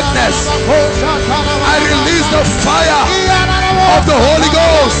darkness, I release the fire of the Holy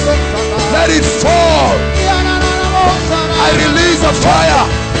Ghost. Let it fall. I release the fire.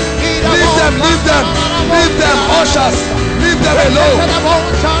 Leave them, leave them, leave them, ushers, leave them alone.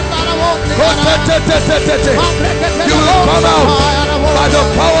 You will come out by the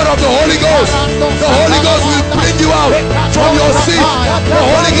power of the Holy Ghost. The Holy Ghost will bring you out from your seat. The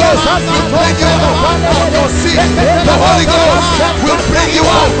Holy Ghost will bring you out from your seat. The Holy Ghost will bring you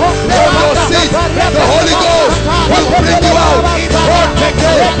out from your seat. The Holy Ghost will bring you out.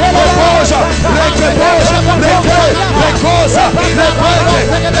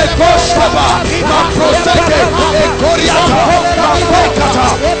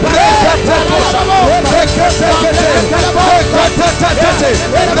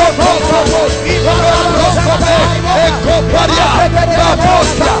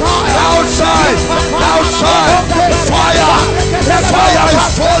 Outside, outside, fire, fire is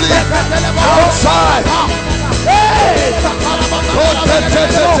falling. Outside,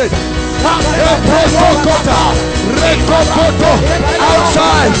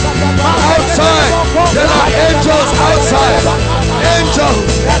 outside, outside, there are angels outside. Angels.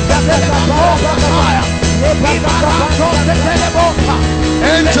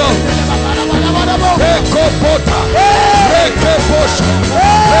 Angel,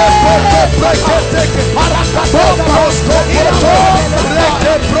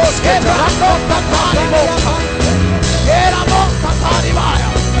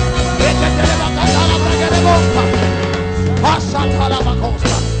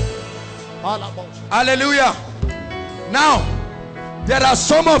 hallelujah. Now, there are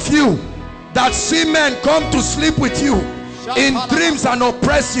some of you that see men come to sleep with you in dreams and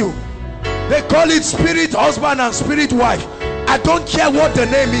oppress you. They call it spirit husband and spirit wife. I don't care what the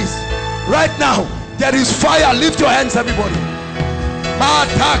name is. Right now, there is fire. Lift your hands, everybody.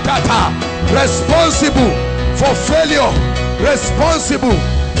 Responsible for failure, responsible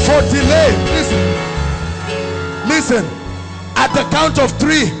for delay. Listen, at the count of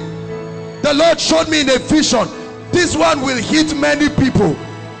 3, the Lord showed me in a vision, this one will hit many people.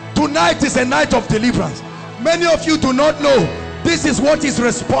 Tonight is a night of deliverance. Many of you do not know this is what is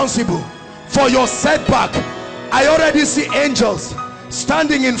responsible for your setback. I already see angels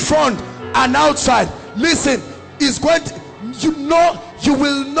standing in front and outside. Listen, it's going to, you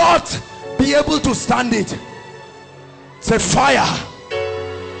will not be able to stand it. It's a fire.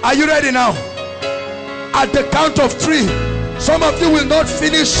 Are you ready now? At the count of 3, some of you will not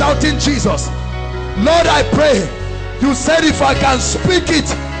finish shouting Jesus. Lord, I pray, you said if I can speak it,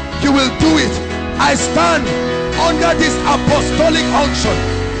 you will do it. I stand under this apostolic unction.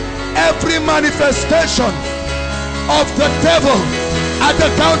 Every manifestation of the devil, at the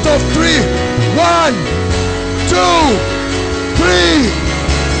count of 3, 1, 2, 3.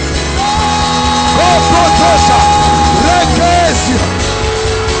 Go Protosha, Rekesia,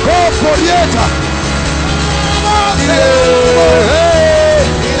 go Porieta.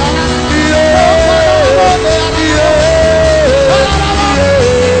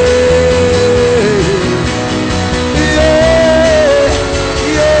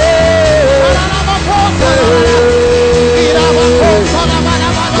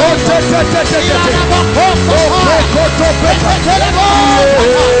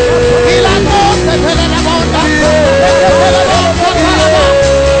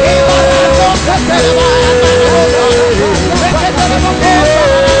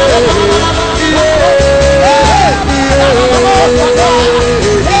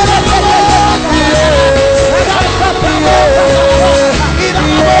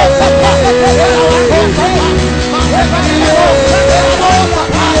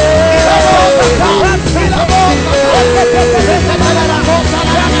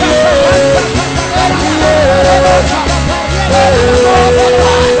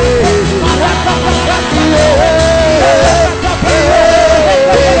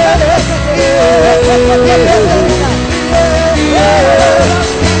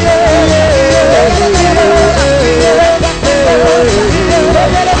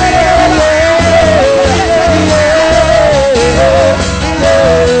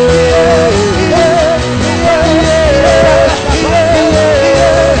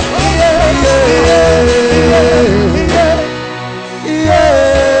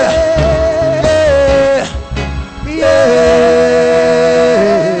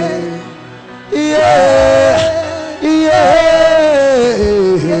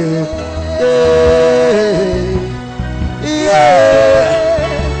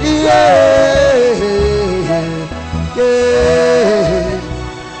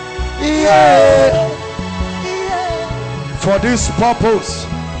 For this purpose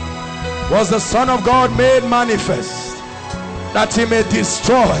was the Son of God made manifest, that he may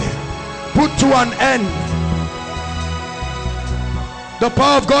destroy, put to an end. The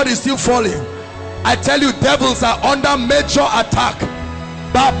power of God is still falling. I tell you, devils are under major attack.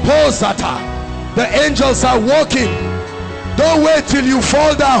 The angels are walking. Don't wait till you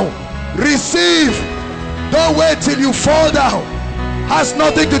fall down. Receive. Don't wait till you fall down. Has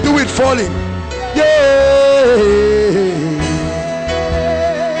nothing to do with falling.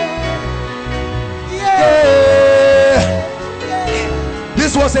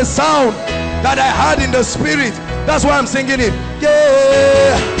 This was a sound that I had in the spirit. That's why I'm singing it.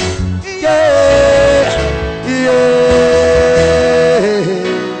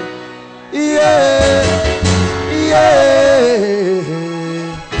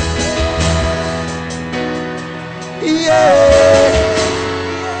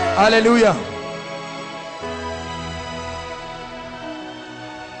 Hallelujah.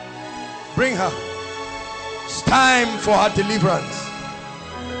 Bring her. It's time for her deliverance.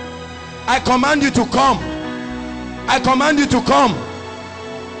 I command you to come. I command you to come.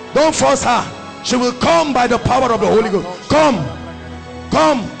 Don't force her. She will come by the power of the Holy Ghost. Come.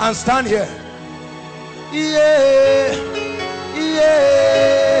 Come and stand here.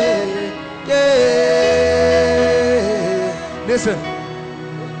 Listen.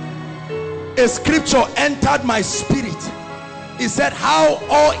 A scripture entered my spirit. It said, how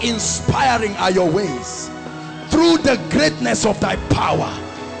awe-inspiring are your ways. Through the greatness of thy power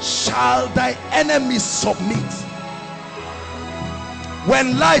shall thy enemies submit.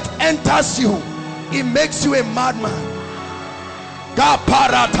 When light enters you, it makes you a madman.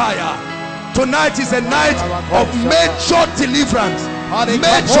 Tonight is a night of major deliverance.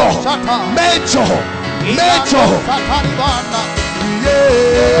 Major.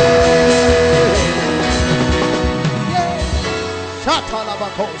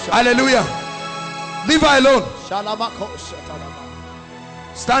 Hallelujah. Leave her alone.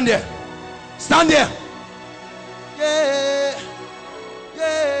 Stand there. Stand there.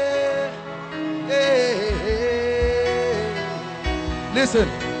 Listen.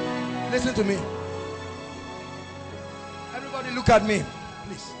 Listen to me. Everybody look at me,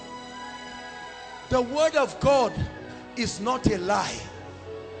 please. The word of God is not a lie.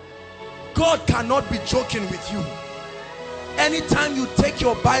 God cannot be joking with you. Anytime you take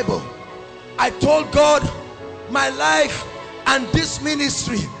your Bible, I told God, my life and this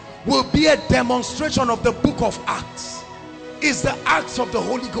ministry will be a demonstration of the book of Acts. It's the Acts of the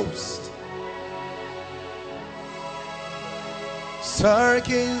Holy Ghost.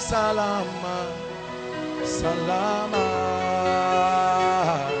 Sarkin Salama, Salama.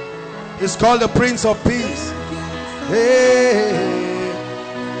 It's called the Prince of Peace. Hey,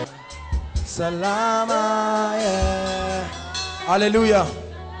 Salama, yeah. Hallelujah.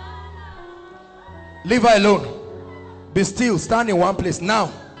 Leave her alone. Be still. Stand in one place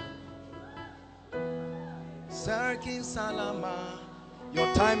now. Sarkin Salama.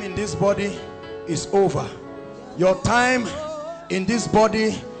 Your time in this body is over. Your time in this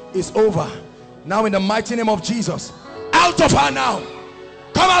body is over. Now in the mighty name of Jesus, out of her now.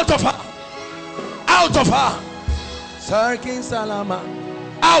 Come out of her. Out of her. Sarkin Salama.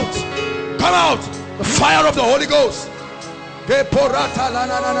 Out. Come out. The fire of the Holy Ghost. He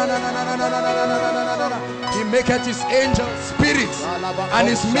maketh his angels spirits and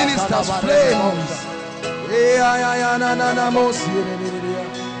his ministers flames.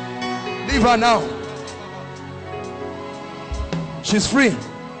 Leave her now. She's free.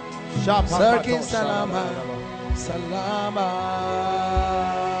 Sarkin salama, salama,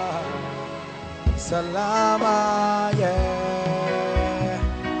 salama, yeah,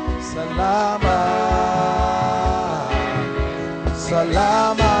 salama,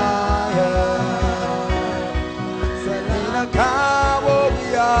 salama, yeah, salina kawo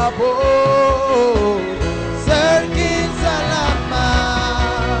biabo, sarkin salama,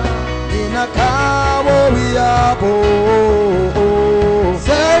 ina kawo biabo.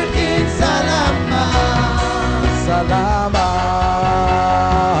 Salama,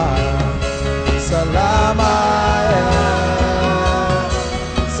 salama, yeah.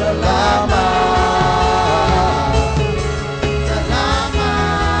 Salama, salama.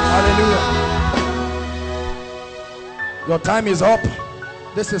 Hallelujah. Your time is up.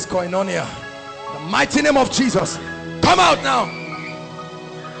 This is koinonia. The mighty name of Jesus. Come out now.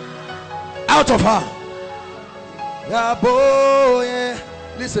 Out of her. Yeah, boy. Yeah.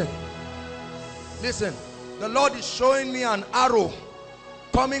 Listen. Listen. The Lord is showing me an arrow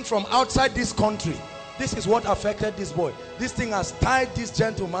coming from outside this country. This is what affected this boy. This thing has tied this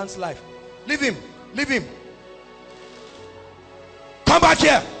gentleman's life. Leave him. Leave him. Come back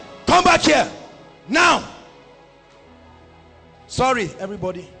here. Come back here. Now. Sorry,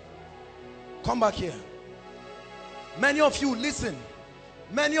 everybody. Come back here. Many of you, listen.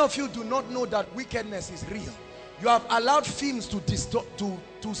 Many of you do not know that wickedness is real. You have allowed films to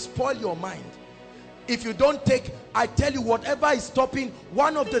spoil your mind. If you don't take, I tell you, whatever is stopping,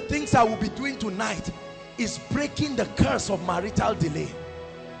 one of the things I will be doing tonight is breaking the curse of marital delay.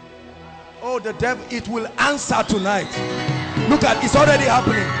 Oh, the devil, it will answer tonight. Look at, it's already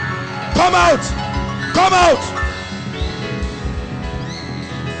happening. Come out. Come out.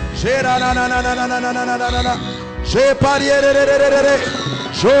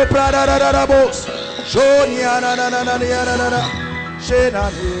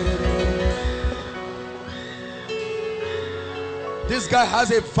 This guy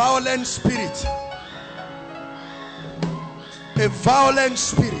has a violent spirit. A violent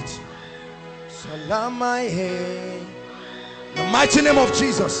spirit. The mighty name of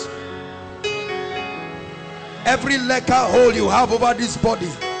Jesus. Every leper hole you have over this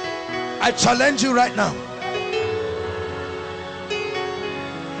body, I challenge you right now.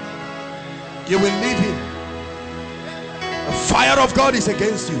 You will leave him. The fire of God is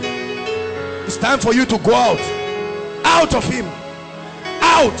against you. It's time for you to go out. Out of him.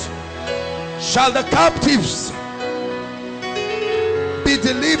 Out. Shall the captives be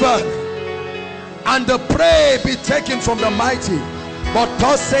delivered, and the prey be taken from the mighty. But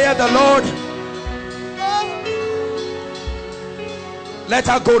thus saith the Lord, let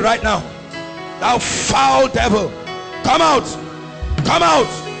her go right now. Thou foul devil, come out. Come out.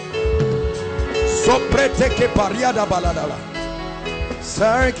 Sopreteke pariada baladala.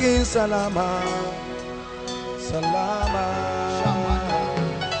 Sarkin salama, salama,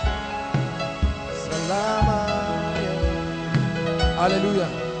 salama. Hallelujah.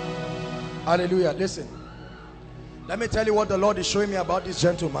 Hallelujah. Listen, let me tell you what the Lord is showing me about this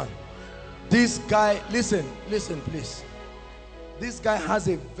gentleman. This guy, listen please. This guy has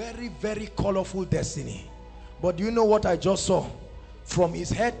a very, very colorful destiny. But do you know what I just saw? From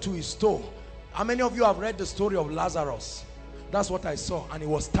his head to his toe. How many of you have read the story of Lazarus? That's what I saw. And he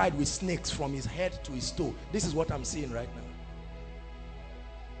was tied with snakes from his head to his toe. This is what I'm seeing right now.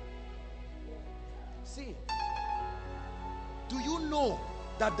 See, do you know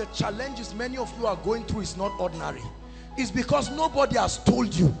that the challenges many of you are going through is not ordinary? It's because nobody has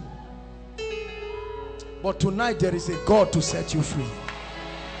told you. But tonight there is a God to set you free.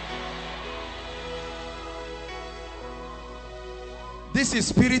 This is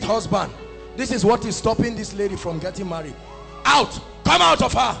spirit husband. This is what is stopping this lady from getting married. Out. Come out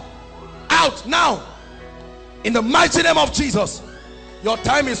of her. Out now. In the mighty name of Jesus. Your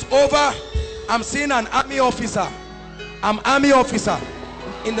time is over. I'm seeing an army officer. I'm army officer.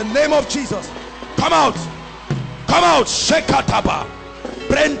 In the name of Jesus. Come out. Come out. Shekataba.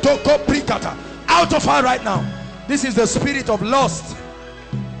 Brentoko prikata. Out of her right now. This is the spirit of lust.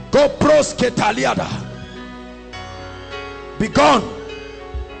 Go prosketaliada. Be gone.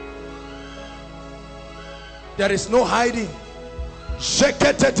 There is no hiding. I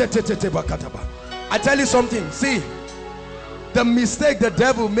tell you something. See, the mistake the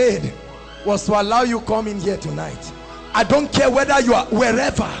devil made was to allow you come in here tonight. I don't care whether you are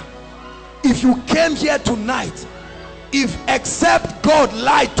wherever. If you came here tonight, if except God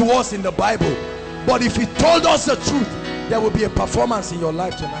lied to us in the Bible, but if he told us the truth, there will be a performance in your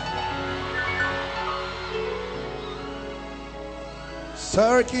life tonight.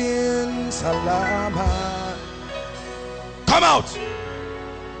 Sarkin Salama. Come out.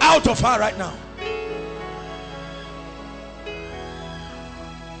 Out of her right now.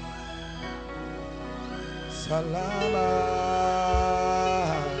 Salama.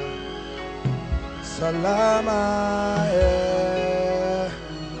 Salama. Yeah.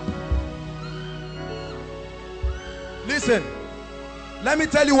 Listen, let me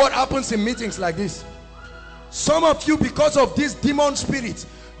tell you what happens in meetings like this. Some of you, because of this demon spirit,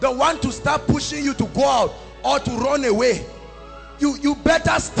 they want to start pushing you to go out or to run away. You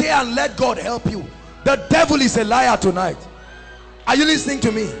better stay and let God help you. The devil is a liar tonight. Are you listening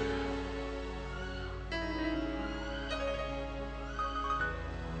to me?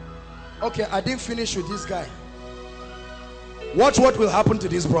 Okay, I didn't finish with this guy. Watch what will happen to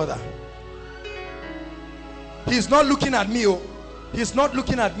this brother. He's not looking at me. Oh, he's not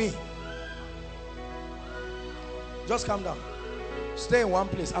looking at me. Just calm down. Stay in one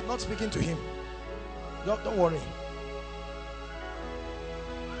place. I'm not speaking to him. Don't worry.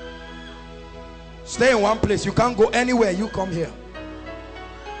 Stay in one place. You can't go anywhere. You come here.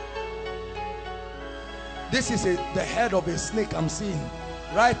 This is the head of a snake I'm seeing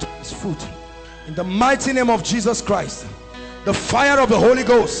right to his foot. In the mighty name of Jesus Christ, the fire of the Holy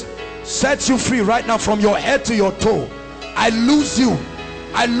Ghost sets you free right now from your head to your toe. I lose you.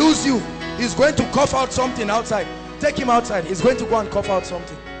 I lose you. He's going to cough out something outside. Take him outside. He's going to go and cough out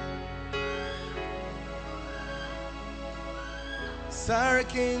something.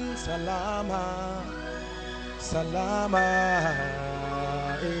 Sarkin Salama. Salama.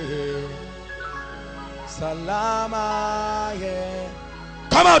 Salama. Yeah.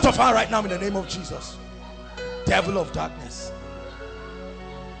 Come out of her right now in the name of Jesus. Devil of darkness.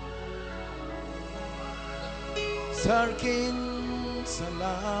 Sarkin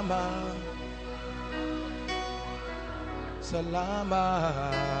Salama. Salama.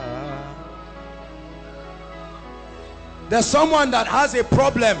 There's someone that has a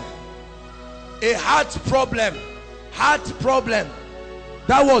problem, a heart problem. Heart problem.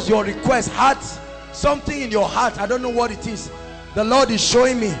 That was your request. Heart, something in your heart. I don't know what it is. The Lord is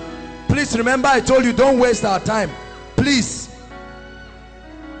showing me. Please remember, I told you, don't waste our time. Please.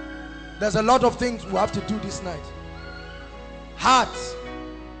 There's a lot of things we have to do this night. Heart.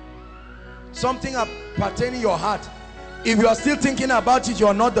 Something pertaining your heart. If you are still thinking about it, you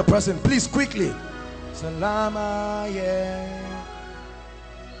are not the person. Please, quickly. Salama, yeah.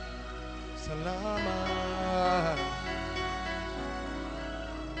 Salama.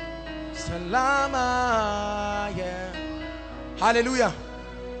 Salama, yeah. Hallelujah.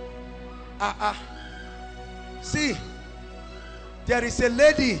 See, there is a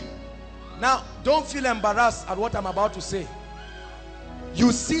lady. Now, don't feel embarrassed at what I'm about to say.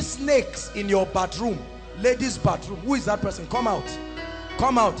 You see snakes in your bathroom, ladies' bathroom. Who is that person? Come out.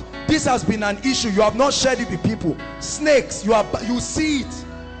 Come out. This has been an issue. You have not shared it with people. Snakes, you see it.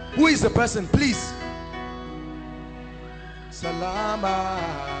 Who is the person? Please. Salama.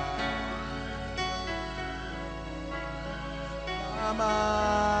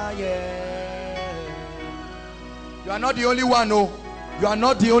 Salama, yeah. You are not the only one, no. You are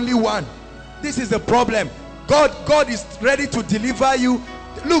not the only one. This is the problem. God is ready to deliver you.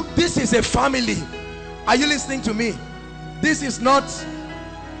 Look, this is a family. Are you listening to me? This is not,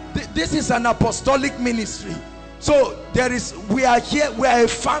 this is an apostolic ministry. So we are here, we are a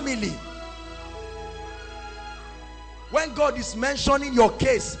family. When God is mentioning your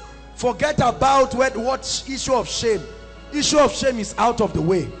case, forget about what issue of shame. Issue of shame is out of the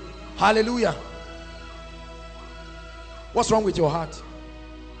way. Hallelujah. What's wrong with your heart?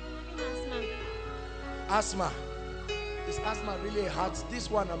 Asthma. Is asthma really a heart? This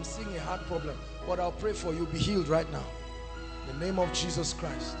one, I'm seeing a heart problem. But I'll pray for you. Be healed right now. In the name of Jesus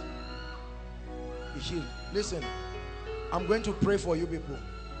Christ. Be healed. Listen, I'm going to pray for you people.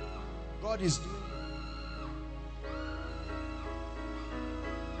 God is doing.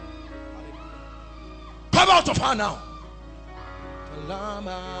 Come out of her now.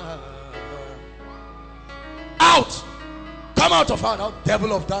 Out. Come out of her now,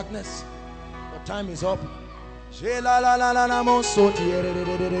 devil of darkness. Your time is up.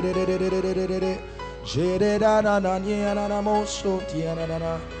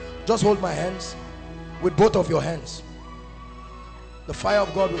 Just hold my hands with both of your hands. The fire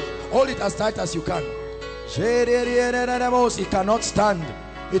of God will hold it as tight as you can. It cannot stand.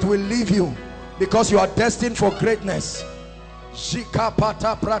 It will leave you. because you are destined for greatness.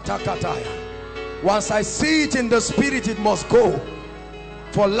 Once I see it in the spirit, it must go,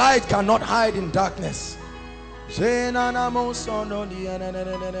 for light cannot hide in darkness.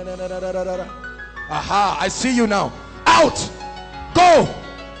 Aha, I see you now. Out, go,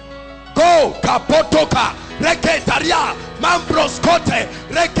 go. Kapotoka reketaria mambroskote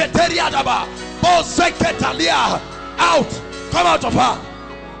reketeria daba boseketalia. Out, come out of her,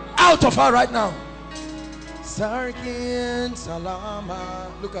 out of her right now. Sarkin Salama.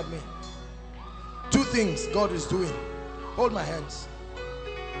 Look at me. Two things God is doing. Hold my hands.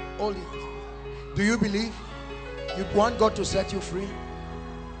 Hold it. Do you believe? You want God to set you free?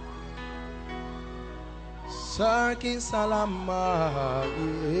 Sarkin Salama.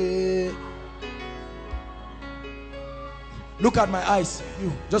 Yeah. Look at my eyes.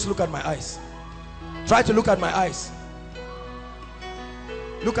 You just look at my eyes. Try to look at my eyes.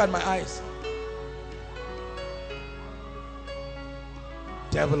 Look at my eyes.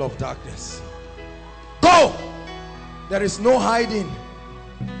 Devil of darkness, go! There is no hiding,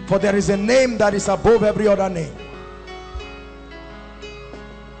 for there is a name that is above every other name.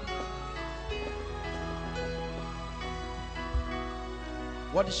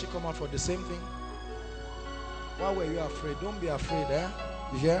 What did she come out for? The same thing? Why were you afraid? Don't be afraid, eh?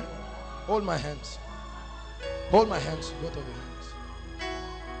 You hear? Hold my hands. Hold my hands, both of your hands.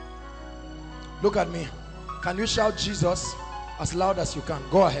 Look at me. Can you shout Jesus as loud as you can?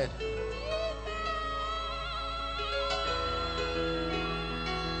 Go ahead.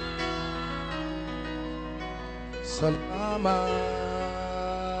 Salama.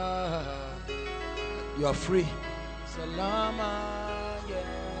 You are free. Salama. Yeah.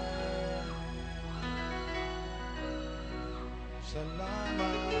 Salama.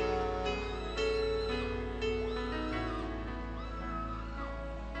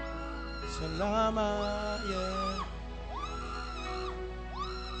 Salama. Yeah.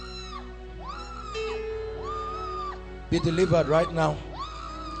 Be delivered right now.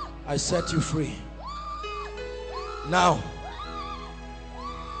 I set you free. Now.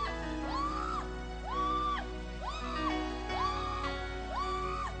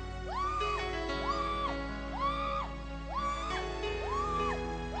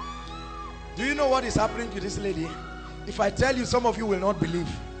 Do you know what is happening to this lady? If I tell you, some of you will not believe.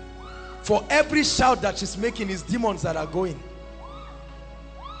 For every shout that she's making is demons that are going.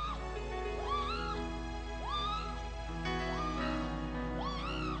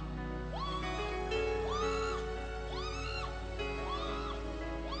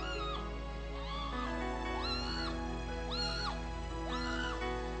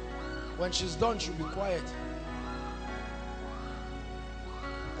 When she's done, she'll be quiet.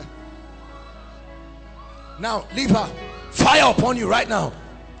 Now, leave her. Fire upon you right now.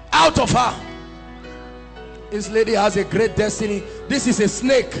 Out of her. This lady has a great destiny. This is a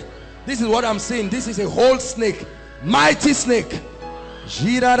snake. This is what I'm seeing. This is a whole snake. Mighty snake.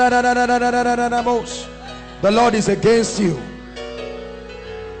 The Lord is against you.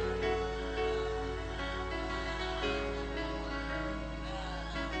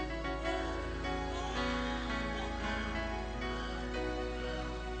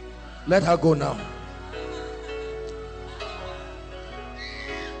 Let her go now.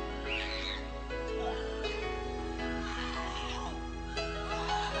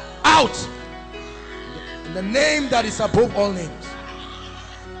 Out! In the name that is above all names.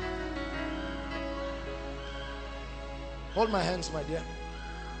 Hold my hands, my dear.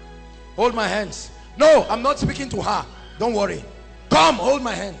 Hold my hands. No, I'm not speaking to her. Don't worry. Come, hold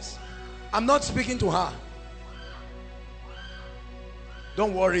my hands. I'm not speaking to her.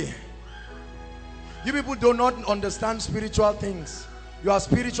 Don't worry. You people do not understand spiritual things. You are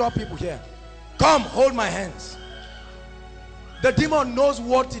spiritual people here. Come, hold my hands. The demon knows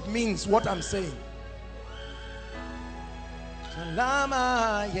what it means, what I'm saying.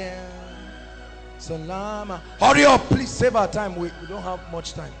 Salama, yeah. Salama. Hurry up, please save our time. We don't have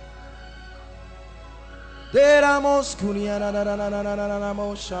much time.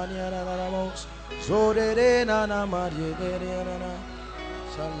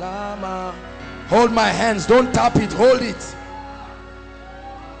 Salama. Hold my hands, don't tap it, hold it.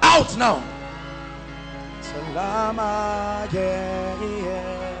 Out now. Salama, yeah,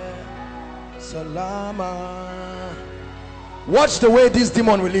 yeah. Salama. Watch the way this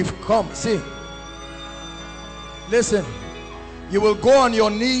demon will leave. Come, see. Listen. You will go on your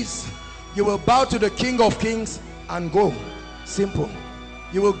knees. You will bow to the King of Kings and go. Simple.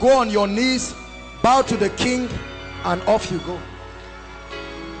 You will go on your knees, bow to the King, and off you go.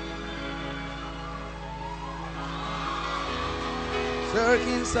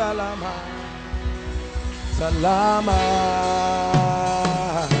 Sarkin Salama. Salama,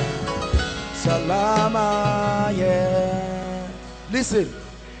 Salama, yeah. Listen,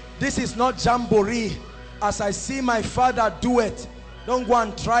 this is not jamboree. As I see my father do it, don't go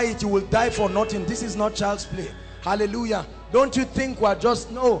and try it. You will die for nothing. This is not child's play. Hallelujah. Don't you think we're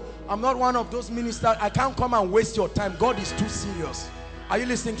just, no, I'm not one of those ministers. I can't come and waste your time. God is too serious. Are you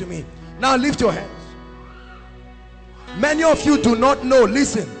listening to me? Now lift your hands. Many of you do not know.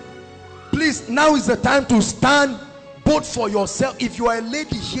 Listen, please, now is the time to stand both for yourself. If you are a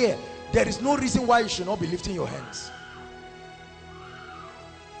lady here, there is no reason why you should not be lifting your hands.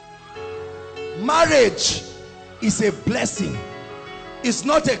 Marriage is a blessing. It's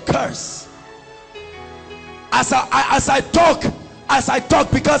not a curse. As I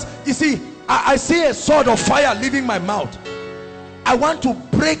talk, because you see, I see a sword of fire leaving my mouth. I want to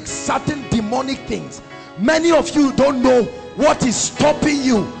break certain demonic things. Many of you don't know what is stopping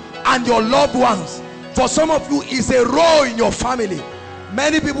you and your loved ones. For some of you, it's a row in your family.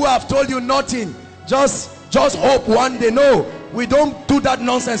 Many people have told you nothing. Just hope one day. No, we don't do that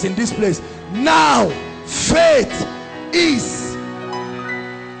nonsense in this place. Now, faith is.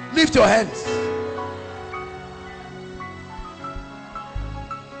 Lift your hands.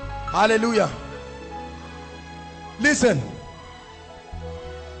 Hallelujah. Listen.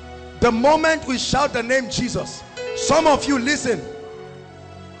 The moment we shout the name Jesus, some of you, listen,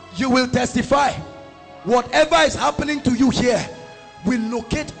 you will testify. Whatever is happening to you here will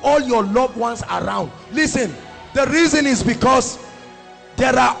locate all your loved ones around. Listen, the reason is because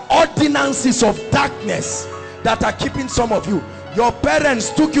there are ordinances of darkness that are keeping some of you. Your parents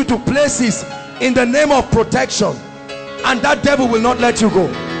took you to places in the name of protection, and that devil will not let you go.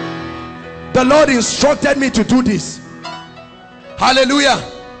 The Lord instructed me to do this. Hallelujah.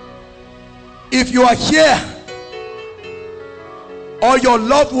 If you are here, or your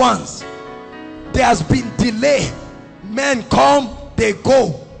loved ones, there has been delay. Men come, they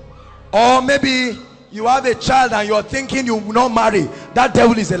go. Or maybe you have a child and you're thinking you will not marry. That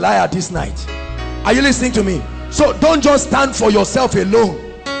devil is a liar this night. Are you listening to me? So don't just stand for yourself alone.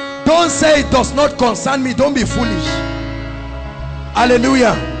 Don't say it does not concern me. Don't be foolish.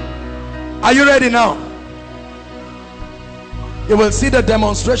 Hallelujah. Are you ready now? You will see the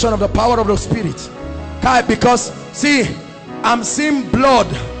demonstration of the power of the Spirit. Because see, I'm seeing blood.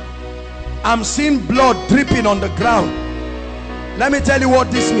 I'm seeing blood dripping on the ground. Let me tell you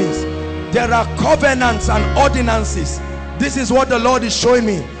what this means. There are covenants and ordinances. This is what the Lord is showing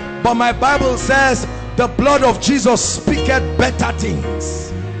me. But my Bible says the blood of Jesus speaketh better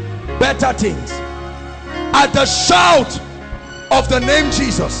things. Better things. At the shout of the name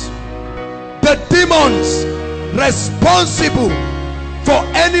Jesus, the demons responsible for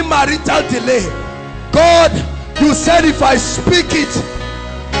any marital delay, God, you said if I speak it,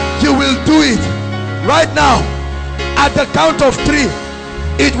 you will do it. Right now, at the count of 3,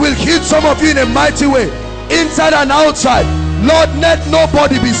 it will hit some of you in a mighty way, inside and outside. Lord, let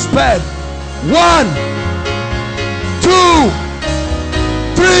nobody be spared. 1, 2,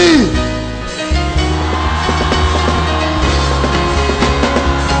 3.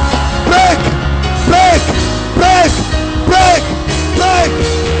 Break, break, break, break, break,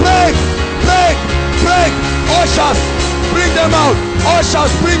 break, break, break. Ushers, bring them out.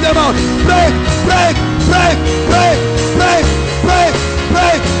 Ushers, bring them out. Break, break, break, break, break, break,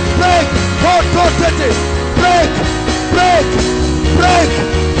 break, break. God, protect it. Break, break, break,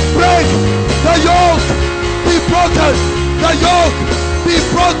 break. The yoke be broken. The yoke be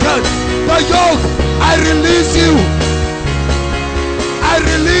broken. The yoke. I release you. I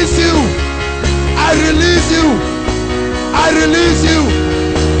release you. I release you. I release you.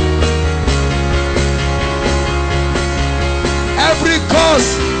 Every cause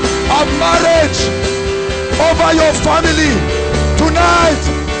of marriage over your family tonight,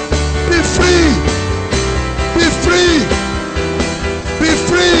 be free. Be free. Be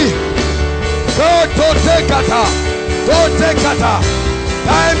free. Don't take it. Don't take it.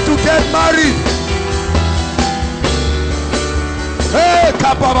 Time to get married. Hey,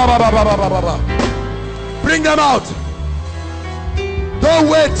 bring them out. Don't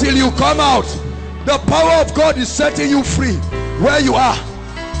wait till you come out. The power of God is setting you free where you are.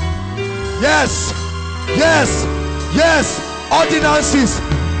 Yes, yes, yes. Ordinances.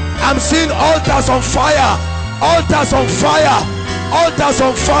 I'm seeing altars on fire. Altars on fire. Altars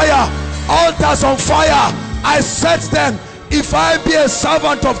on fire. Altars on fire. I set them. If I be a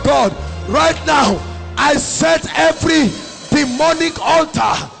servant of God right now, I set every demonic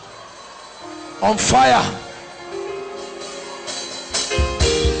altar on fire.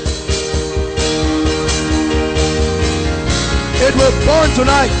 It will burn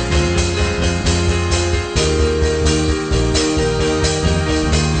tonight.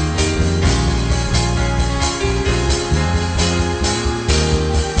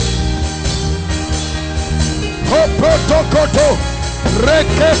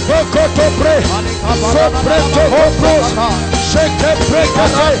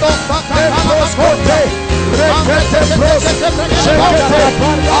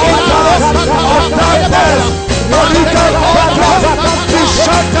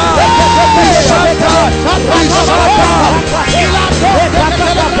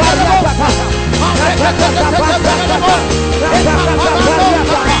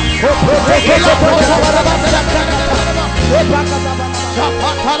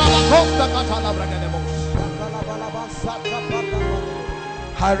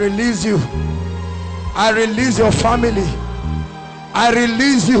 I release you. I release your family. I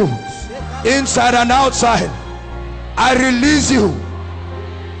release you inside and outside. I release you.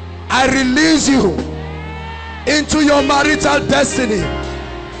 I release you into your marital destiny.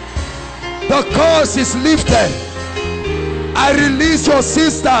 The curse is lifted. I release your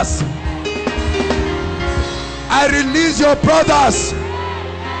sisters. I release your brothers.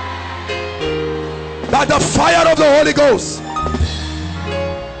 By the fire of the Holy Ghost,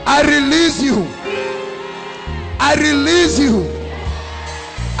 I release you. I release you.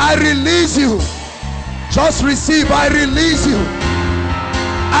 I release you. Just receive. I release you.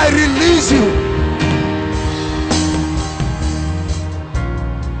 I release you.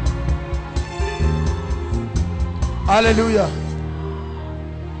 Hallelujah.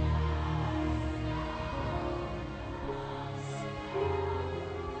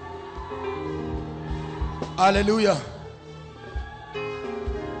 Hallelujah.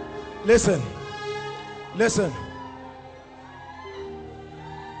 Listen. Listen.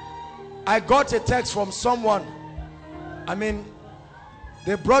 I got a text from someone. I mean,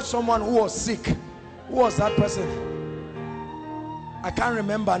 they brought someone who was sick. Who was that person? I can't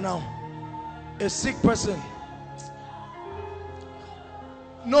remember now. A sick person.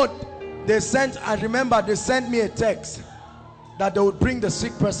 No, they sent, I remember they sent me a text that they would bring the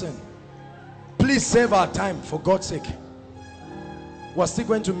sick person. Please save our time, for God's sake. We're still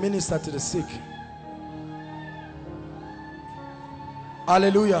going to minister to the sick.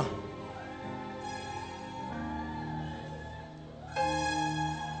 Hallelujah.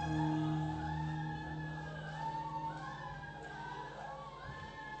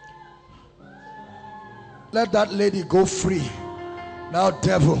 Let that lady go free. Now,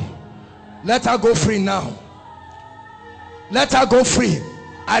 devil, let her go free now. Let her go free.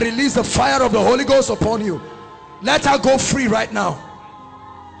 I release the fire of the Holy Ghost upon you. Let her go free right now.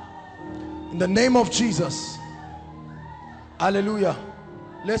 In the name of Jesus. Hallelujah.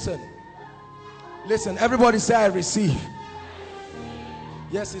 Listen. Listen. Everybody say, I receive.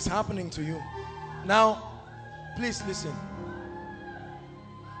 Yes, it's happening to you. Now, please listen.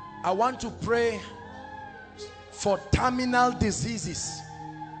 I want to pray for terminal diseases.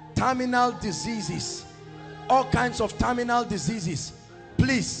 Terminal diseases. All kinds of terminal diseases.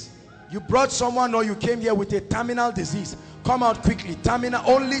 Please, you brought someone or you came here with a terminal disease. Come out quickly.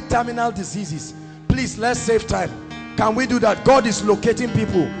 Only terminal diseases. Please, let's save time. Can we do that? God is locating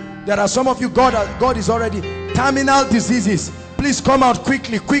people. There are some of you, God is already. Terminal diseases. Please come out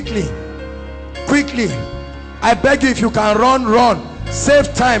quickly, quickly, quickly. I beg you, if you can run, run.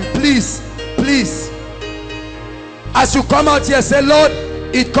 Save time, please, please. As you come out here, say, Lord,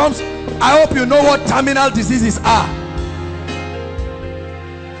 it comes. I hope you know what terminal diseases are.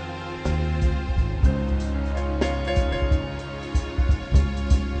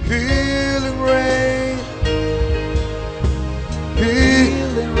 Healing rain.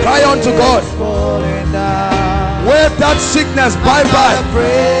 Cry unto God. Wave that sickness bye-bye,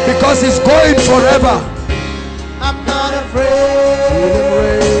 because it's going forever. I'm not afraid.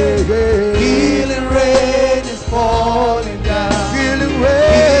 Healing rain is falling down. Healing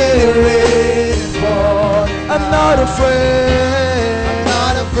rain is falling down. I'm not afraid. I'm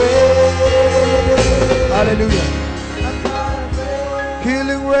not afraid. Hallelujah. I'm not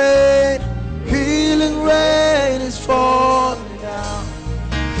afraid. Healing rain is falling down.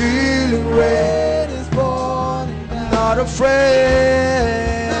 Healing rain is falling down. Not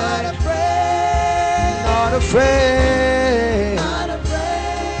afraid. Not afraid. Not afraid. Not afraid.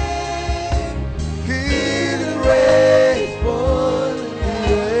 Healing rain is falling down.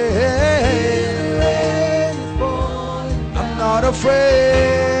 Healing rain is falling down. I'm not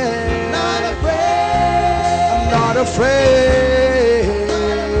afraid. Not afraid. I'm not afraid.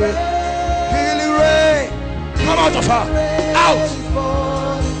 Healing rain. Come out of her. Out.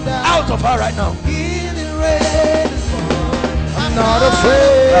 Out of her right now. Healing rain is falling. I'm not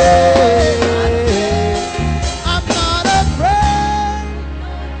afraid. I'm not afraid.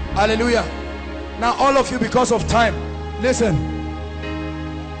 Hallelujah. Now all of you, because of time, listen.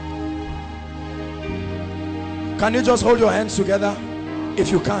 Can you just hold your hands together? If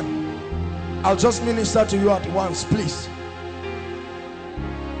you can, I'll just minister to you at once, please.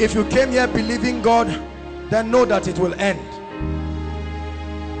 If you came here believing God, then know that it will end.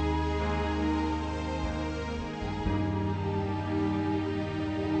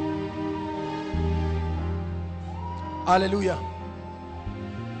 Hallelujah.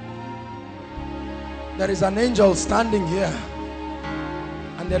 There is an angel standing here,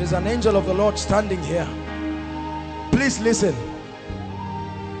 and there is an angel of the Lord standing here. Please listen.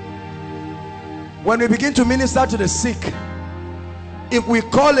 When we begin to minister to the sick, if we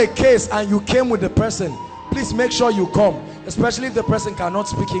call a case and you came with the person, please make sure you come, especially if the person cannot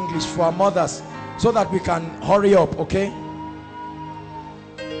speak English, for our mothers, so that we can hurry up, okay?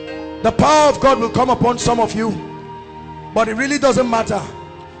 The power of God will come upon some of you, but it really doesn't matter.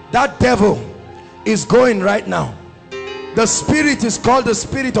 That devil is going right now. The spirit is called the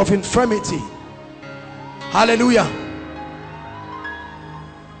spirit of infirmity. Hallelujah.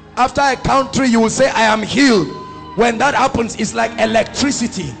 After I count 3, you will say, I am healed. When that happens, it's like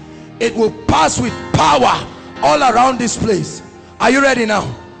electricity. It will pass with power all around this place. Are you ready now?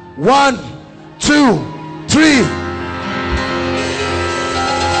 1, 2, 3.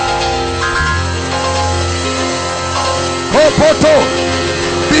 Go, Poto.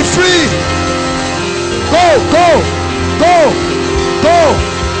 Be free. Go, go, go, go.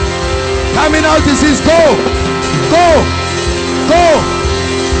 Terminal disease, go, go, go,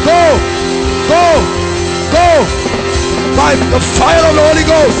 go, go, go. By the fire of the Holy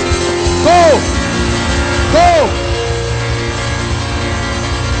Ghost, go, go,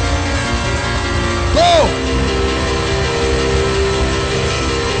 go.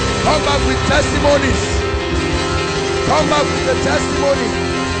 Come back with testimonies. Come back with the testimony.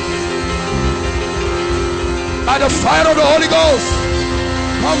 By the fire of the Holy Ghost,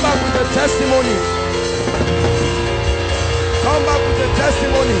 come back with the testimony. Come back with the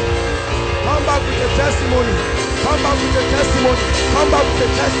testimony. Come back with the testimony. Come back with the testimony. Come back with the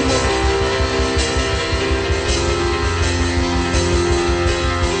testimony.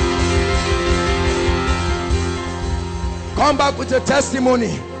 Come back with the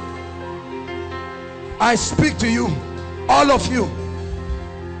testimony. I speak to you, all of you.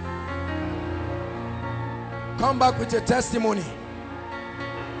 Come back with your testimony.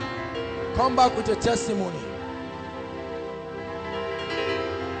 Come back with your testimony.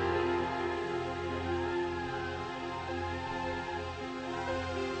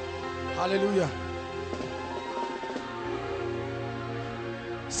 Hallelujah.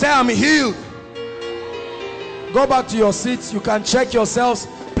 Say, I'm healed. Go back to your seats. You can check yourselves.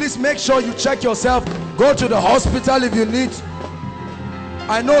 Please make sure you check yourself. Go to the hospital if you need.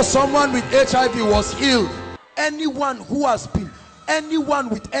 I know someone with HIV was healed. Anyone who has been, anyone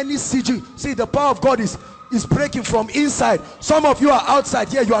with any CG, see, the power of God is breaking from inside. Some of you are outside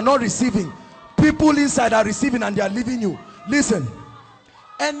here, you are not receiving. People inside are receiving and they are leaving you. Listen,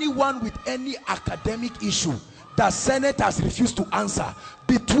 anyone with any academic issue that Senate has refused to answer,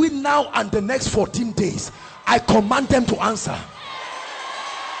 between now and the next 14 days, I command them to answer.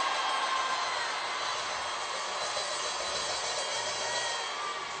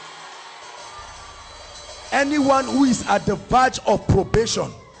 Anyone who is at the verge of probation,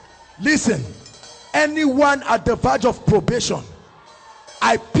 listen, anyone at the verge of probation,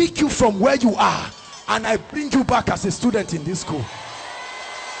 I pick you from where you are and I bring you back as a student in this school.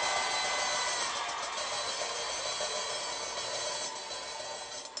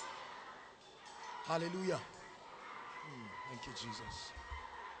 Hallelujah. Thank you, Jesus.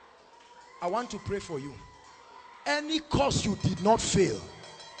 I want to pray for you. Any course you did not fail,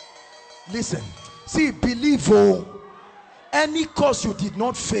 listen. See, believe, oh, any course you did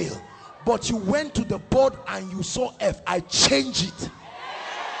not fail, but you went to the board and you saw F, I change it.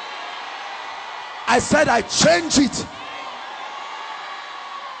 I said I change it.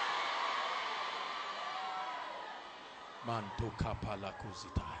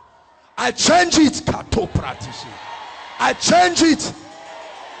 I change it. I change it.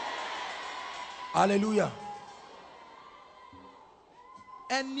 Hallelujah.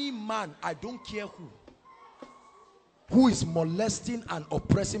 Any man, I don't care who is molesting and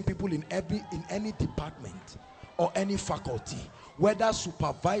oppressing people in any department or any faculty, whether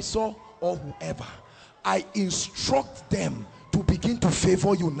supervisor or whoever, I instruct them to begin to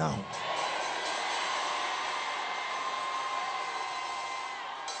favor you now.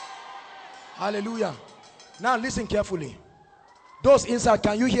 Hallelujah. Now listen carefully. Those inside,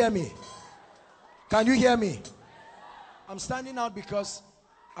 can you hear me? Can you hear me? I'm standing out because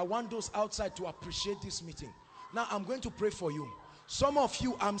I want those outside to appreciate this meeting. Now I'm going to pray for you. Some of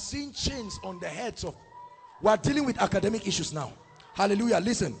you, I'm seeing chains on the heads of, we're dealing with academic issues now. Hallelujah.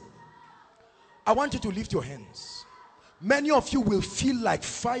 Listen, I want you to lift your hands. Many of you will feel like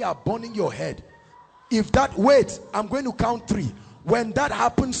fire burning your head. If that, wait, I'm going to count 3. When that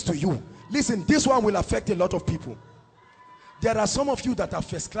happens to you, listen, this one will affect a lot of people. There are some of you that are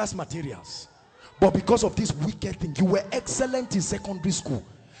first class materials, but because of this wicked thing, you were excellent in secondary school.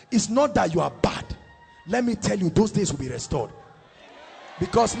 It's not that you are bad. Let me tell you, those days will be restored.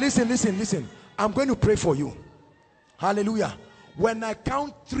 Because listen, I'm going to pray for you. Hallelujah. When I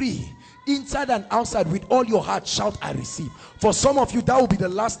count 3, inside and outside, with all your heart, shout, I receive. For some of you, that will be the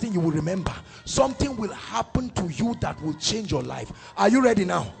last thing you will remember. Something will happen to you that will change your life. Are you ready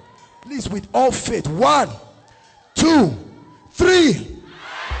now? Please, with all faith. 1, 2, 3.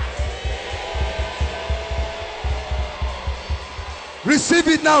 Receive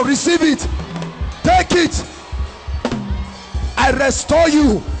it now. Receive it. Take it. I restore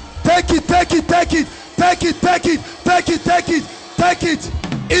you. Take it, take it, take it. Take it, take it, take it, take it, take it.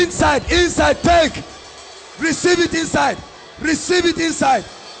 Inside, take. Receive it inside. Receive it inside.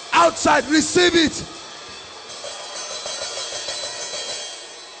 Outside, receive it.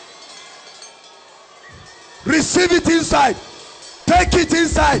 Receive it inside. Take it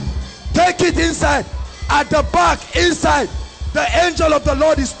inside. Take it inside. At the back, inside. The angel of the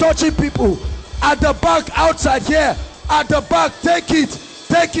Lord is touching people. At the back, outside, here. At the back, take it.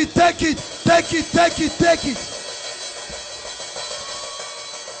 Take it, take it, take it, take it, take it.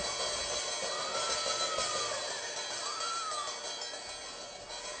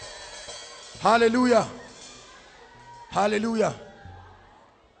 Hallelujah. Hallelujah.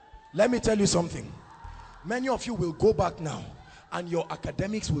 Let me tell you something. Many of you will go back now and your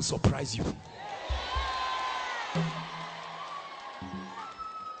academics will surprise you.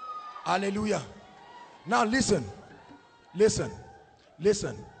 Hallelujah. Now listen.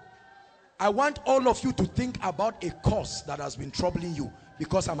 I want all of you to think about a cause that has been troubling you,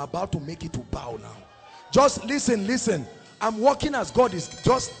 because I'm about to make it to bow now. Just listen. I'm walking as God is.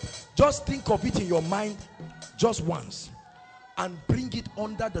 Just think of it in your mind just once and bring it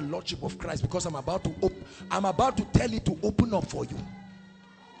under the lordship of Christ, because I'm about to tell it to open up for you.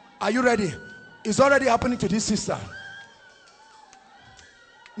 Are you ready? It's already happening to this sister.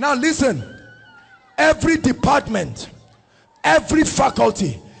 Now listen. Every department, every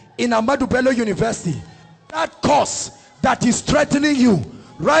faculty in Ahmadu Bello University, that course that is threatening you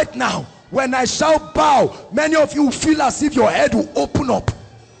right now, when I shout bow, many of you feel as if your head will open up.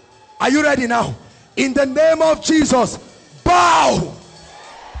 Are you ready now? In the name of Jesus, bow,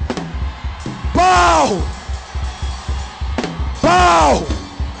 bow, bow.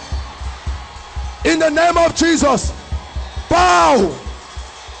 In the name of Jesus, bow,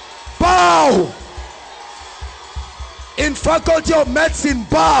 bow. In faculty of medicine,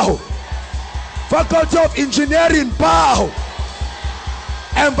 bow. Faculty of engineering, bow.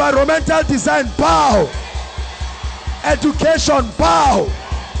 Environmental design, bow. Education, bow.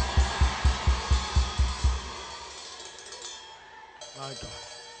 My God.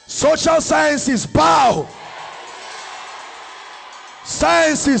 Social sciences, bow.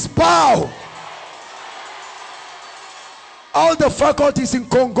 Sciences, bow. All the faculties in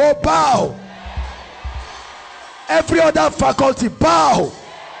Congo, bow. Every other faculty, bow.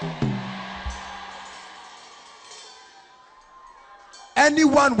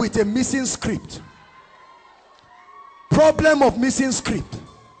 Anyone with a missing script, problem of missing script,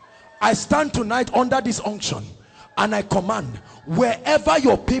 I stand tonight under this unction and I command, wherever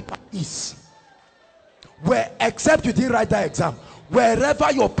your paper is, except you didn't write that exam,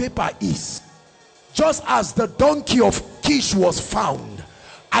 wherever your paper is, just as the donkey of Kish was found,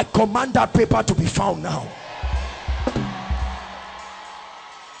 I command that paper to be found now.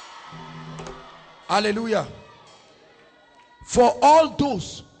 Hallelujah. For all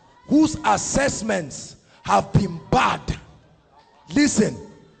those whose assessments have been bad, listen,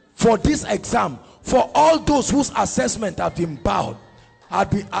 for this exam, for all those whose assessment have been bad,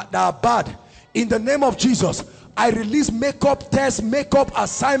 that are bad, in the name of Jesus, I release makeup test, makeup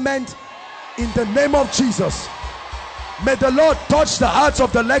assignment in the name of Jesus. May the Lord touch the hearts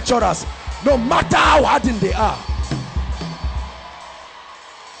of the lecturers, no matter how hardened they are.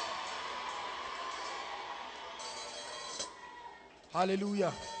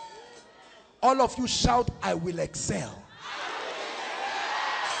 Hallelujah. All of you shout, I will excel.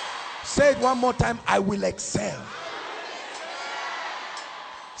 Say it one more time, I will excel.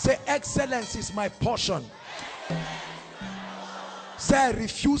 Say, excellence is my portion. Say, I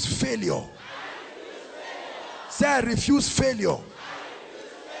refuse failure. Say, I refuse failure.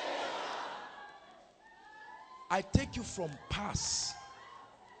 I take you from pass,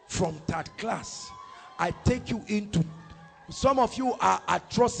 from third class. I take you into Some of you are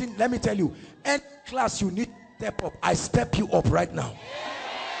trusting. Let me tell you, any class you need to step up, I step you up right now.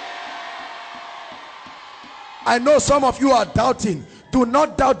 I know some of you are doubting. Do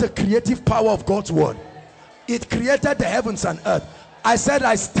not doubt the creative power of God's word. It created the heavens and earth. I said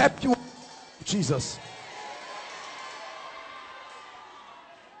I step you up, Jesus.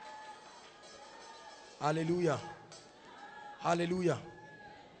 Hallelujah. Hallelujah.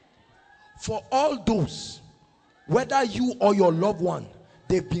 For all those, whether you or your loved one,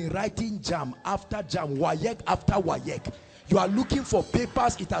 they've been writing jam after jam, WAEC after WAEC. You are looking for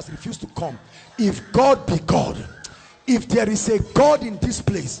papers, it has refused to come. If God be God, if there is a God in this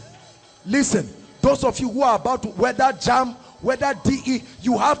place, listen, those of you who are about to, whether jam, whether DE,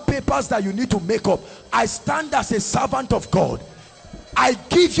 you have papers that you need to make up. I stand as a servant of God. I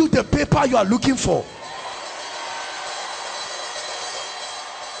give you the paper you are looking for.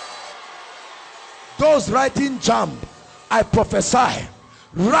 Those writing jam, I prophesy,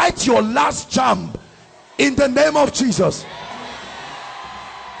 write your last jam in the name of Jesus.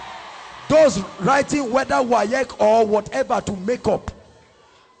 Those writing whether WAEC or whatever to make up,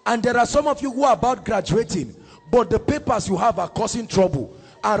 and there are some of you who are about graduating, but the papers you have are causing trouble,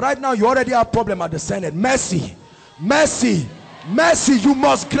 and right now you already have problem at the Senate. Mercy, mercy, mercy. You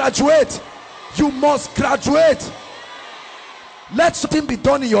must graduate. You must graduate. Let something be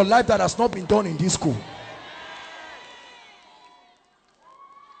done in your life that has not been done in this school.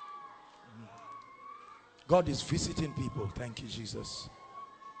 God is visiting people. Thank you, Jesus.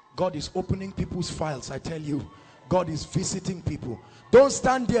 God is opening people's files. I tell you, God is visiting people. Don't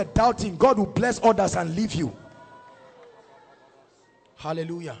stand there doubting. God will bless others and leave you.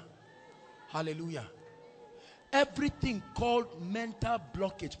 Hallelujah. Hallelujah. Everything called mental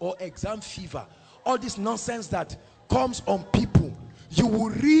blockage or exam fever, all this nonsense that comes on people, you will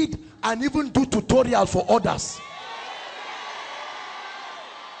read and even do tutorial for others.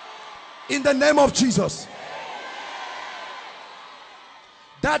 In the name of Jesus.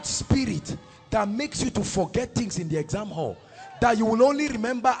 That spirit that makes you to forget things in the exam hall, that you will only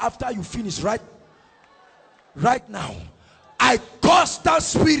remember after you finish, right now, I curse that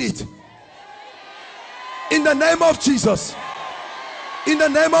spirit in the name of Jesus. In the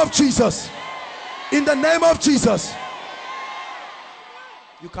name of Jesus. In the name of Jesus.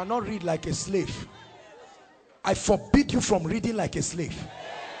 You cannot read like a slave. I forbid you from reading like a slave.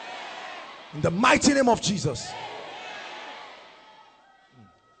 In the mighty name of Jesus.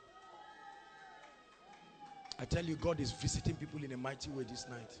 I tell you, God is visiting people in a mighty way this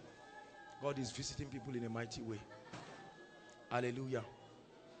night. God is visiting people in a mighty way. Hallelujah.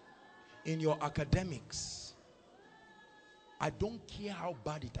 In your academics, I don't care how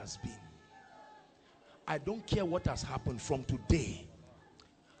bad it has been. I don't care what has happened. From today,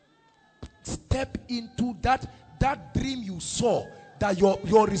 step into that dream you saw, that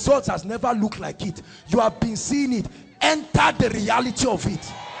your results has never looked like it. You have been seeing it. Enter the reality of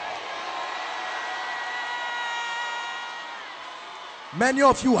it. Many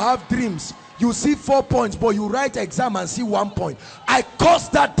of you have dreams. You see 4 points, but you write exam and see 1 point. I curse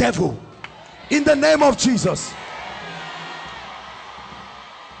that devil in the name of Jesus.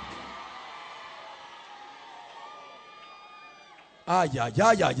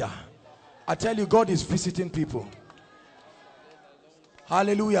 Yeah. I tell you, God is visiting people.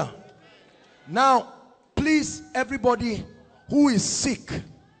 Hallelujah. Now, please, everybody who is sick,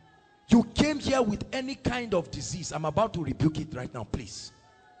 you came here with any kind of disease, I'm about to rebuke it right now, please.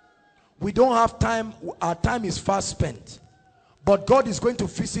 We don't have time. Our time is fast spent. But God is going to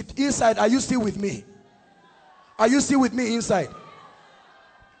visit inside. Are you still with me? Are you still with me inside?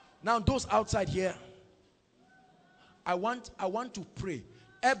 Now, those outside here, I want to pray.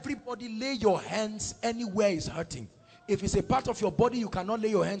 Everybody lay your hands anywhere is hurting. If it's a part of your body you cannot lay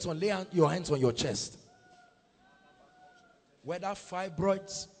your hands on, your hands on your chest. Whether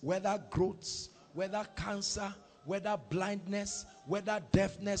fibroids, whether growths, whether cancer, whether blindness, whether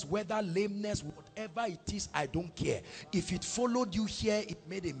deafness, whether lameness, whatever it is, I don't care. If it followed you here, it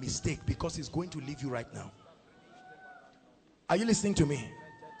made a mistake, because it's going to leave you right now. Are you listening to me?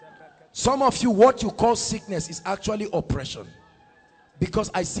 Some of you, what you call sickness is actually oppression.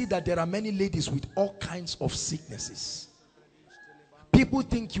 Because I see that there are many ladies with all kinds of sicknesses. People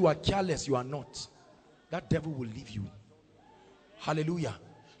think you are careless. You are not. That devil will leave you. Hallelujah.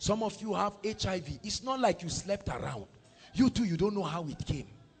 Some of you have HIV. It's not like you slept around. You too, you don't know how it came.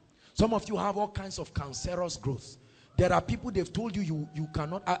 Some of you have all kinds of cancerous growth. There are people, they've told you you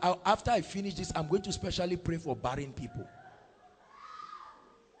cannot. After I finish this, I'm going to specially pray for barren people.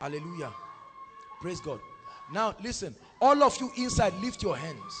 Hallelujah. Praise God. Now listen, all of you inside, lift your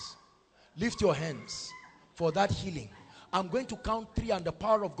hands. Lift your hands for that healing. I'm going to count 3 and the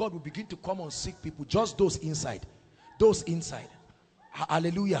power of God will begin to come on sick people. Just those inside. Those inside.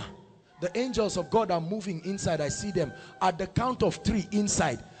 Hallelujah. The angels of God are moving inside. I see them. At the count of 3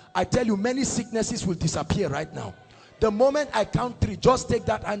 inside, I tell you, many sicknesses will disappear right now. The moment I count 3, just take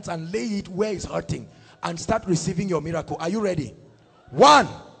that hand and lay it where it's hurting and start receiving your miracle. Are you ready? 1,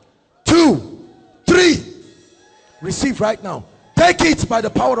 2, 3. Receive right now. Take it by the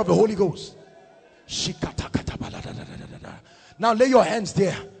power of the Holy Ghost. Now lay your hands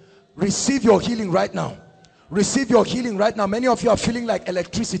there. Receive your healing right now. Receive your healing right now. Many of you are feeling like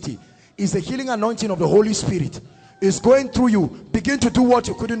electricity. It's the healing anointing of the Holy Spirit. It's going through you. Begin to do what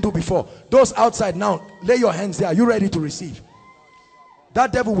you couldn't do before. Those outside now, lay your hands there. Are you ready to receive?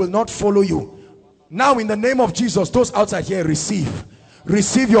 That devil will not follow you. Now in the name of Jesus, those outside here, receive.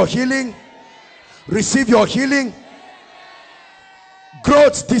 Receive your healing. Receive your healing.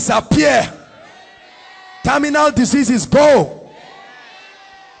 Growths disappear. Terminal diseases go.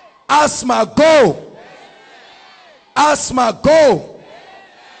 Asthma go. Asthma go.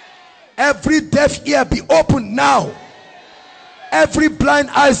 Every deaf ear be open now. Every blind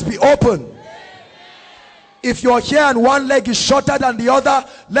eyes be open. If you're here and one leg is shorter than the other,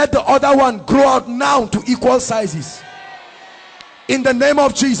 let the other one grow out now to equal sizes. In the name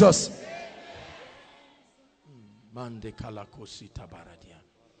of Jesus.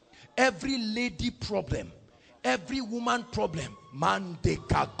 Every lady problem, every woman problem,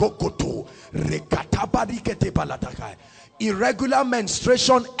 irregular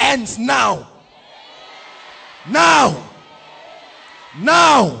menstruation ends now. Now.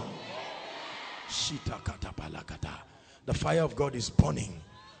 Now. The fire of God is burning.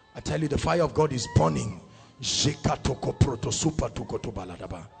 I tell you, the fire of God is burning.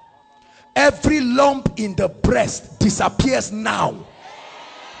 Every lump in the breast disappears now.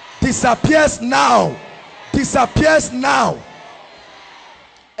 Disappears now. Disappears now.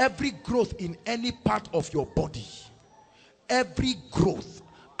 Every growth in any part of your body, every growth,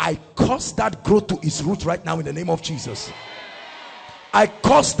 I curse that growth to its root right now in the name of Jesus. I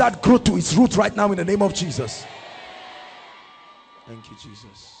curse that growth to its root right now in the name of Jesus. Thank you,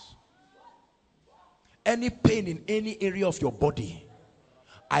 Jesus. Any pain in any area of your body,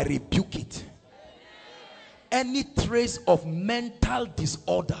 I rebuke it. Any trace of mental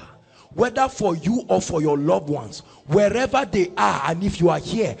disorder, whether for you or for your loved ones, wherever they are, and if you are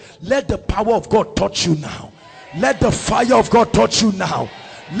here, let the power of God touch you now. Let the fire of God touch you now.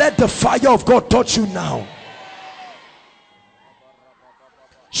 Let the fire of God touch you now.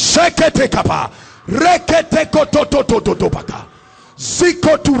 Shekete kapa, rekete kototototopaka,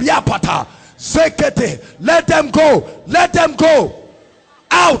 zikoturiapata, zekete. Let them go. Let them go.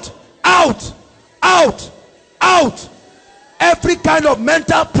 Out, out, out, out. Every kind of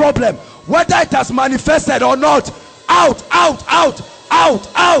mental problem, whether it has manifested or not, out, out, out, out,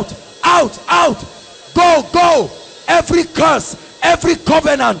 out, out, out. Go, go. Every curse, every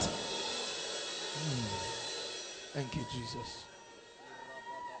covenant. Thank you, Jesus.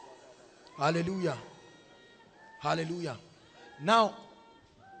 Hallelujah. Hallelujah. Now,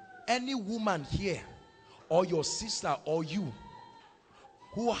 any woman here, or your sister, or you,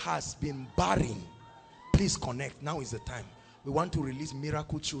 who has been barren, please connect. Now is the time. We want to release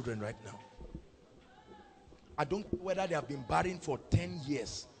miracle children right now. I don't know whether they have been barren for 10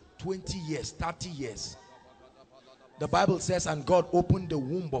 years, 20 years, 30 years. The Bible says, and God opened the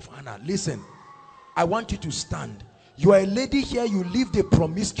womb of Hannah. Listen, I want you to stand. You are a lady here, you lived a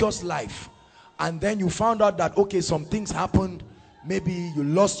promiscuous life, and then you found out that, okay, some things happened. Maybe you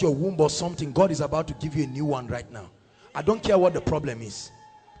lost your womb or something. God is about to give you a new one right now. I don't care what the problem is.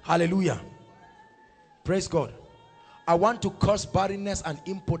 Hallelujah. Praise God. I want to curse barrenness and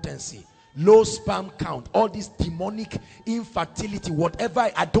impotency, low sperm count, all this demonic infertility, whatever.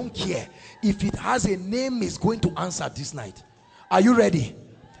 I don't care. If it has a name, it's going to answer this night. Are you ready?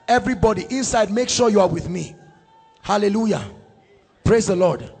 Everybody inside, make sure you are with me. Hallelujah. Praise the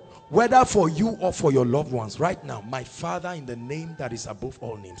Lord. Whether for you or for your loved ones right now, my Father, in the name that is above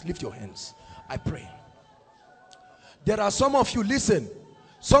all names, lift your hands. I pray. There are some of you, listen,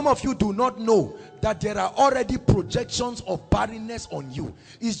 some of you do not know that there are already projections of barrenness on you.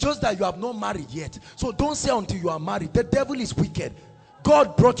 It's just that you have not married yet. So don't say until you are married. The devil is wicked.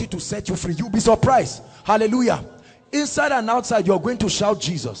 God brought you to set you free. You'll be surprised. Hallelujah. Inside and outside, you're going to shout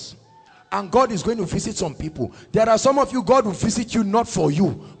Jesus. And God is going to visit some people. There are some of you, God will visit you not for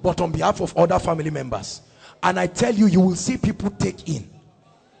you, but on behalf of other family members. And I tell you, you will see people take in.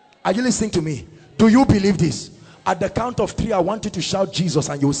 Are you listening to me? Do you believe this? At the count of 3, I want you to shout Jesus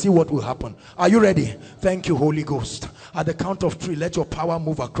and you'll see what will happen. Are you ready? Thank you, Holy Ghost. At the count of 3, let your power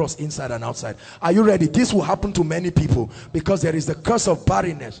move across inside and outside. Are you ready? This will happen to many people because there is the curse of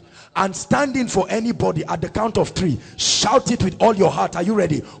barrenness. And standing for anybody at the count of 3, shout it with all your heart. Are you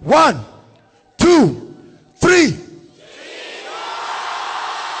ready? 1, 2, 3.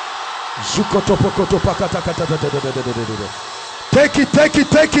 Take it, take it,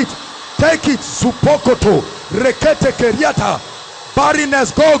 take it, take it. Zupokoto, rekete keriata,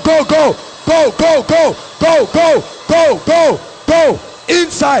 barrenness, go, go, go, go, go, go, go, go, go, go, go,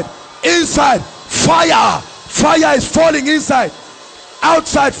 inside, inside, fire, fire is falling inside,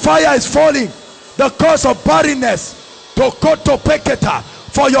 outside, fire is falling. The curse of barrenness, tokoto peketa,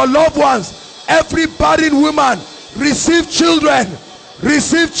 for your loved ones, every barren woman, receive children,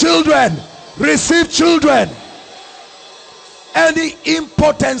 receive children, receive children. Any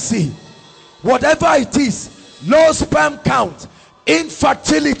impotency, whatever it is, low sperm count,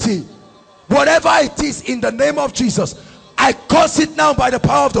 infertility, whatever it is, in the name of Jesus, I curse it now by the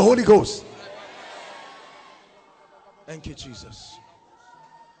power of the Holy Ghost. Thank you, Jesus.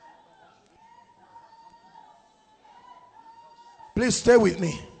 Please stay with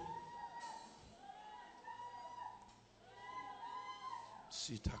me.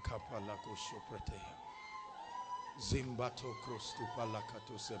 Zimbato krostu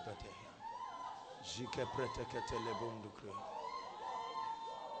palakato sebeteya. Jike pretekete lebondukre.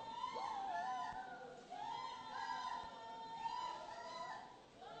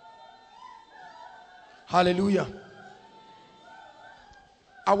 Hallelujah.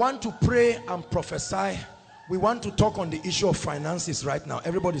 I want to pray and prophesy. We want to talk on the issue of finances right now.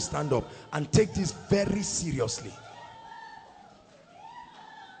 Everybody stand up and take this very seriously.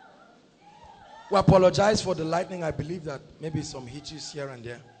 We apologize for the lightning. I believe that maybe some hitches here and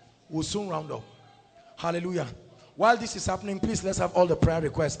there. We'll soon round up. Hallelujah. While this is happening, please let's have all the prayer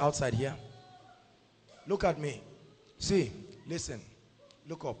requests outside here. Look at me. See, listen,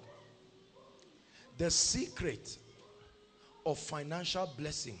 look up. The secret of financial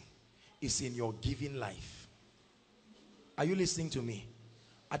blessing is in your giving life. Are you listening to me?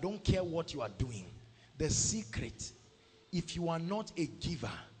 I don't care what you are doing. The secret, if you are not a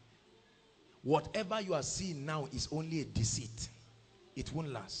giver, whatever you are seeing now is only a deceit. It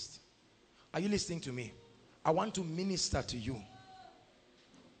won't last. Are you listening to me? I want to minister to you.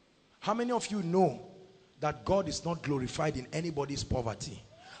 How many of you know that God is not glorified in anybody's poverty?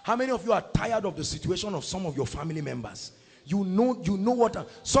 How many of you are tired of the situation of some of your family members? You know what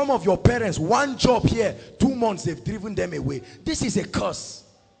some of your parents, one job here, 2 months they've driven them away. This is a curse.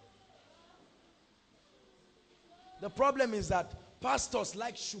 The problem is that pastors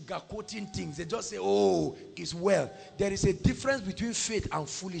like sugarcoating things. They just say, oh, it's well. There is a difference between faith and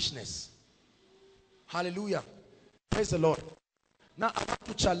foolishness. Hallelujah. Praise the Lord. Now I want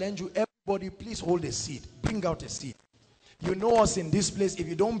to challenge you. Everybody, please hold a seed. Bring out a seed. You know us in this place. If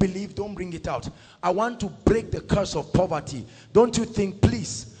you don't believe, don't bring it out. I want to break the curse of poverty. Don't you think,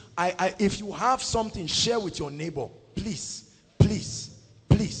 please, if you have something, share with your neighbor. Please, please,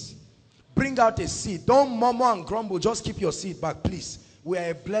 please. Bring out a seed. Don't murmur and grumble. Just keep your seed back, please. We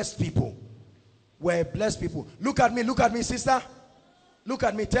are a blessed people. We are a blessed people. Look at me, sister. Look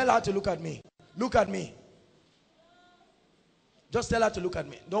at me. Tell her to look at me. Look at me. Just tell her to look at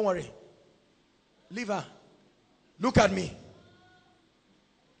me. Don't worry. Leave her. Look at me.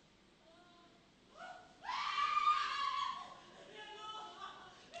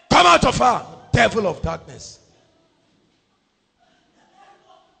 Come out of her, devil of darkness.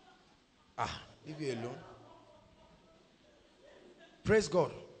 Leave you alone. Praise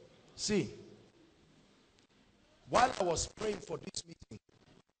God. See, while I was praying for this meeting,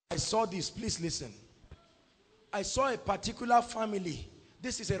 I saw this. Please listen. I saw a particular family.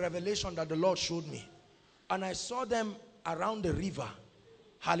 This is a revelation that the Lord showed me. And I saw them around the river.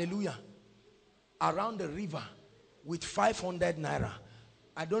 Hallelujah. Around the river with 500 naira.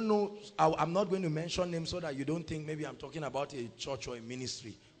 I don't know. I'm not going to mention names so that you don't think maybe I'm talking about a church or a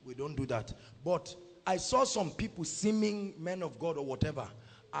ministry. We don't do that. But I saw some people, seeming men of God or whatever,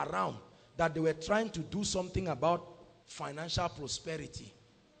 around that they were trying to do something about financial prosperity.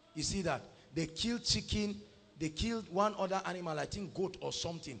 You see that? They killed chicken. They killed one other animal, I think goat or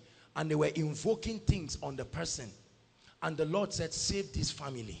something. And they were invoking things on the person. And the Lord said, save this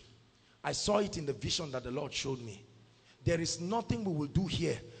family. I saw it in the vision that the Lord showed me. There is nothing we will do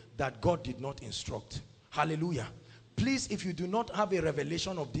here that God did not instruct. Hallelujah. Please, if you do not have a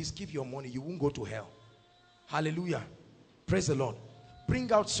revelation of this, keep your money. You won't go to hell. Hallelujah. Praise the Lord.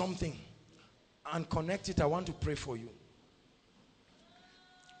 Bring out something and connect it. I want to pray for you.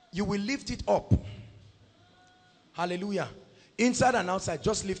 You will lift it up. Hallelujah. Inside and outside,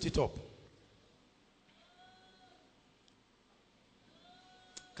 just lift it up.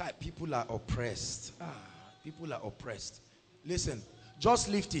 God, people are oppressed. People are oppressed. Listen, just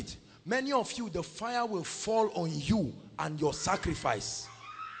lift it. Many of you, the fire will fall on you and your sacrifice.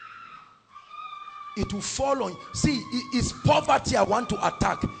 It will fall on. See, it's poverty I want to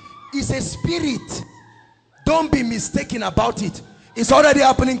attack. It's a spirit. Don't be mistaken about it. It's already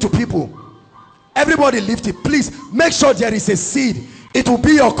happening to people. Everybody lift it. Please make sure there is a seed. It will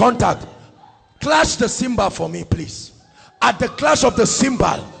be your contact. Clash the cymbal for me, please. At the clash of the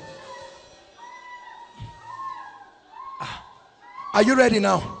cymbal. Are you ready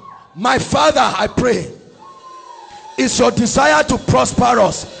now? My Father, I pray, it's your desire to prosper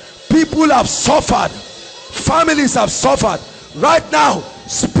us. People have suffered. Families have suffered. Right now,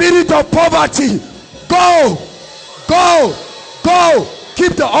 spirit of poverty, go, go, go.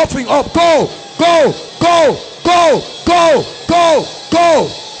 Keep the offering up. Go, go, go, go, go, go, go.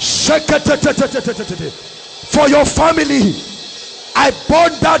 For your family, I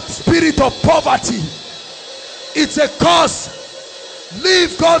burn that spirit of poverty. It's a curse.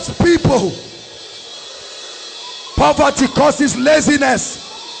 Leave God's people. Poverty causes laziness.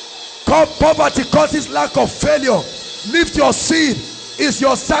 Poverty causes lack of failure. Lift your seed. Is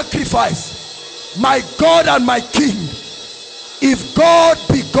your sacrifice. My God and my King, if God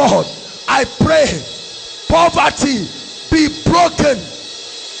be God, I pray poverty be broken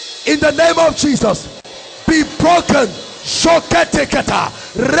in the name of Jesus. Be broken. Shoketeketa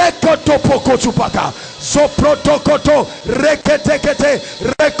rekotopokotupaka soprotokoto reketekete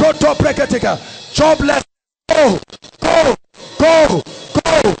rekotopreketeka. Jobless. Go, go, go,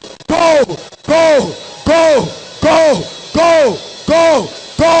 go, go, go, go, go, go, go,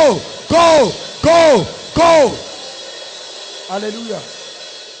 go, go, go, go. Hallelujah.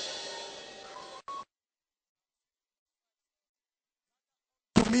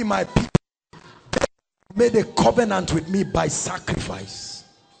 To me, my people made a covenant with me by sacrifice.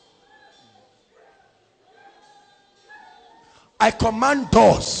 I command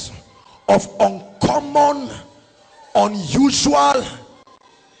doors of uncommon, unusual,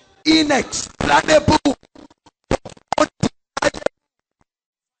 inexplainable,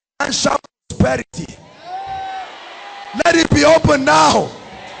 financial prosperity. Let it be open now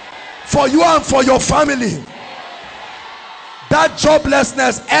for you and for your family. That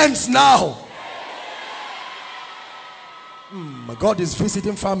joblessness ends now. God is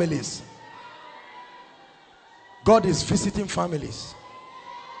visiting families. God is visiting families.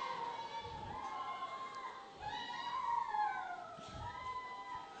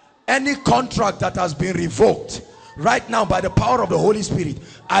 Any contract that has been revoked right now by the power of the Holy Spirit,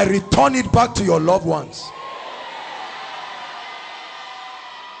 I return it back to your loved ones.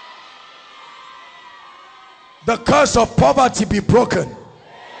 The curse of poverty be broken.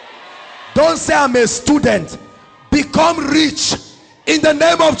 Don't say I'm a student. Become rich in the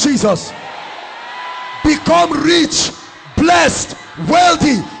name of Jesus. Become rich, blessed,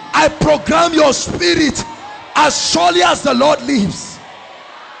 wealthy. I program your spirit as surely as the Lord lives.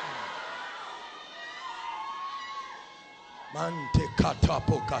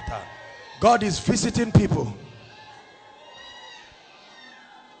 God is visiting people.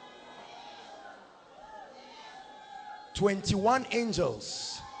 "21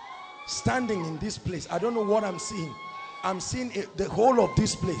 angels standing in this place." I don't know what I'm seeing. I'm seeing the whole of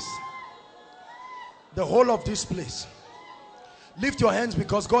this place. The whole of this place. Lift your hands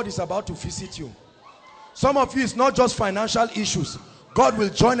because God is about to visit you. Some of you, it's not just financial issues. God will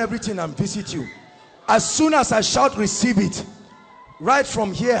join everything and visit you. As soon as I shout receive it, right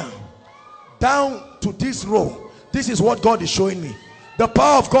from here down to this row, this is what God is showing me. The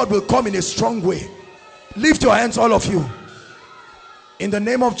power of God will come in a strong way. Lift your hands, all of you, in the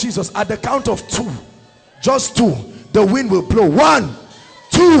name of Jesus. At the count of 2, just 2, the wind will blow. 1,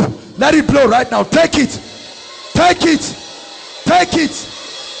 2, let it blow right now. Take it, take it, take it,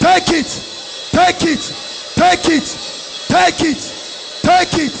 take it, take it, take it, take it,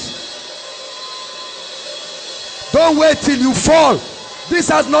 take it. Don't wait till you fall. This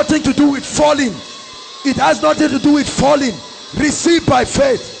has nothing to do with falling. It has nothing to do with falling. Receive by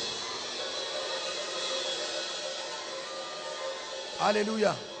faith.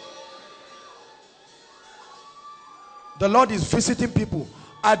 Hallelujah. The Lord is visiting people.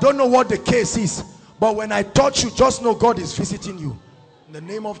 I don't know what the case is, but when I touch you, just know God is visiting you. In the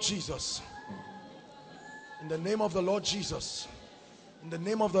name of Jesus. In the name of the Lord Jesus. In the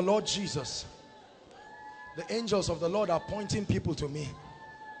name of the Lord Jesus. The angels of the Lord are pointing people to me.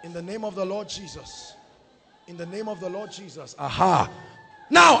 In the name of the Lord Jesus. In the name of the Lord Jesus. Aha.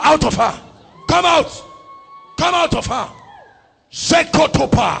 Now out of her. Come out. Come out of her.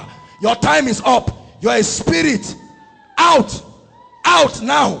 Shekotopa. Your time is up. You're a spirit. Out. Out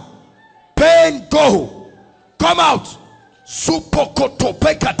now. Pain, go. Come out.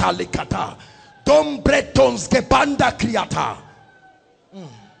 Supokotopekata likata. Dombretons gebanda kriata.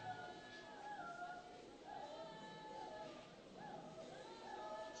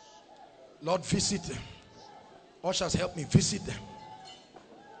 Lord, visit them. Ushers, help me visit them.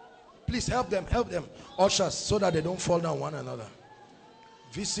 Please help them, ushers, so that they don't fall down one another.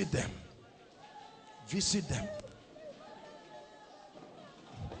 Visit them. Visit them.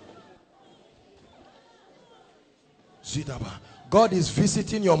 God is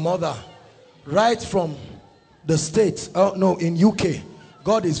visiting your mother right from the States. Oh no, in UK.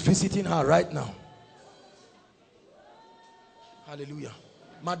 God is visiting her right now. Hallelujah.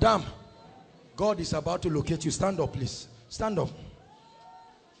 Madam, God is about to locate you. Stand up, please. Stand up.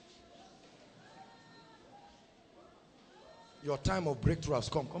 Your time of breakthrough has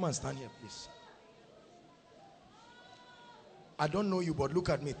come. Come and stand here, please. I don't know you, but look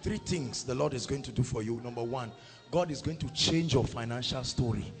at me. 3 things the Lord is going to do for you. Number 1, God is going to change your financial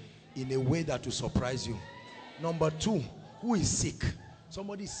story in a way that will surprise you. Number 2, who is sick?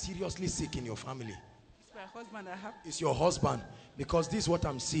 Somebody is seriously sick in your family. It's my husband. It's your husband. Because this is what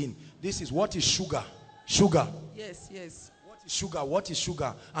I'm seeing. This is, what is sugar? Sugar. Yes, yes. What is sugar? What is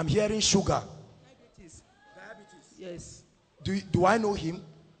sugar? I'm hearing sugar. Diabetes. Yes. Do I know him?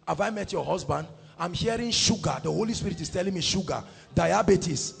 Have I met your husband? I'm hearing sugar. The Holy Spirit is telling me sugar.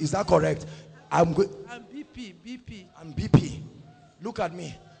 Diabetes. Is that correct? I'm BP. I'm BP. Look at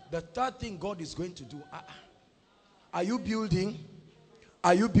me. The 3rd thing God is going to do. Are you building?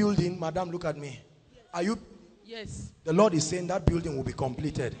 Are you building? Madam, look at me. Are you? Yes. The Lord is saying that building will be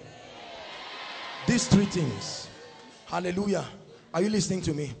completed. These 3 things. Hallelujah. Are you listening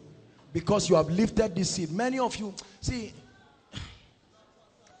to me? Because you have lifted this seed. Many of you, see,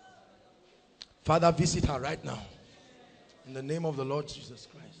 Father, visit her right now. In the name of the Lord Jesus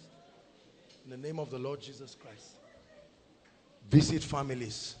Christ. In the name of the Lord Jesus Christ. Visit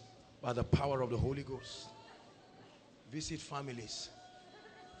families by the power of the Holy Ghost. Visit families.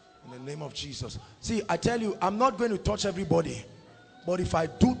 In the name of Jesus. See, I tell you, I'm not going to touch everybody. But if I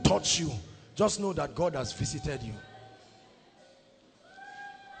do touch you, just know that God has visited you.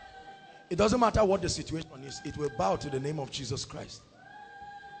 It doesn't matter what the situation is. It will bow to the name of Jesus Christ.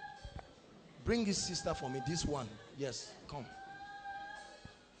 Bring this sister for me. This one. Yes, come.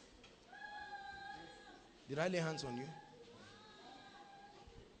 Did I lay hands on you?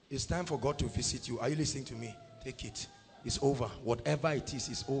 It's time for God to visit you. Are you listening to me? Take it. It's over. Whatever it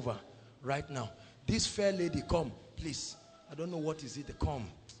is over right now. This fair lady, come, please. I don't know what is it. Come.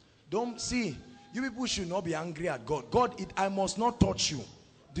 Don't see. You people should not be angry at God. God, I must not touch you.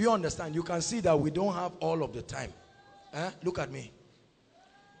 Do you understand? You can see that we don't have all of the time. Look at me.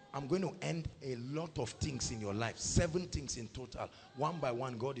 I'm going to end a lot of things in your life. 7 things in total. One by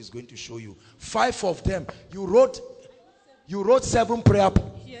one, God is going to show you. 5 of them. You wrote 7 prayer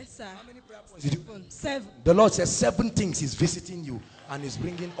points. Yes, sir. How many prayer points did you? 7. The Lord says 7 things He's visiting you and is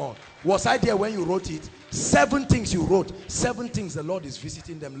bringing on. Was I there when you wrote it? 7 things you wrote. 7 things the Lord is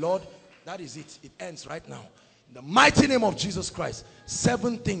visiting them. Lord, that is it. It ends right now. In the mighty name of Jesus Christ.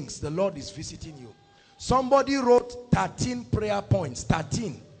 7 things the Lord is visiting you. Somebody wrote 13 prayer points.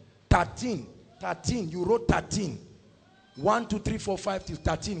 13. You wrote 13. 1, 2, 3, 4, 5 till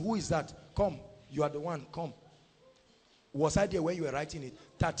 13. Who is that? Come. You are the one. Come. Was I there when you were writing it?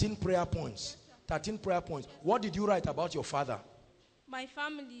 13 prayer points. 13 prayer points. What did you write about your father? My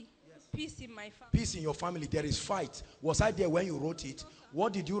family. Yes. Peace in my family. Peace in your family. There is fight. Was I there when you wrote it?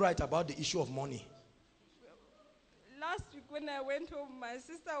 What did you write about the issue of money? Last week when I went home, my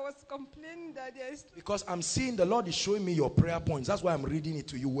sister was complaining that there is... Because I'm seeing the Lord is showing me your prayer points. That's why I'm reading it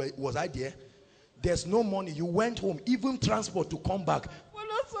to you. Was I there? There's no money. You went home. Even transport to come back.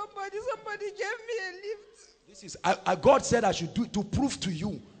 Follow somebody. Somebody gave me a lift. This is, God said I should do it to prove to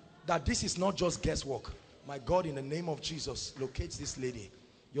you that this is not just guesswork. My God, in the name of Jesus, locates this lady.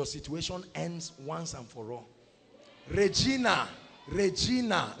 Your situation ends once and for all. Regina. Who is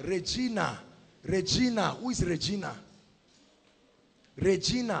Regina?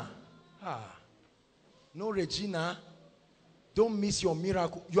 Regina. No, Regina. Don't miss your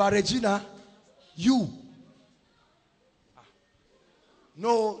miracle. You are Regina. You.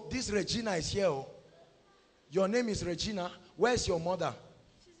 No, this Regina is here. Your name is Regina. Where's your mother?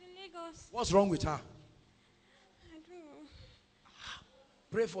 She's in Lagos. What's wrong with her? I don't know.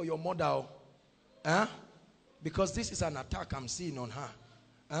 Pray for your mother. Because this is an attack I'm seeing on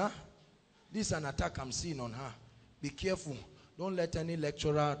her. This is an attack I'm seeing on her. Be careful. Don't let any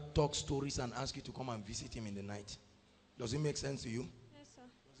lecturer talk stories and ask you to come and visit him in the night. Does it make sense to you? Yes, sir.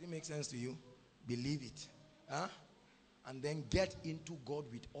 Does it make sense to you? Believe it. Huh? And then get into God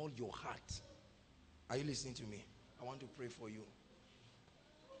with all your heart. Are you listening to me? I want to pray for you.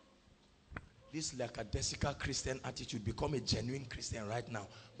 This lackadaisical Christian attitude, become a genuine Christian right now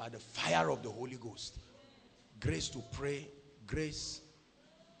by the fire of the Holy Ghost. Grace to pray, grace.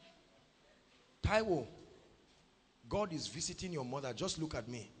 Taiwo, God is visiting your mother. Just look at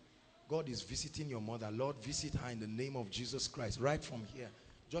me. God is visiting your mother. Lord, visit her in the name of Jesus Christ. Right from here,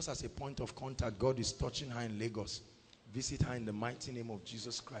 just as a point of contact, God is touching her in Lagos. Visit her in the mighty name of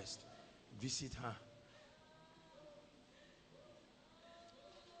Jesus Christ. Visit her.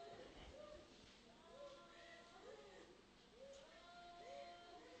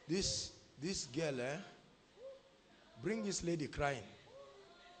 This girl, bring this lady crying.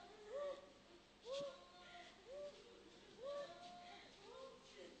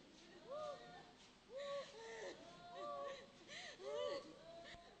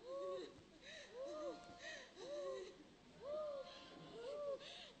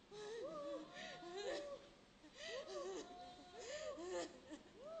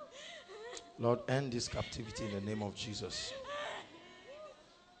 Lord, end this captivity in the name of Jesus.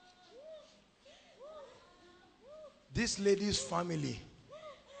 This lady's family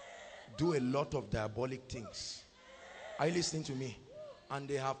do a lot of diabolic things. Are you listening to me? And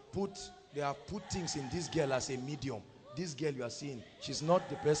they have put things in this girl as a medium. This girl you are seeing, she's not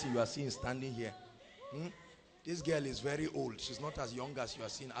the person you are seeing standing here. This girl is very old. She's not as young as you are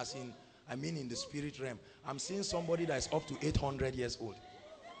seeing, I mean in the spirit realm. I'm seeing somebody that is up to 800 years old.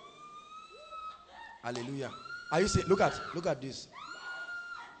 Hallelujah. Are you seeing? Look at this.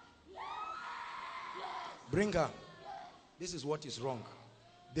 Bring her. This is what is wrong.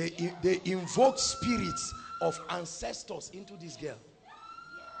 They invoke spirits of ancestors into this girl.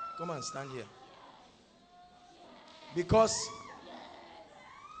 Come and stand here. Because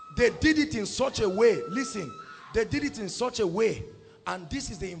they did it in such a way. Listen, they did it in such a way, and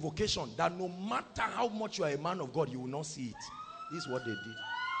this is the invocation, that no matter how much you are a man of God, you will not see it. This is what they did.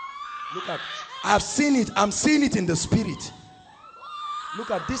 Look at, I've seen it. I'm seeing it in the spirit. Look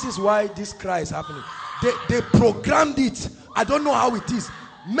at, this is why this cry is happening. They programmed it. I don't know how it is.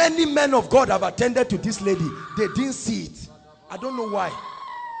 Many men of God have attended to this lady. They didn't see it. I don't know why.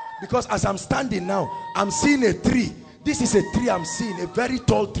 Because as I'm standing now, I'm seeing a tree. This is a tree I'm seeing, a very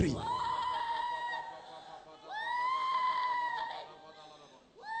tall tree.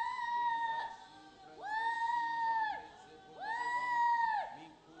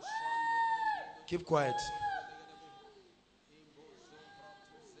 Keep quiet.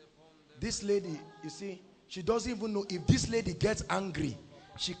 This lady, you see, she doesn't even know if this lady gets angry,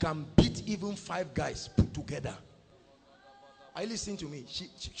 she can beat even 5 guys put together. Are you listening to me? She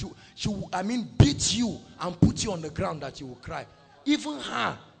I mean, beat you and put you on the ground that you will cry. Even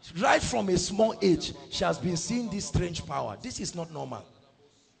her, right from a small age, she has been seeing this strange power. This is not normal.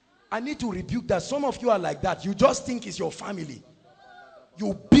 I need to rebuke that. Some of you are like that. You just think it's your family.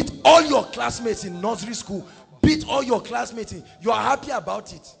 You beat all your classmates in nursery school, beat all your classmates. You are happy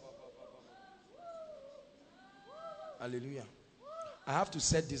about it. Hallelujah. I have to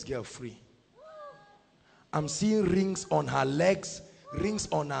set this girl free. I'm seeing rings on her legs, rings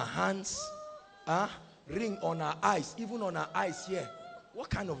on her hands, ring on her eyes, even on her eyes here. What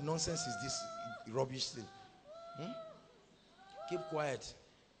kind of nonsense is this rubbish thing? Keep quiet.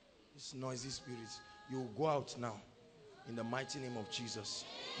 This noisy spirit. You will go out now in the mighty name of Jesus.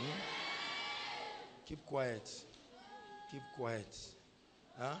 Keep quiet. Keep quiet.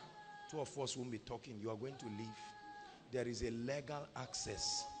 2 of us won't be talking. You are going to leave. There is a legal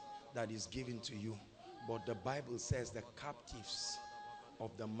access that is given to you. But the Bible says the captives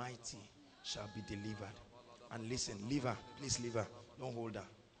of the mighty shall be delivered. And listen, leave her. Please leave her. Don't hold her.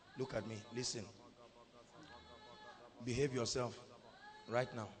 Look at me. Listen. Behave yourself right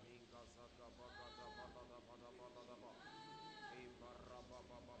now.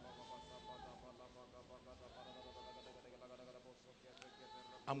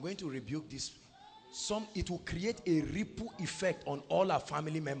 I'm going to rebuke this. It will create a ripple effect on all our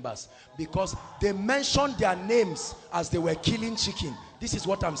family members, because they mentioned their names as they were killing chicken. This is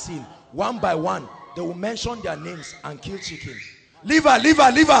what I'm seeing. One by one, they will mention their names and kill chicken. Leave her, leave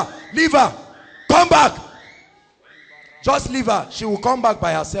her, leave her, leave her. Come back. Just leave her. She will come back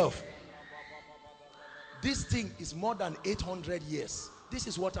by herself. This thing is more than 800 years. This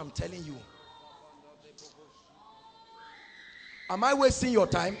is what I'm telling you. Am I wasting your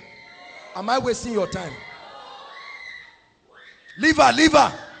time? Am I wasting your time? Leave her, leave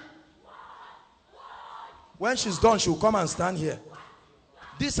her. When she's done, she'll come and stand here.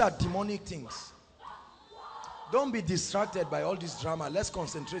 These are demonic things. Don't be distracted by all this drama. Let's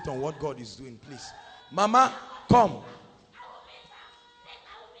concentrate on what God is doing, please. Mama, come.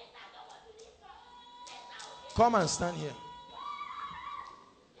 Come and stand here.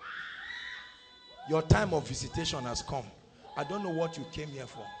 Your time of visitation has come. I don't know what you came here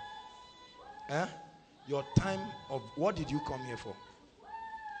for. Eh? Your time of, what did you come here for?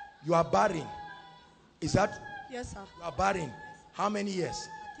 You are barren. Is that? Yes, sir. You are barren. How many years?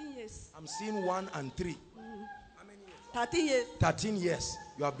 13 years. I'm seeing 1 and 3. How many years? 13 years. 13 years.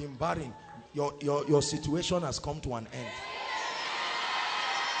 You have been barren. Your situation has come to an end.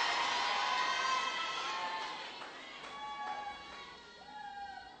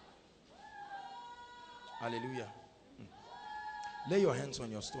 Hallelujah. Lay your hands on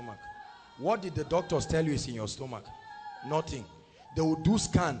your stomach. What did the doctors tell you is in your stomach? Nothing. They will do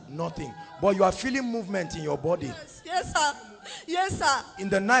scan, nothing. But you are feeling movement in your body. Yes, yes, sir. Yes, sir. In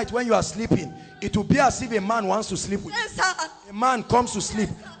the night when you are sleeping, it will be as if a man wants to sleep with you. Yes, sir. A man comes to sleep,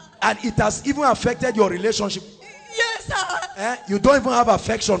 and it has even affected your relationship. Yes, sir. You don't even have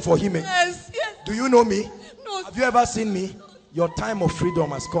affection for him. Yes, yes. Do you know me? No. Have you ever seen me? Your time of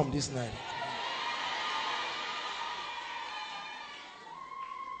freedom has come this night.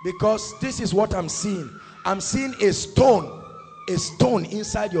 Because this is what I'm seeing. I'm seeing a stone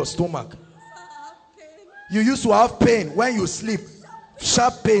inside your stomach. You used to have pain when you sleep.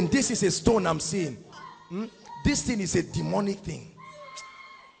 Sharp pain. This is a stone I'm seeing. This thing is a demonic thing.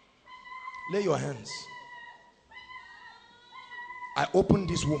 Lay your hands. I open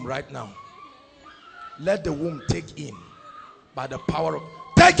this womb right now. Let the womb take in by the power of...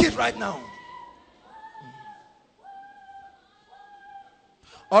 Take it right now.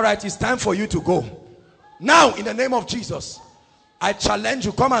 All right, it's time for you to go. Now, in the name of Jesus, I challenge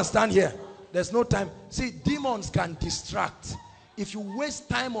you. Come and stand here. There's no time. See, demons can distract. If you waste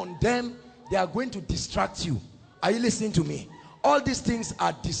time on them, they are going to distract you. Are you listening to me? All these things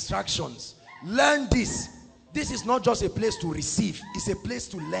are distractions. Learn this. This is not just a place to receive. It's a place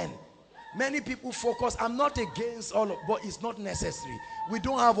to learn. Many people focus. I'm not against all of, but it's not necessary. We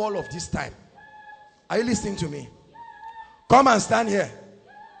don't have all of this time. Are you listening to me? Come and stand here.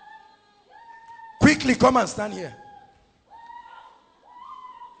 Quickly come and stand here.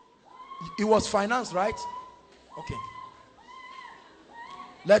 It was finance, right? Okay.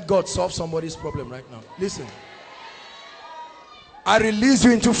 Let God solve somebody's problem right now. Listen. I release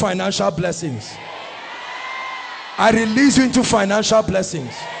you into financial blessings. I release you into financial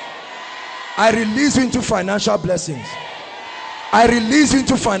blessings. I release you into financial blessings. I release you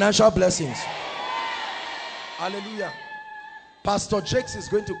into financial blessings. Hallelujah. Pastor Jakes is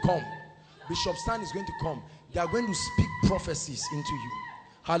going to come. Bishop Stan is going to come. They are going to speak prophecies into you.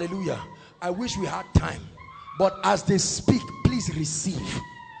 Hallelujah. I wish we had time. But as they speak, please receive.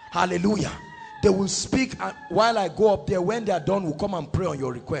 Hallelujah. They will speak, and while I go up there, when they are done, we'll come and pray on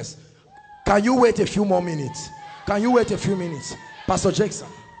your request. Can you wait a few more minutes? Can you wait a few minutes? Pastor Jackson.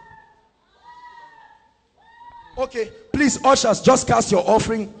 Okay, please, ushers, just cast your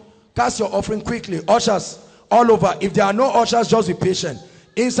offering. Cast your offering quickly. Ushers, all over. If there are no ushers, just be patient.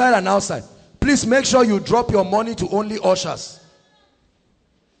 Inside and outside. Please make sure you drop your money to only ushers.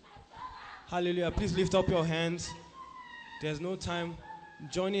 Hallelujah. Please lift up your hands. There's no time.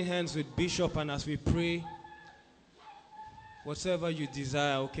 Joining hands with Bishop, and as we pray, whatever you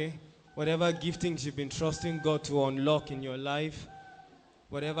desire, okay? Whatever giftings you've been trusting God to unlock in your life,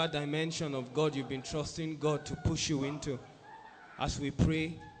 whatever dimension of God you've been trusting God to push you into, as we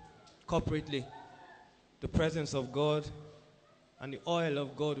pray corporately, the presence of God and the oil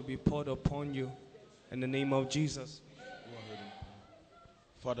of God will be poured upon you in the name of Jesus.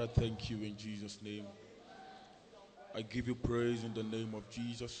 Father, thank you in Jesus' name. I give you praise in the name of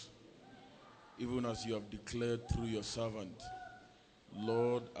Jesus, even as you have declared through your servant.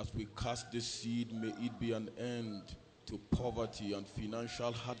 Lord, as we cast this seed, may it be an end to poverty and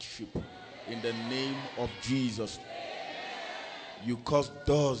financial hardship in the name of Jesus. You cause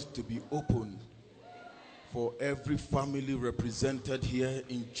doors to be opened for every family represented here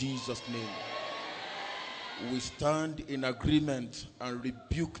in Jesus' name. We stand in agreement and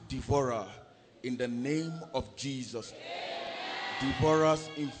rebuke devourer in the name of Jesus. Devourers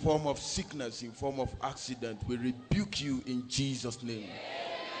in form of sickness, in form of accident, we rebuke you in Jesus' name.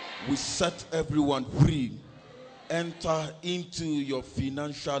 We set everyone free. Enter into your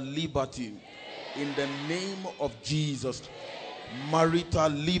financial liberty in the name of Jesus. Marital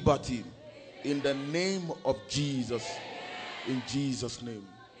liberty in the name of Jesus. In Jesus' name.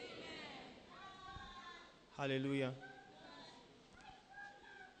 Hallelujah.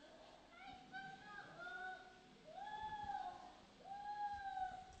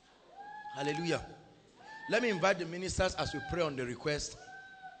 Hallelujah. Let me invite the ministers as we pray on the request.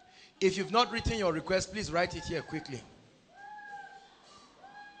 If you've not written your request, please write it here quickly.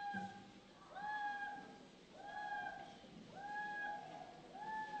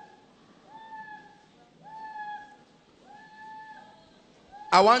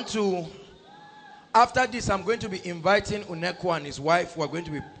 I want to, after this, I'm going to be inviting Uneko and his wife, who are going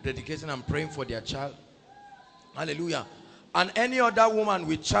to be dedicating and praying for their child. Hallelujah. And any other woman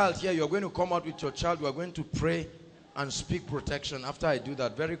with child here, you're going to come out with your child. We're going to pray and speak protection after I do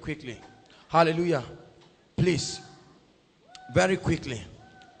that very quickly. Hallelujah. Please, very quickly.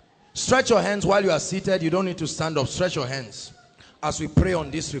 Stretch your hands while you are seated. You don't need to stand up. Stretch your hands as we pray on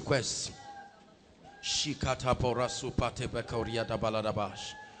this request.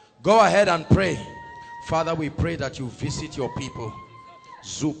 Go ahead and pray. Father, we pray that you visit your people.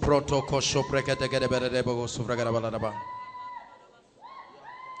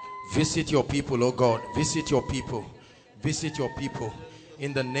 Visit your people, oh God. Visit your people. Visit your people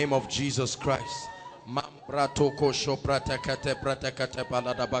in the name of Jesus Christ.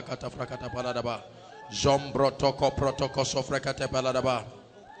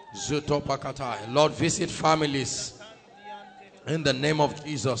 Lord, visit families in the name of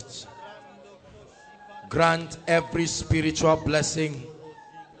Jesus. Grant every spiritual blessing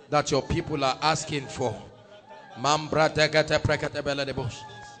that your people are asking for.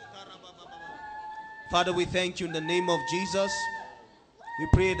 Father, we thank you in the name of Jesus. We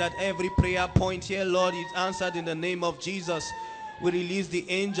pray that every prayer point here, Lord, is answered in the name of Jesus. We release the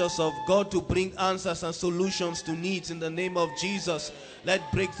angels of God to bring answers and solutions to needs in the name of Jesus. Let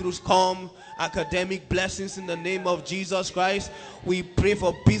breakthroughs come, academic blessings in the name of Jesus Christ. We pray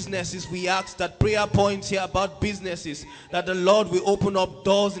for businesses. We ask that prayer points here about businesses, that the Lord will open up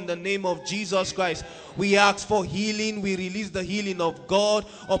doors in the name of Jesus Christ. We ask for healing. We release the healing of God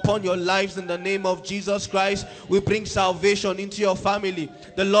upon your lives in the name of Jesus Christ. We bring salvation into your family.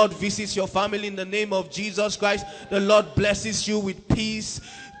 The Lord visits your family in the name of Jesus Christ. The Lord blesses you with peace,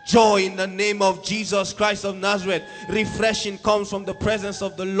 joy in the name of Jesus Christ of Nazareth. Refreshing comes from the presence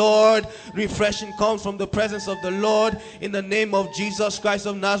of the Lord. Refreshing comes from the presence of the Lord in the name of Jesus Christ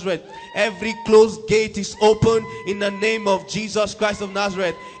of Nazareth. Every closed gate is open in the name of Jesus Christ of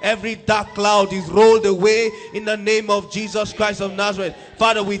Nazareth. Every dark cloud is rolled away in the name of Jesus Christ of Nazareth.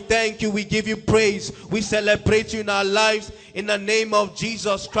 Father, we thank you. We give you praise. We celebrate you in our lives in the name of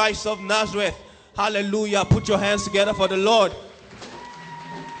Jesus Christ of Nazareth. Hallelujah. Put your hands together for the Lord.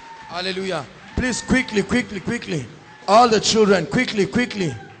 Hallelujah. Please, quickly. All the children,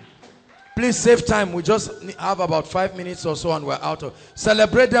 quickly. Please save time. We just have about 5 minutes or so and we're out of.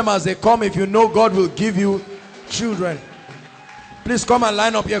 Celebrate them as they come. If you know God will give you children. Please come and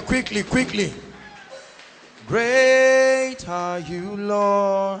line up here quickly. Great are you,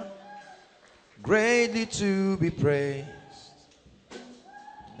 Lord, greatly to be praised.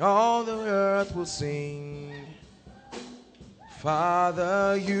 All the earth will sing.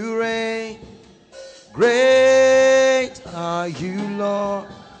 Father, you reign. Great are you, Lord.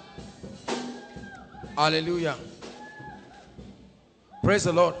 Hallelujah. Praise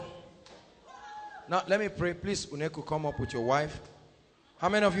the Lord. Now let me pray. Please, Uneko, come up with your wife. How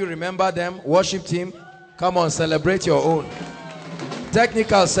many of you remember them? Worship team, come on, celebrate your own.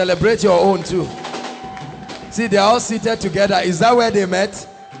 Technical, celebrate your own too. See, they are all seated together. Is that where they met?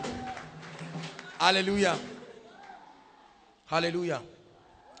 Hallelujah. Hallelujah.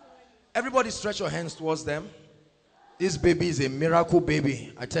 Everybody stretch your hands towards them. This baby is a miracle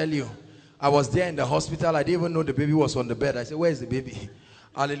baby. I tell you. I was there in the hospital. I didn't even know the baby was on the bed. I said, where is the baby?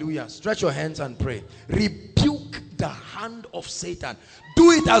 Hallelujah. Stretch your hands and pray. Rebuke the hand of Satan.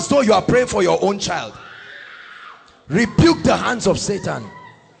 Do it as though you are praying for your own child. Rebuke the hands of Satan.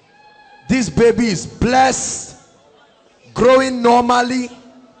 This baby is blessed, growing normally.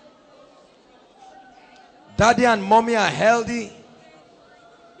 Daddy and mommy are healthy.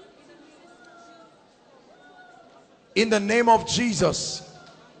 In the name of Jesus.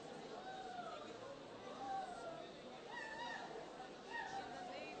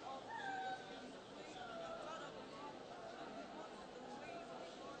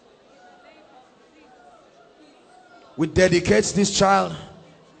 We dedicate this child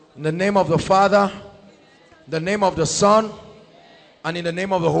in the name of the Father, in the name of the Son, and in the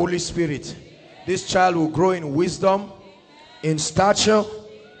name of the Holy Spirit. This child will grow in wisdom, in stature,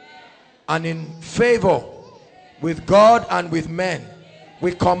 and in favor with God and with men.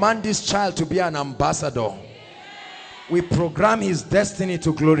 We command this child to be an ambassador. We program his destiny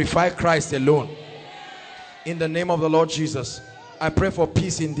to glorify Christ alone. In the name of the Lord Jesus, I pray for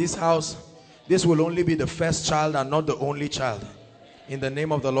peace in this house. This will only be the first child and not the only child. In the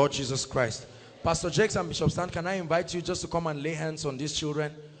name of the Lord Jesus Christ. Pastor Jakes and Bishop Stan, can I invite you just to come and lay hands on these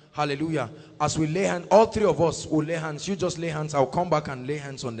children? Hallelujah. As we lay hands, all three of us will lay hands. You just lay hands. I'll come back and lay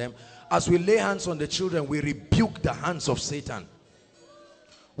hands on them. As we lay hands on the children, we rebuke the hands of Satan.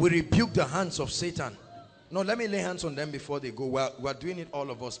 We rebuke the hands of Satan. No, let me lay hands on them before they go. We're doing it,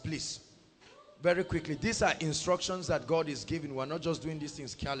 all of us, please. Very quickly. These are instructions that God is giving. We're not just doing these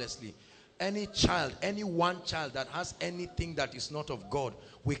things carelessly. Any child, any one child that has anything that is not of God,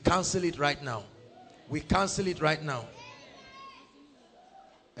 we cancel it right now. We cancel it right now.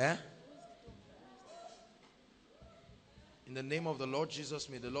 Eh? In the name of the Lord Jesus,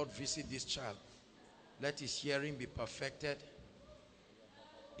 may the Lord visit this child. Let his hearing be perfected.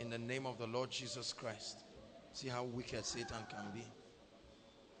 In the name of the Lord Jesus Christ. See how wicked Satan can be.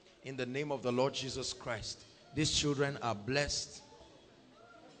 In the name of the Lord Jesus Christ. These children are blessed.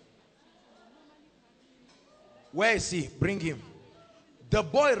 Where is he? Bring him. The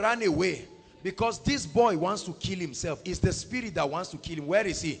boy ran away because this boy wants to kill himself. It's the spirit that wants to kill him. Where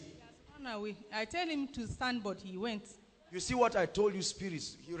is he? He has run away. I tell him to stand, but he went. You see what I told you,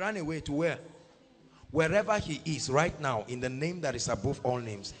 spirits? He ran away to where? Wherever he is right now, in the name that is above all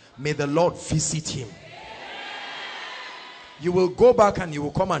names, may the Lord visit him. You will go back and you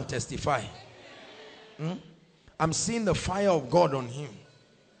will come and testify. I'm seeing the fire of God on him.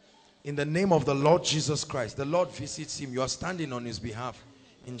 In the name of the Lord Jesus Christ, the Lord visits him. You are standing on his behalf.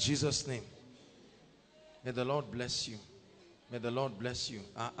 In Jesus' name. May the Lord bless you. May the Lord bless you.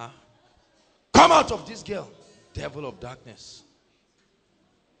 Come out of this girl, devil of darkness.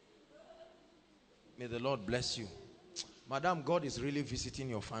 May the Lord bless you. Madam, God is really visiting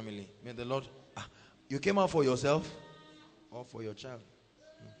your family. May the Lord... You came out for yourself or for your child?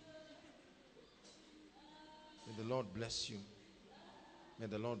 May the Lord bless you. May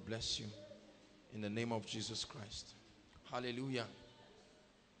the Lord bless you. In the name of Jesus Christ. Hallelujah.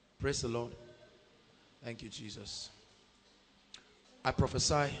 Praise the Lord. Thank you, Jesus. I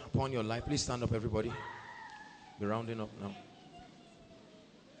prophesy upon your life. Please stand up, everybody. We're rounding up now.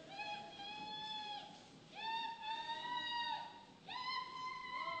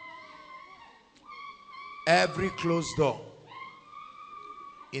 Every closed door,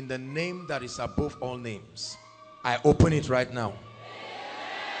 in the name that is above all names, I open it right now.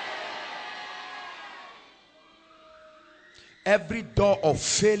 Every door of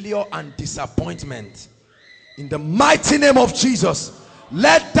failure and disappointment, in the mighty name of Jesus,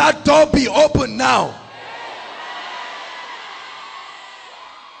 let that door be open now.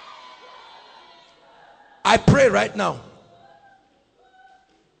 I pray right now,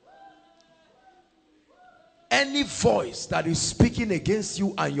 any voice that is speaking against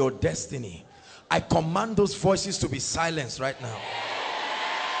you and your destiny, I command those voices to be silenced right now.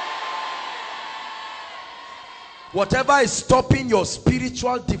 Whatever is stopping your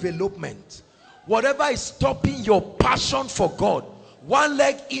spiritual development, whatever is stopping your passion for God, one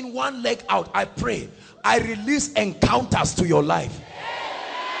leg in, one leg out, I pray, I release encounters to your life.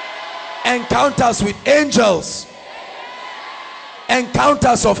 Encounters with angels,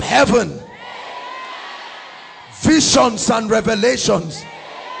 encounters of heaven, visions and revelations,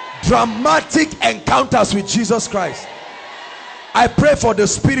 dramatic encounters with Jesus Christ. I pray for the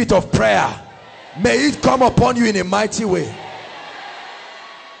spirit of prayer. May it come upon you in a mighty way.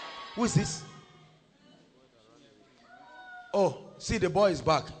 Who is this? Oh, see, the boy is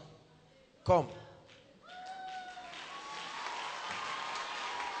back. Come.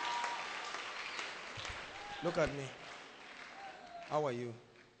 Look at me. How are you?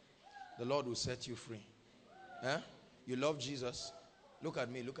 The Lord will set you free. Eh? You love Jesus? Look at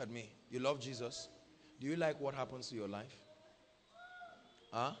me, look at me. You love Jesus? Do you like what happens to your life?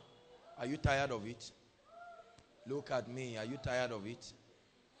 Huh? Are you tired of it? Look at me. Are you tired of it?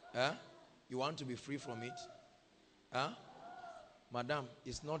 Huh? You want to be free from it? Huh? Madam,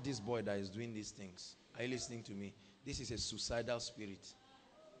 it's not this boy that is doing these things. Are you listening to me? This is a suicidal spirit.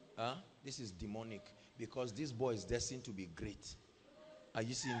 Huh? This is demonic. Because this boy is destined to be great. Are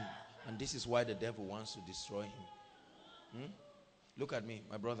you seeing? And this is why the devil wants to destroy him. Look at me,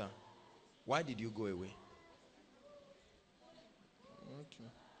 my brother. Why did you go away? Okay.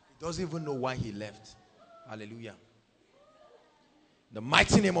 He doesn't even know why he left. Hallelujah. The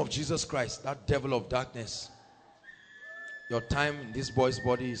mighty name of Jesus Christ, that devil of darkness, your time in this boy's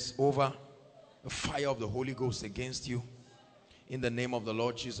body is over. The fire of the Holy Ghost against you. In the name of the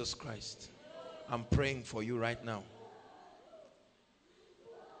Lord Jesus Christ. I'm praying for you right now.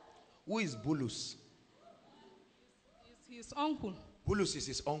 Who is Bulus? It's his uncle. Bulus is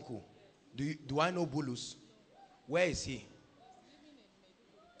his uncle. Do I know Bulus? Where is he?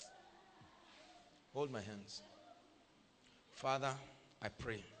 Hold my hands. Father, I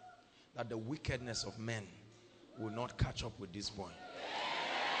pray that the wickedness of men will not catch up with this boy.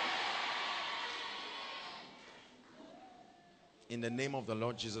 In the name of the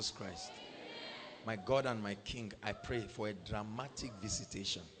Lord Jesus Christ, my God and my King, I pray for a dramatic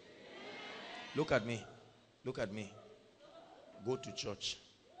visitation. Look at me. Look at me. Go to church.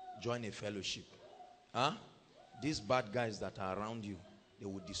 Join a fellowship. Huh? These bad guys that are around you, they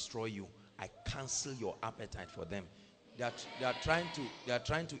will destroy you. I cancel your appetite for them. They are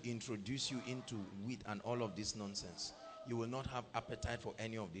trying to introduce you into wheat and all of this nonsense. You will not have appetite for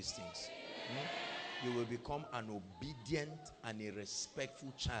any of these things. You will become an obedient and a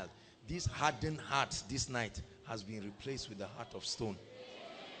respectful child. This hardened heart this night has been replaced with the heart of stone.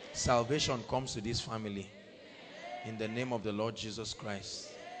 Salvation comes to this family. In the name of the Lord Jesus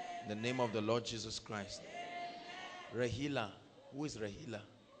Christ. In the name of the Lord Jesus Christ. Rahila. Who is Rahila?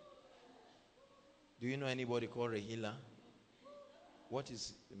 Do you know anybody called Rahila? What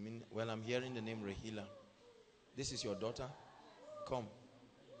is the meaning? Well, I'm hearing the name Rahila. This is your daughter? Come.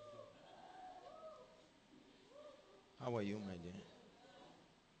 How are you, my dear?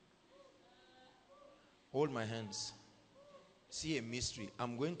 Hold my hands. See a mystery.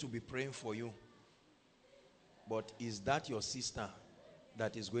 I'm going to be praying for you. But is that your sister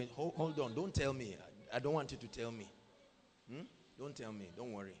that is going? Hold on. Don't tell me. I don't want you to tell me. Don't tell me.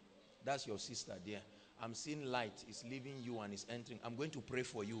 Don't worry. That's your sister there. I'm seeing light. It's leaving you and it's entering. I'm going to pray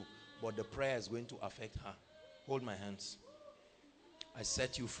for you. But the prayer is going to affect her. Hold my hands. I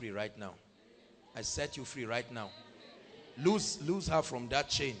set you free right now. I set you free right now. Loose her from that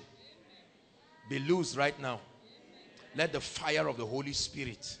chain. Be loose right now. Let the fire of the Holy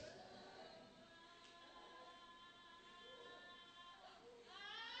Spirit.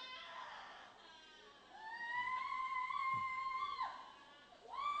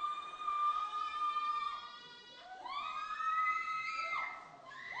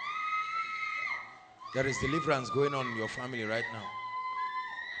 There is deliverance going on in your family right now.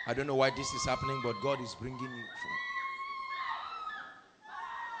 I don't know why this is happening, but God is bringing you from.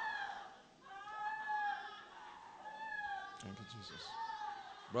 Thank you, Jesus.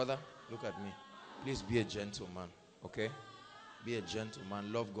 Brother, look at me. Please be a gentleman, okay? Be a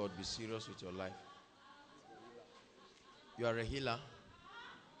gentleman. Love God. Be serious with your life. You are a healer.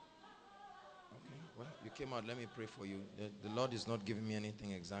 Okay, well, you came out. Let me pray for you. The Lord is not giving me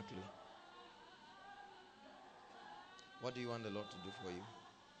anything exactly. What do you want the Lord to do for you?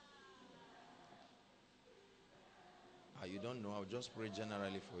 You don't know. I'll just pray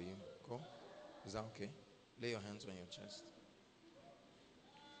generally for you. Cool? Is that okay? Lay your hands on your chest.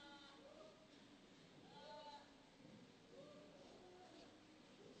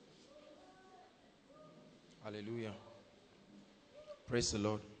 Hallelujah. Praise the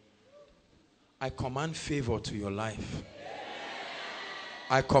Lord. I command favor to your life.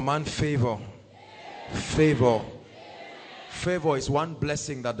 I command favor. Favor. Favor is one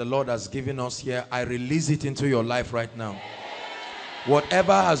blessing that the Lord has given us here. I release it into your life right now.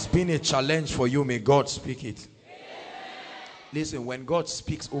 Whatever has been a challenge for you, may God speak it. Listen, when God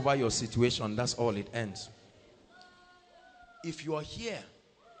speaks over your situation, that's all it ends. If you are here,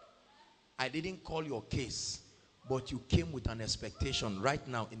 I didn't call your case, but you came with an expectation right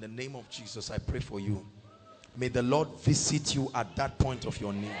now. In the name of Jesus, I pray for you. May the Lord visit you at that point of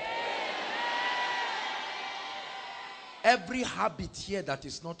your need. Every habit here that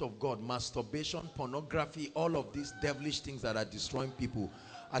is not of God, masturbation, pornography, all of these devilish things that are destroying people,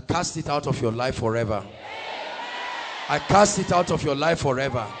 I cast it out of your life forever. I cast it out of your life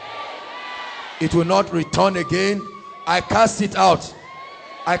forever. It will not return again. I cast it out.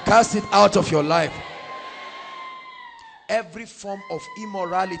 I cast it out of your life. Every form of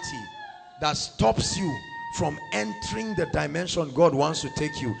immorality that stops you from entering the dimension God wants to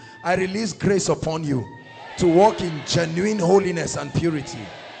take you, I release grace upon you to walk in genuine holiness and purity.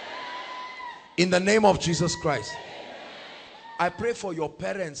 In the name of Jesus Christ. I pray for your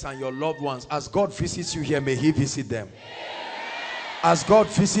parents and your loved ones. As God visits you here, may He visit them. As God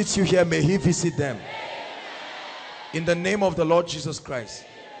visits you here, may He visit them. In the name of the Lord Jesus Christ.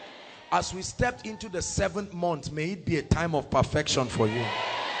 As we stepped into the 7th month, may it be a time of perfection for you.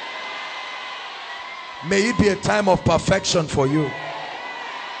 May it be a time of perfection for you.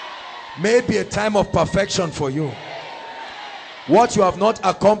 May it be a time of perfection for you. What you have not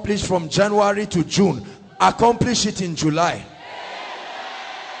accomplished from January to June, accomplish it in July.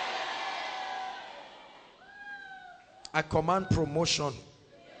 I command promotion.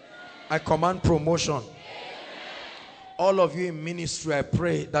 I command promotion. All of you in ministry, I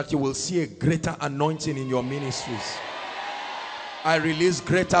pray that you will see a greater anointing in your ministries. I release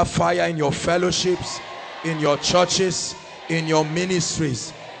greater fire in your fellowships, in your churches, in your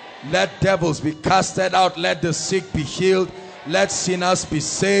ministries. Let devils be casted out. Let the sick be healed. Let sinners be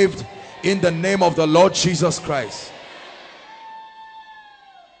saved in the name of the Lord Jesus Christ.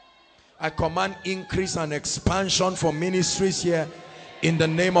 I command increase and expansion for ministries here in the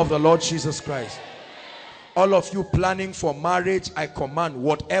name of the Lord Jesus Christ. All of you planning for marriage, I command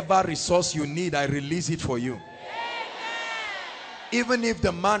whatever resource you need, I release it for you. Even if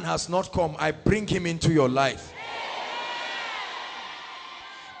the man has not come, I bring him into your life.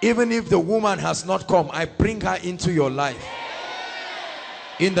 Even if the woman has not come, I bring her into your life.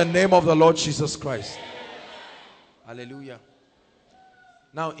 In the name of the Lord Jesus Christ. Hallelujah.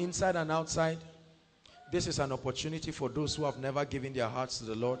 Now, inside and outside, this is an opportunity for those who have never given their hearts to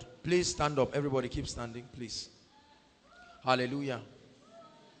the Lord. Please stand up. Everybody keep standing, please. Hallelujah.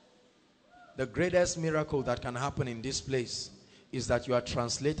 The greatest miracle that can happen in this place is that you are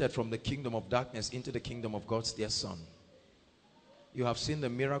translated from the kingdom of darkness into the kingdom of God's dear Son. You have seen the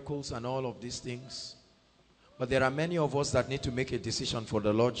miracles and all of these things. But there are many of us that need to make a decision for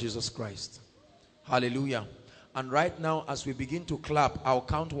the Lord Jesus Christ. Hallelujah. And right now, as we begin to clap, I'll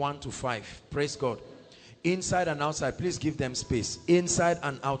count 1 to 5. Praise God. Inside and outside, please give them space. Inside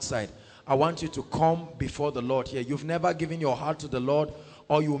and outside. I want you to come before the Lord here. You've never given your heart to the Lord,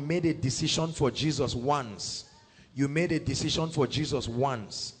 or you made a decision for Jesus once. You made a decision for Jesus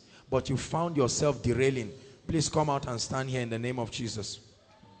once, but you found yourself derailing. Please come out and stand here in the name of Jesus.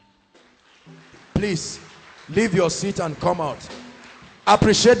 Please, leave your seat and come out.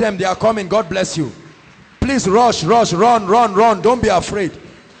 Appreciate them. They are coming. God bless you. Please rush, rush, run, run, run. Don't be afraid.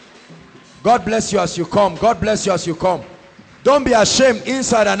 God bless you as you come. God bless you as you come. Don't be ashamed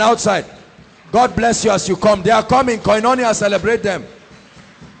inside and outside. God bless you as you come. They are coming. Koinonia, celebrate them.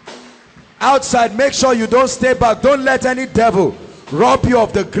 Outside, make sure you don't stay back. Don't let any devil rob you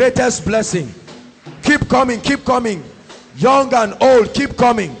of the greatest blessing. Keep coming, keep coming. Young and old, keep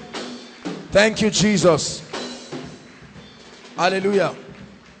coming. Thank you, Jesus. Hallelujah.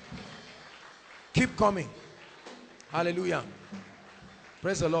 Keep coming. Hallelujah.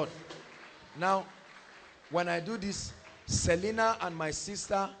 Praise the Lord. Now, when I do this, Selena and my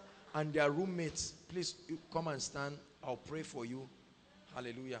sister and their roommates, please come and stand. I'll pray for you.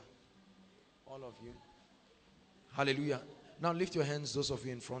 Hallelujah. All of you. Hallelujah. Now lift your hands, those of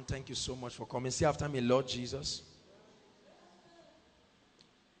you in front. Thank you so much for coming. Say after me, Lord Jesus,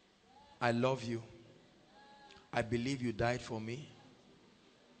 I love you. I believe you died for me.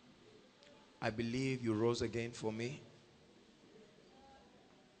 I believe you rose again for me.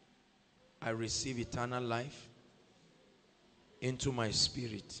 I receive eternal life into my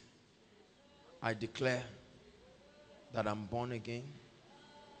spirit. I declare that I'm born again.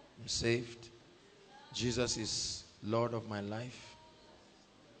 I'm saved. Jesus is Lord of my life.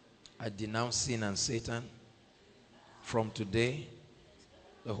 I denounce sin and Satan. From today,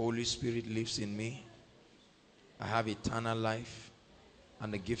 the Holy Spirit lives in me. I have eternal life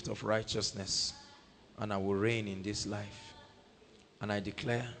and the gift of righteousness, and I will reign in this life. And I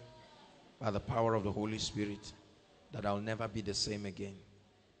declare by the power of the Holy Spirit that I'll never be the same again.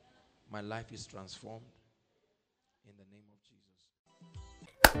 My life is transformed in the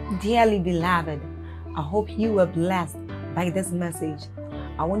name of Jesus. Dearly beloved, I hope you were blessed by this message.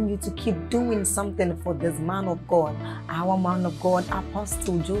 I want you to keep doing something for this man of God, our man of God,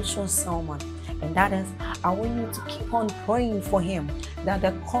 Apostle Joshua Selman. And that is, I want you to keep on praying for him, that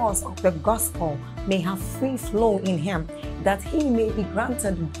the cause of the gospel may have free flow in him, that he may be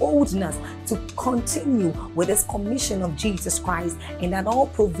granted boldness to continue with this commission of Jesus Christ, and that all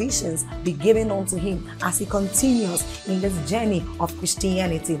provisions be given unto him as he continues in this journey of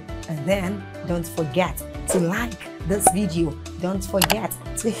Christianity. And then don't forget to like this video. Don't forget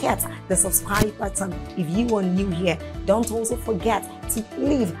to hit the subscribe button if you are new here. Don't also forget to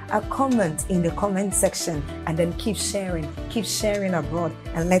leave a comment in the comment section, and then keep sharing abroad,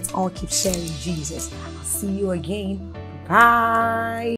 and let's all keep sharing Jesus. I'll see you again. Bye.